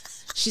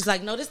 She's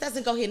like, no, this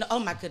doesn't go here. No, oh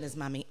my goodness,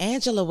 mommy.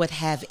 Angela would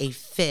have a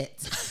fit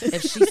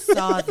if she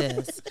saw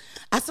this.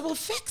 I said, well,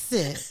 fix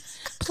it,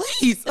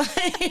 please.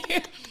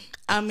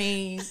 I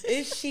mean,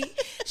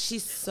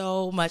 she's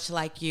so much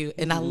like you,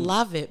 and I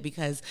love it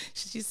because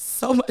she's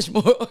so much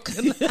more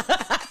organized.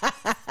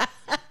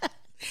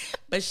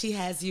 But she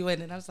has you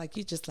in it. I was like,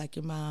 you just like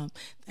your mom.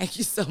 Thank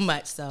you so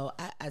much. So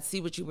I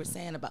see what you were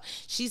saying about,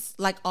 she's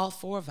like all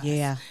four of us.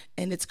 Yeah.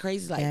 And it's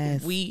crazy.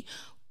 Like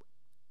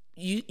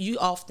you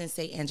often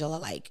say, Angela,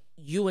 like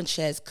you and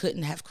Chez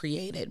couldn't have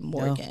created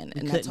Morgan.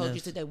 No, and I told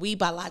you today, we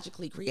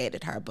biologically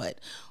created her, but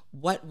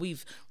what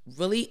we've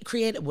really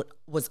created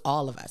was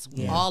all of us.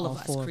 Yeah, all of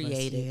us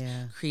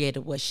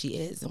created what she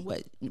is and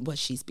what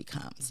she's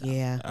become. So.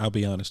 Yeah. I'll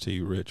be honest to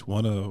you, Rich.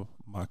 One of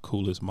my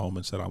coolest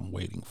moments that I'm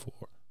waiting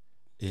for,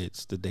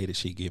 it's the day that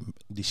she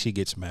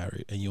gets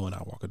married and you and I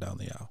walk her down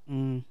the aisle.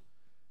 Mm.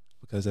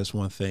 Because that's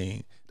one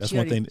thing.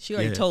 She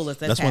already told us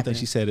that's one thing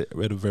she said at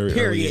a very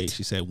early age.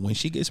 She said when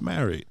she gets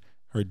married,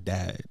 her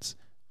dads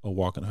are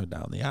walking her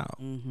down the aisle.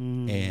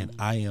 Mm-hmm. And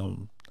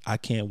I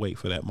can't wait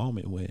for that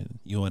moment when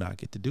you and I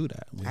get to do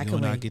that. When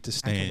I get to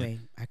stand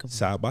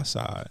side by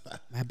side,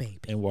 my baby,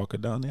 and walk her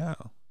down the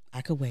aisle.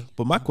 I could wait.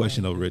 But my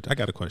question though, Rich, I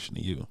got a question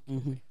to you.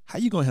 Mm-hmm. How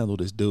you gonna handle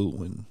this dude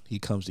when he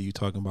comes to you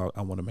talking about,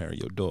 I want to marry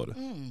your daughter?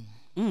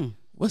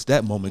 What's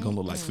that moment gonna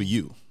look like for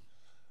you?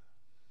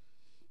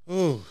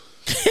 Ooh.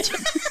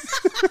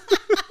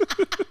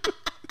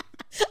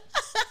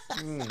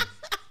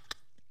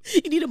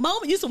 You need a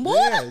moment. You some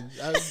water.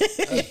 Yeah,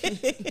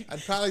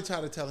 I'd probably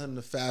try to tell him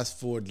to fast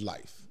forward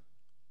life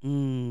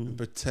and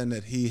pretend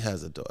that he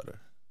has a daughter,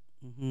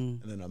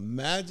 and then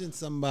imagine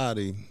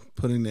somebody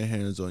putting their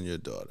hands on your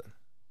daughter,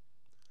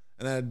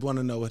 and I'd want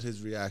to know what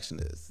his reaction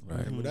is.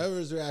 Right. And whatever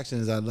his reaction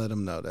is, I'd let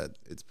him know that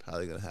it's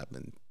probably going to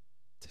happen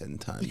 10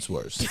 times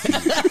worse.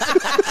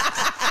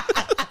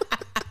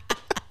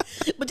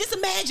 But just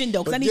imagine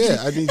though, I need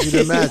you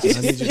to imagine.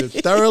 I need you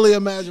to thoroughly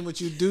imagine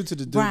what you do to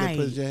the dude that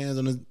puts your hands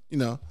on his,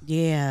 and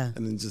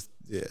then just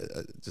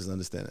Yeah, just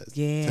understand it.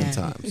 Yeah. 10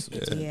 times. Yeah,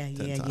 10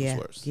 yeah, times yeah.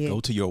 worse. Yeah. Go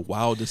to your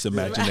wildest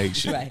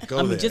imagination. Right.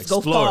 Go there. just go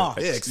Explore far.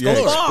 it. Yeah,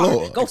 Go explore. far.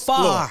 Explore. Go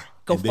far.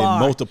 Go And far. then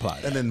multiply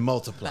that. And then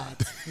multiply.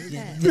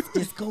 Yeah.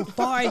 Just go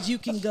far as you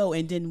can go,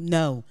 and then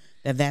know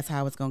that that's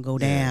how it's gonna go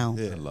down.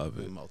 Yeah, I love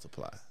it.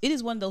 Multiply. It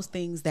is one of those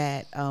things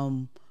that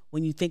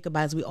when you think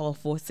about, as we all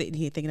four sitting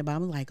here thinking about,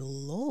 I'm like,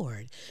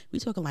 Lord, we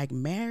talking like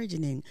marriage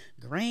and then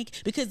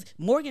because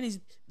Morgan is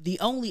the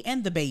only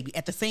and the baby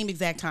at the same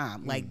exact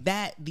time. Like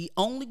that, the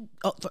only,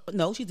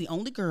 she's the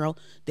only girl,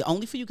 the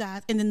only for you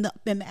guys, and then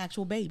the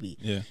actual baby.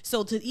 Yeah.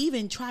 So to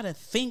even try to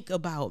think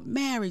about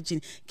marriage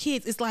and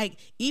kids, it's like,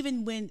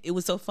 even when it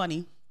was so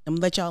funny, I'm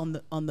gonna let y'all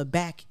on the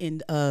back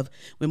end of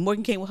when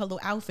Morgan came with her little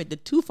outfit, the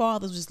two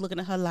fathers was just looking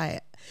at her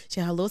like she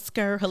had her little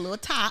skirt, her little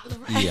top.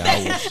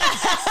 Yeah,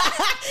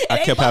 I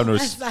kept having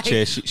her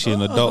chair. She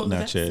an adult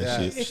now, chair.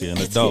 Yes. She an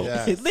adult.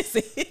 Yes.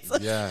 Listen,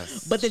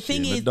 Yes. but the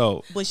thing an is,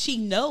 adult. but she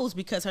knows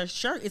because her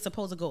shirt is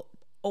supposed to go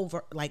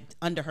over, like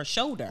under her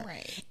shoulder,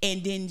 Right.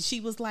 And then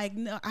she was like,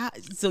 "No."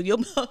 So your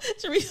mom,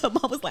 Teresa,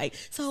 mom was like,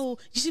 "So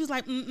she was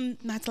like,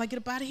 not till I get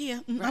up out of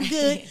here. I'm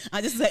good."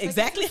 I just said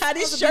exactly how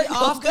this shirt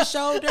off the goes.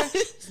 shoulder.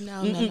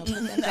 No, put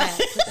that back.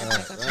 Put that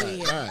back up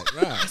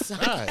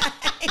here. Right.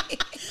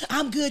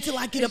 I'm good till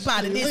I get up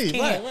out of this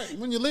camp. Right.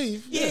 When you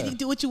leave. Yeah, you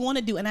do what you want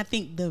to do, and I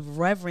think the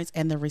reverence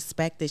and the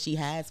respect that she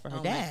has for her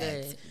my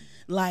dad, God.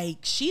 like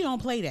she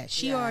don't play that.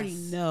 She already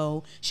Yes.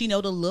 know. She know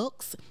the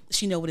looks.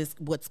 She know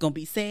what's gonna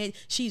be said.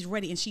 She's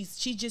ready, and she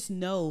just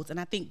knows. And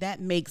I think that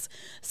makes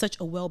such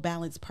a well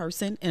balanced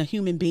person and a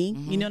human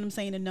being. You know what I'm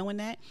saying? And knowing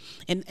that,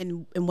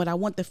 and what I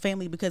want the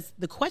family, because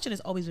the question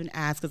has always been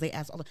asked, because they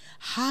ask,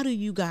 how do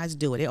you guys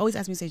do it? They always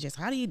ask me, say, Jess,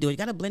 how do you do it? You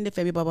got a blended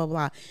family, blah blah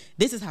blah.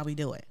 This is how we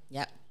do it.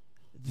 Yep.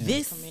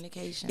 This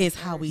Communication is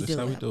how we This do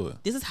how it. we do it.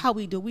 This is how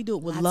we do it. We do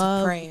it with Lots of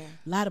love, prayer.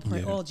 a lot of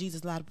prayer. Yeah. Oh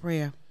Jesus, a lot of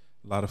prayer.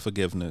 A lot of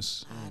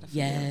forgiveness,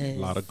 Yes, a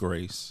lot of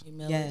grace,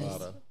 Humility.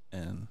 yes,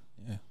 and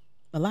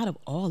a lot of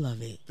all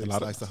of it. Big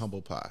slice of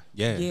humble pie.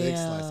 yeah, Big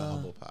Yeah. slice of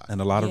humble pie. and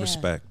a lot of Yeah.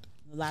 respect.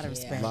 A lot of A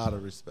respect. lot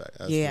of respect.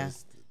 That's Yeah.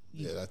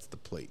 that's the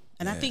plate.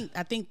 And I think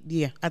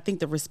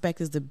the respect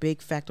is the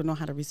big factor. Know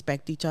how to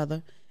respect each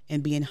other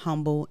and being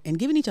humble and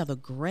giving each other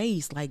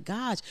grace. Like,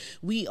 gosh,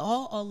 we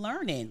all are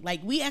learning.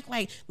 Like, we act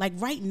like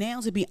right now,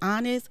 to be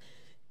honest,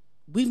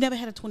 we've never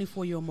had a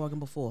 24-year-old Morgan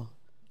before.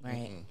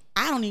 Right.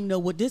 I don't even know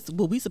what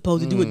we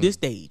supposed to do at this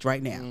stage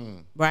right now,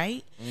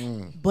 right?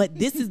 But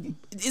this is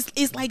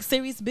it's like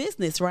serious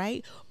business,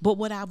 right? But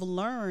what I've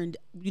learned,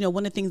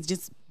 one of the things,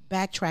 just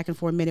backtracking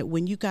for a minute,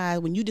 when you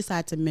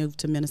decide to move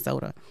to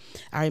Minnesota,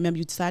 I remember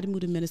you decided to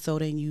move to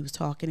Minnesota, and you was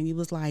talking, and you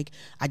was like,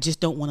 I just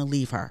don't want to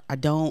leave her. I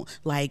don't,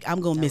 like, I'm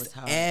gonna miss was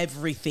hard.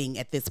 everything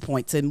at this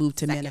point to move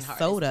to Second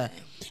Minnesota. hardest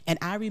thing. And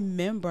I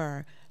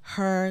remember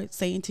her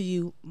saying to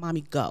you,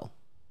 Mommy, go.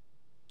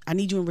 I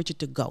need you and Richard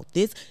to go.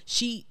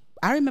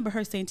 I remember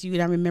her saying to you,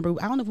 and I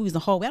don't know if we was in the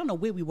hallway, I don't know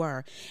where we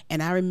were,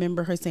 and I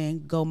remember her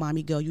saying, go,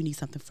 Mommy, go. You need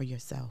something for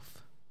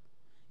yourself.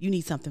 You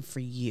need something for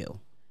you.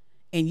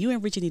 And you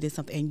and Richard needed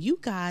something, and you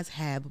guys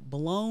have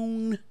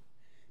blown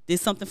this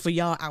something for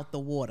y'all out the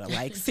water.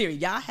 Like,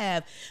 seriously, y'all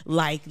have,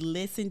 like,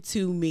 listen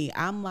to me.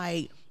 I'm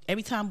like,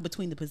 every time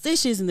between the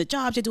positions and the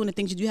jobs you're doing, the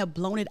things you have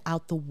blown it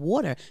out the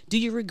water. Do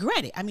you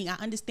regret it? I mean, I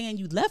understand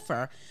you left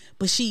her,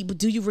 but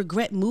do you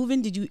regret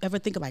moving? Did you ever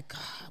think of, like,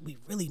 God, we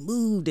really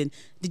moved? And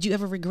did you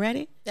ever regret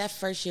it? That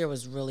first year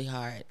was really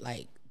hard,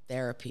 like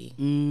therapy.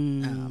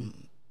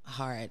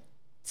 Hard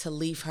to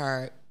leave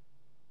her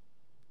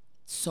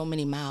so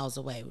many miles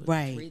away.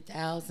 Right.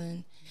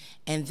 3,000.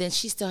 And then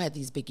she still had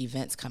these big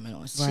events coming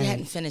on. She Right.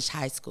 hadn't finished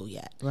high school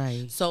yet.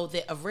 Right. So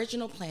the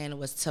original plan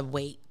was to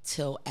wait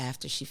till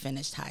after she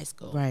finished high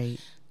school. Right.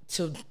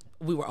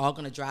 We were all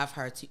going to drive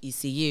her to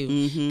ECU,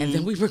 and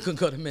then we were going to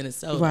go to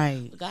Minnesota.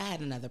 Right. But God had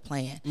another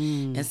plan.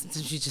 And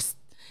sometimes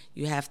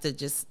you have to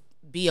just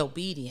be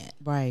obedient.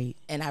 Right.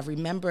 And I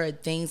remember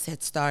things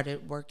had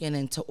started working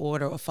into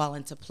order or fall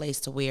into place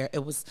to where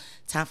it was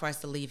time for us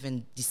to leave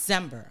in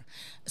December.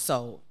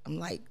 So I'm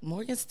like,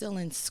 Morgan's still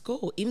in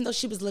school. Even though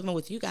she was living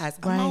with you guys,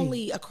 Right. I'm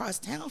only across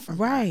town from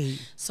her. Right.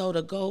 So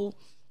to go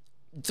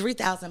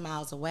 3,000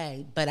 miles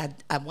away, but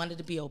I wanted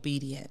to be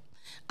obedient.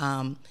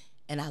 And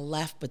I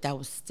left, but that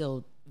was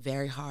still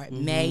very hard.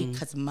 May,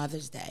 because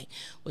Mother's Day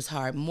was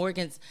hard.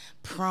 Morgan's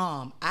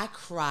prom, I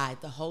cried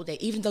the whole day,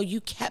 even though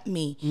you kept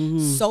me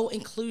so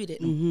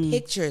included in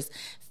pictures,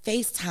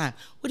 FaceTime.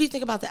 What do you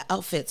think about the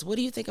outfits? What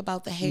do you think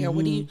about the hair?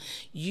 What do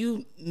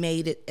you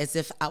made it as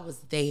if I was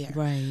there.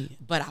 Right.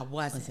 But I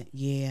wasn't.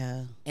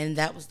 Yeah. And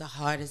that was the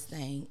hardest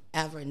thing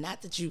ever.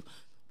 Not that you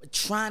were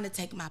trying to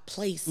take my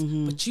place,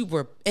 but you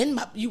were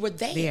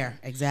there. There,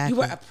 exactly. You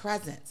were a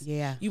presence.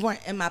 Yeah. You weren't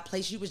in my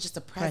place. You was just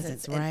a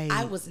presence. Presence, and right.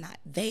 I was not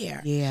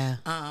there. Yeah.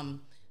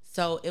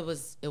 So it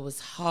was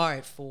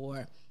hard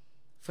for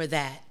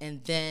that.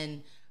 And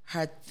then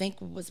her, I think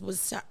was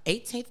her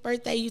 18th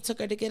birthday, you took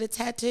her to get a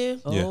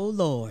tattoo. Oh, Yeah.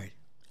 Lord.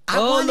 I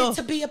Oh, wanted Lord.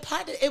 to be a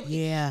part of it.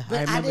 Yeah, I But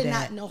I remember did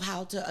that. not know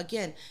how to,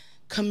 again,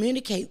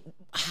 communicate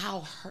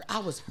how hurt I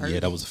was hurt.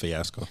 Yeah, that was a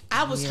fiasco.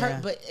 I was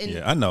hurt, but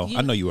I know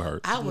you were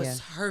hurt. I was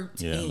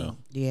hurt. Yeah, I know.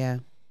 Yeah.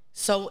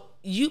 So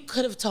you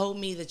could have told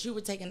me that you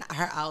were taking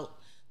her out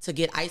to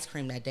get ice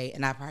cream that day,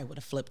 and I probably would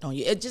have flipped on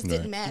you. It just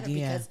didn't matter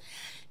because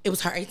it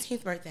was her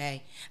 18th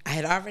birthday. I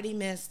had already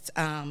missed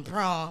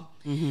prom.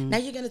 Now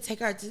you're going to take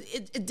her.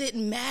 It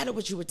didn't matter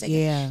what you were taking.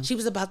 Yeah. She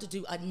was about to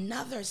do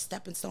another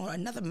stepping stone,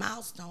 another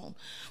milestone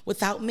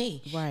without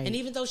me. Right. And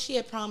even though she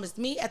had promised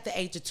me at the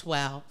age of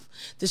 12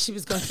 that she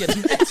was going to get a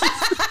match.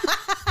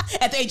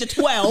 At the age of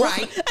 12.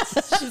 Right.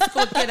 She was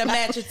going to get a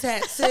matching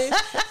tattoo.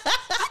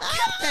 I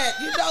kept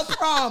that,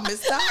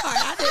 promise to her.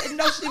 I didn't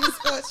know she was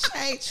going to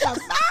change her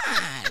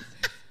mind.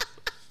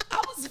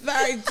 I was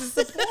very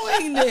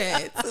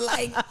disappointed.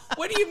 Like,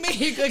 what do you mean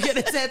you're going to get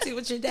a tattoo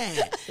with your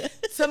dad?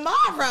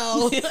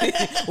 Tomorrow.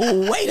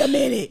 Wait a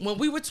minute. When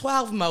we were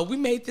 12, Mo, we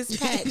made this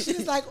pact. She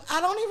was like,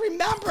 I don't even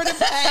remember the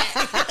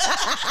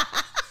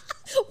pact.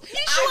 You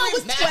sure I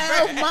was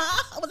 12,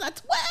 Mom? Was I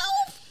 12?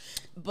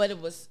 But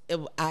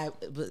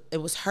it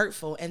was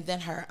hurtful. And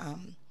then her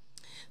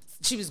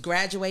she was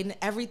graduating.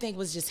 Everything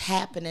was just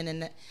happening,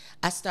 and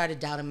I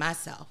started doubting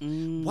myself.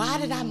 Why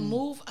did I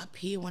move up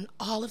here when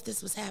all of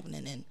this was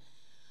happening? And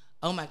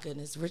oh my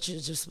goodness,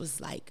 Richard just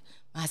was like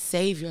my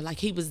savior. Like,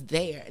 he was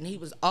there, and he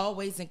was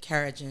always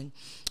encouraging.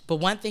 But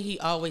one thing he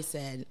always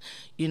said,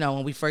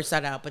 when we first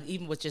started out, but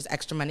even with just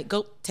extra money,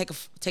 go take a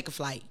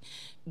flight.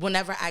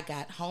 Whenever I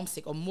got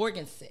homesick or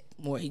Morgan sick,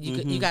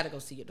 you got to go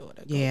see your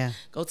daughter.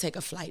 Go take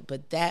a flight.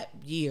 But that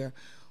year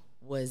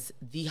was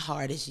the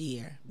hardest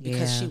year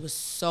because she was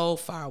so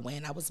far away,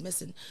 and I was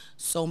missing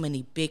so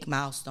many big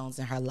milestones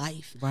in her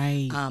life.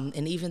 Right.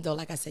 And even though,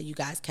 like I said, you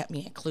guys kept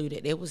me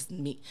included, it was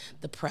me,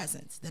 the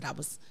presence, that I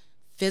was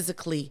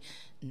physically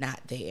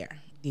not there.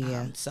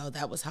 Yeah. So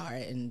that was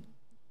hard. And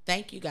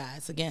thank you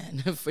guys again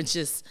for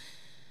just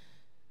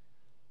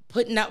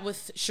putting up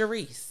with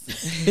Sharice.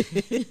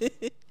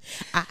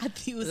 I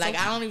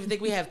don't even think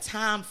we have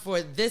time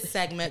for this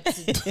segment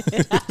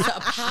to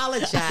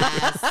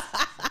apologize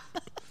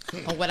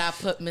on what I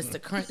put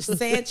Mr.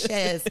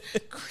 Sanchez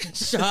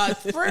Crenshaw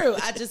through.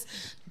 I just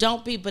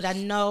don't be, but I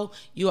know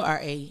you are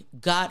a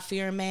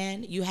God-fearing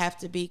man. You have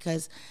to be,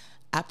 because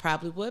I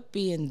probably would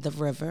be in the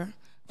river,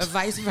 or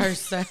vice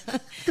versa.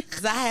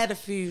 Because I had a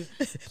few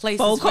places.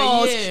 Phone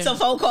calls.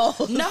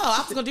 No,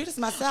 I was going to do this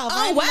myself.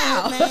 Oh,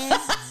 wow. Man,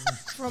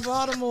 from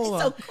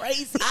Baltimore. So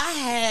crazy.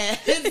 I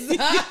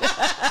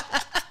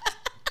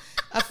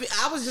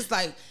was just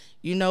like,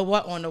 you know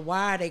what? On the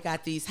wire, they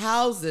got these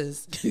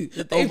houses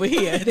over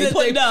here. They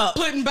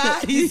putting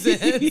bodies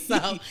in.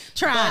 So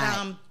try.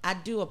 But I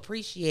do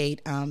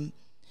appreciate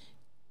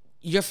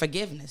your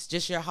forgiveness,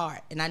 just your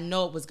heart, and I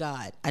know it was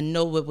God. I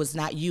know it was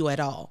not you at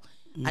all.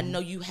 I know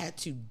you had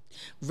to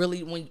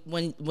really,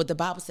 when what the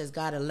Bible says,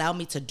 God, allow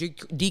me to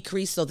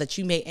decrease so that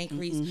you may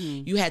increase.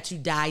 You had to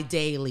die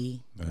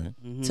daily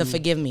to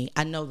forgive me.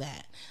 I know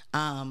that,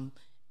 and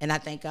I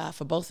thank God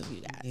for both of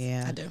you guys.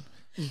 Yeah, I do.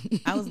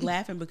 I was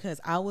laughing because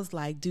I was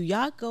like, do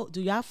y'all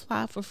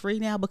fly for free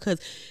now? Because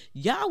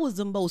y'all was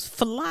the most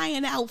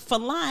flying in,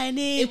 flying.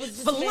 It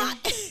was flying.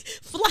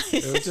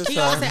 He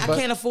always said, I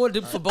can't afford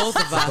it for both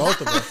of us.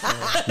 Both of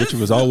us. Richard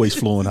was always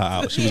flying her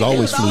out. She was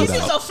always flued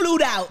out. So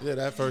flued out. Yeah,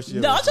 that first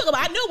year. No, I'm talking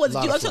about. I know what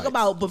you. I'm talking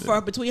about. But yeah.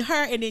 Between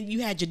her and then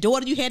you had your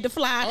daughter, you had to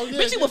fly. Oh, yeah,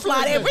 Richie would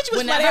fly there. Richie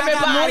was fly Whenever I got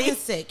everybody. Morgan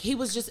sick, he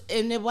was just,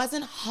 and it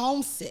wasn't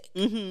homesick.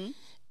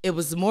 It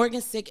was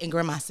Morgan sick and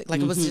grandma sick. Like,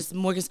 it was just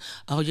Morgan's.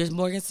 Oh, you're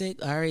Morgan sick.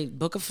 All right,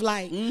 book a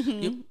flight.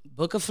 You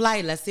book a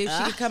flight. Let's see if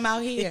she can come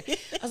out here. I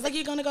was like,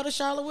 you're gonna go to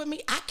Charlotte with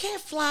me? I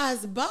can't fly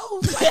as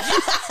both. Like,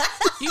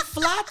 you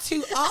fly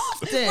too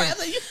often.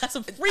 Brother, you got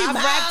some free miles.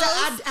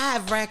 I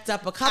have racked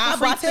up a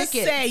couple free tickets.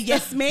 To say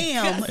yes,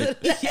 ma'am.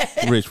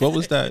 Rich, what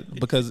was that?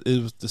 Because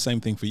it was the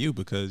same thing for you,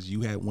 because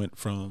you had went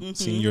from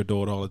seeing your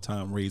daughter all the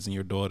time, raising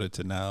your daughter,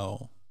 to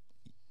now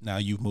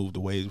you've moved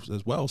away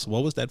as well. So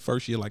what was that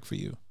first year like for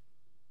you?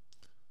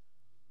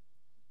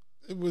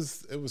 It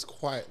was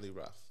quietly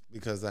rough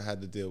because I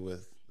had to deal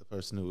with the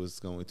person who was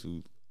going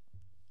to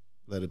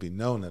let it be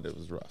known that it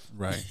was rough.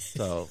 Right.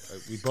 So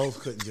we both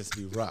couldn't just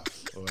be rough,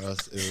 or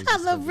else it was. I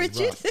love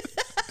Richard.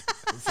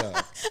 So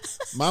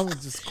mine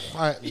was just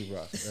quietly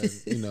rough,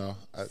 and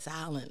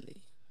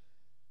Silently.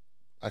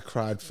 I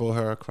cried for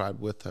her, I cried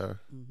with her,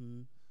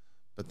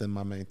 but then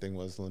my main thing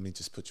was, let me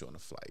just put you on a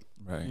flight,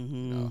 Right.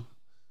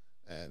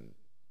 And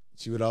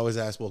she would always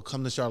ask, well,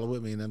 come to Charlotte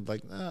with me, and I'm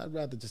like, nah, I'd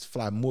rather just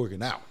fly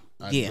Morgan out.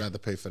 I'd rather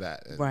pay for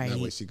that. And that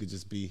way she could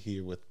just be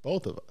here with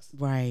both of us.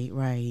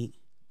 Right.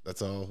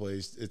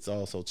 It's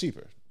also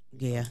cheaper.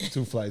 Yeah.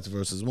 2 flights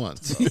versus 1.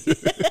 So.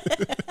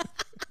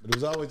 But it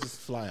was always just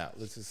fly out.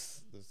 Let's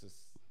just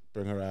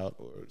bring her out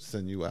or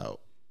send you out.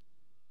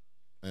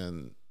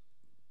 And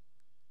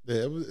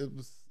yeah,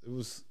 it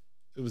was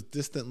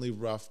distantly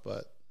rough,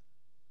 but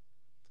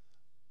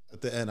at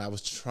the end I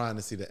was trying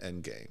to see the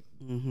end game.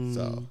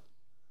 So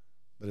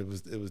but it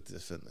was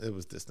different. It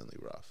was distantly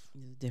rough.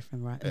 It was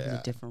different, right? Yeah, It was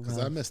a different because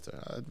rough. I missed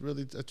her. I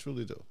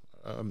truly do.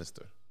 I missed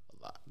her a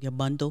lot. Your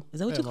bundle. Is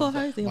that what Yeah, you call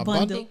her? Is it my a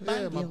bundle?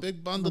 Yeah, my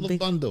big bundle big- of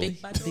bundle.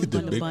 Big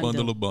bundle. Big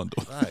bundle of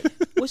bundle. Right.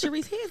 Well,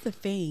 Sharice, here's the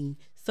thing.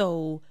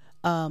 So,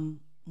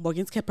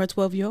 Morgan's kept her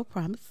 12-year-old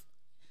promise.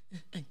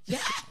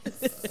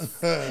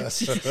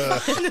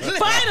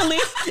 Finally,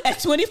 at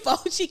 24,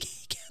 she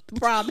kept the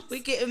promise. We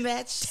getting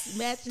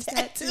matching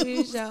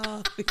tattoos,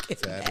 y'all. We getting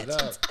Tat it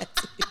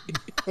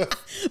matching up.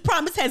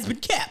 Promise has been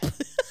kept.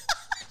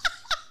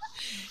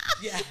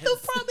 Yes. The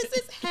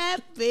promises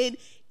have been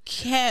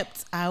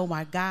kept. Oh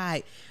my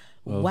God.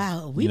 Well,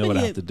 Wow. You know been what I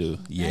here- have to do?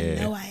 Yeah. I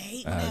know. I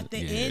hate when I have to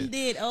end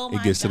it. Oh my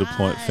God. It gets to the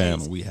point,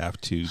 fam, we have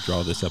to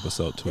draw this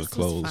episode to a was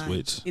close, fun.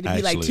 which It'll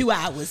be like actually, 2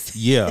 hours.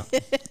 yeah.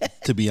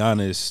 To be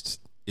honest,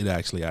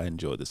 I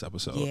enjoyed this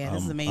episode. Yeah,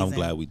 this is I'm amazing.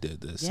 glad we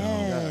did this.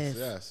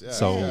 Yes. Yes.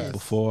 So yes.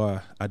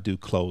 before I do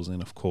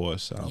closing, of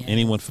course,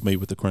 anyone familiar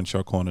with the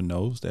Crenshaw Corner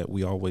knows that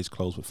we always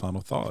close with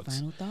final thoughts.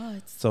 Final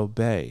thoughts. So,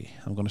 Bay,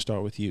 I'm going to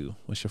start with you.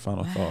 What's your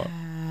final thought?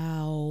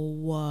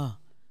 Wow.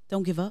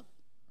 Don't give up.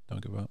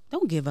 Don't give up.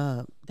 Don't give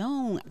up.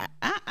 Don't.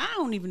 I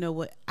don't even know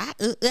what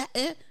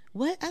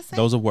what I say.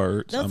 Those are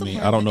words. Those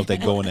are I don't know if they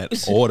go in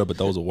that order, but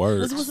those are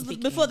words. Was it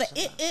before the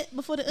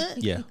before the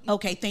Yeah.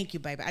 Okay, thank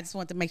you, baby. I just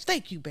wanted to make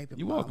thank you, baby.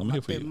 You're welcome. I'm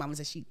here for you. Mama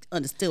said she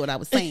understood what I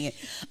was saying.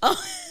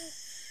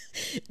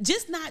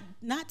 Just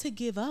not to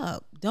give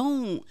up.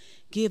 Don't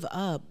give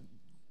up.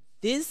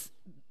 This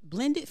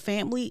blended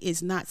family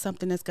is not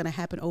something that's going to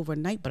happen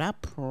overnight, but I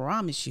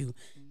promise you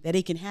that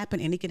it can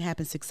happen, and it can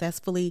happen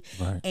successfully.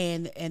 Right.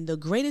 And the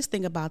greatest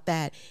thing about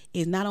that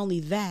is not only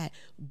that,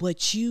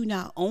 but you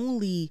not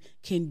only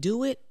can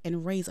do it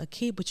and raise a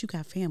kid, but you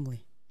got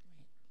family.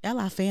 Y'all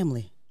are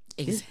family.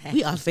 Exactly.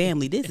 We are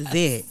family. This is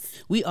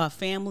it. We are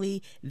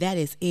family. That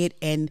is it.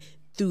 And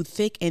through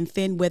thick and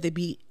thin, whether it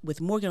be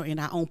with Morgan or in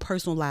our own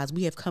personal lives,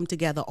 we have come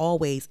together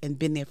always and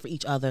been there for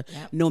each other,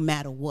 no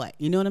matter what.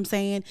 You know what I'm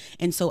saying?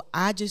 And so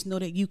I just know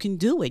that you can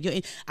do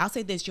it. I'll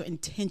say this: your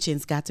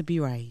intentions got to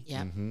be right.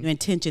 Yeah. Your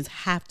intentions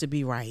have to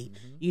be right.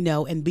 You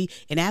know, and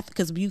after,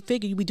 because you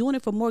figure you be doing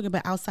it for Morgan,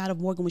 but outside of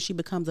Morgan, when she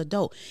becomes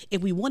adult,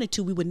 if we wanted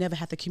to, we would never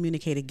have to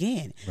communicate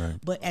again. Right.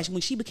 But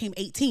when she became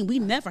 18, we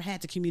never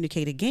had to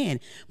communicate again.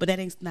 But that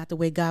ain't not the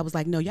way God was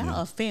like, no, y'all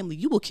are a family.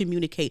 You will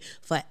communicate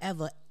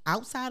forever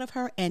outside of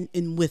her and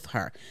with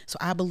her. So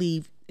I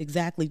believe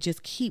exactly,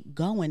 just keep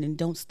going and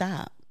don't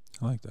stop.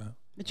 I like that.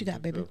 What you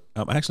got, baby?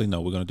 Actually,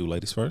 no, we're going to do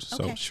ladies first.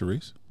 Okay. So,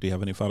 Sharice, do you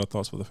have any final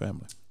thoughts for the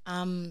family?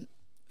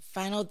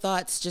 Final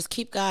thoughts, just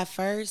keep God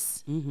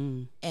first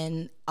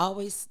and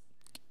always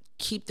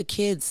keep the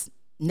kids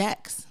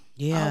next.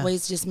 Yeah.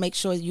 Always just make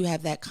sure you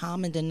have that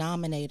common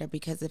denominator,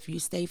 because if you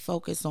stay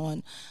focused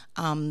on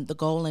the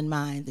goal in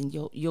mind, then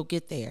you'll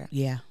get there.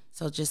 Yeah.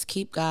 So just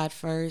keep God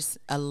first.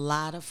 A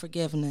lot of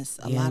forgiveness,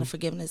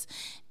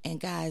 and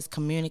guys,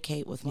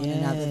 communicate with one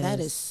another.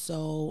 That is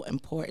so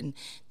important.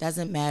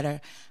 Doesn't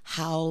matter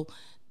how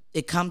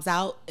it comes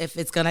out. If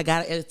it's got to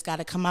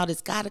come out.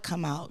 It's got to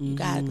come out. You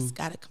got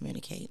to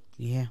communicate.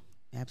 Yeah,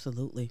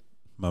 absolutely.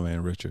 My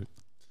man, Richard,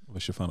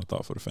 what's your final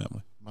thought for the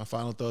family? My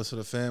final thoughts for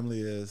the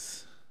family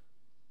is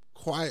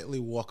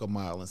quietly walk a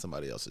mile in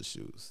somebody else's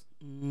shoes.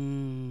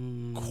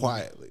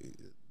 Quietly.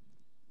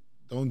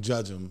 Don't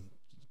judge them.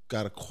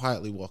 Got to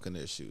quietly walk in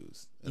their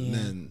shoes and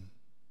then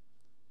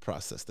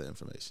process the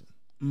information.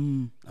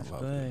 I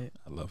love it.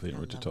 I love hearing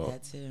Richard talk.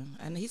 That too.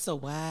 And he's so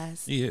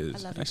wise. He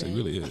is. I love you, Actually, babe.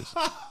 really is.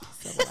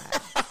 So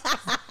wise.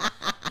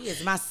 He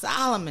is my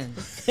Solomon.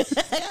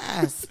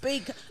 Yes.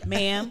 Speak,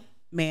 ma'am.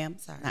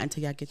 Sorry. Not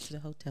until y'all get to the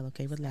hotel,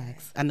 okay?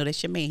 Relax. I know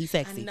that's your man. He's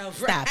sexy. I know,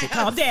 Stop right? it.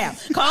 Calm down.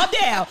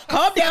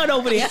 Calm down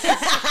over there.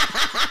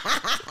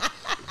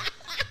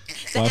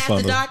 The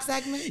After Dark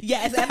segment?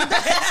 Yes.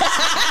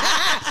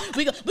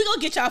 we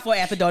gonna get y'all for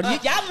after dark. Y'all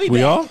be back.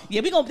 We are?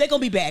 Yeah, they're gonna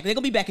be back. They're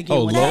gonna be back again.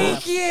 Oh, one Lord. day.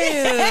 Thank you.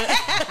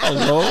 Oh,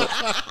 Lord.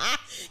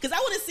 Because I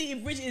want to see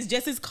if Richard is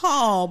just as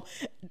calm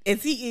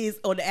as he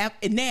is on the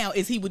and now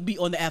as he would be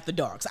on the After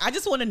Dark. So I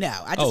just want to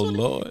know.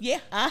 Lord. Yeah.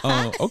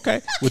 Okay.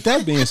 With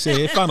that being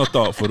said, final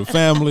thought for the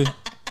family.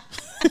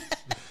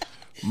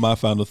 My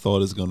final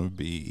thought is going to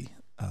be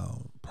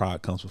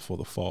pride comes before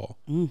the fall.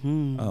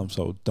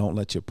 So don't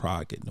let your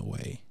pride get in the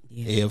way.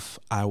 Yeah. If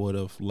I would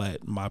have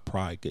let my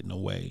pride get in the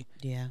way,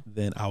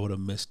 then I would have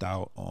missed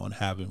out on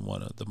having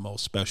one of the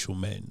most special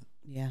men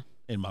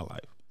in my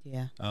life.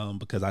 Yeah.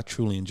 Because I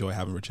truly enjoy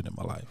having Richard in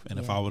my life. And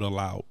if I would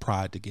allow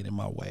pride to get in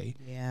my way,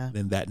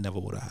 then that never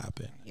would have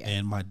happened. Yeah.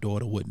 And my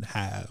daughter wouldn't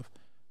have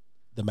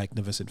the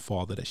magnificent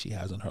father that she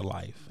has in her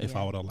life if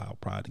I would allow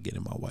pride to get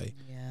in my way.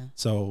 Yeah.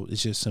 So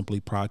it's just simply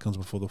pride comes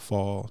before the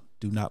fall.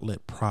 Do not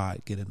let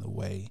pride get in the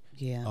way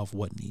of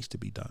what needs to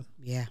be done.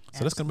 Yeah.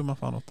 So that's going to be my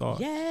final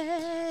thought.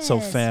 Yes. So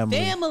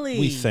family,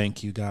 we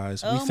thank you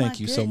guys. We thank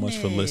you so much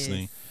for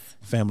listening.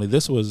 Family,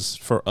 this was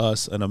for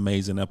us an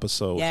amazing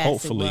episode. Yes,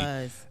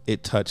 hopefully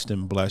it touched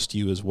and blessed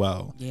you as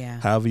well. Yeah.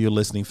 However you're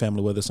listening,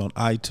 family, whether it's on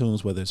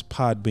iTunes, whether it's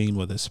Podbean,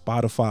 whether it's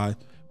Spotify,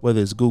 whether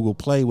it's Google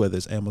Play, whether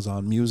it's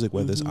Amazon Music,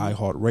 whether it's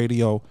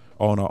iHeartRadio,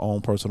 or on our own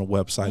personal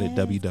website at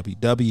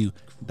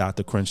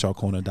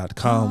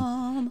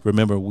www.thecrenshawcorner.com.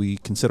 Remember, we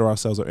consider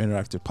ourselves an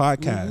interactive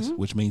podcast,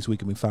 which means we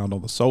can be found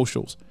on the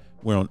socials.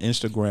 We're on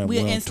Instagram.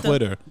 We're on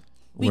Twitter.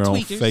 We're on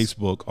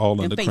Facebook, all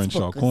under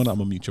Crenshaw Corner. I'm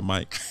going to mute your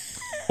mic.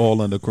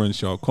 All under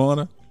Crenshaw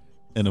Corner.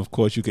 And, of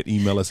course, you can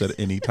email us at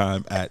any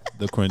time at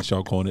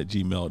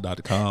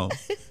thecrenshawcorner@gmail.com.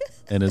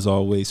 And as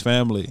always,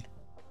 family,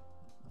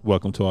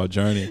 welcome to our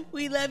journey.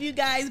 We love you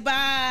guys.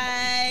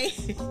 Bye.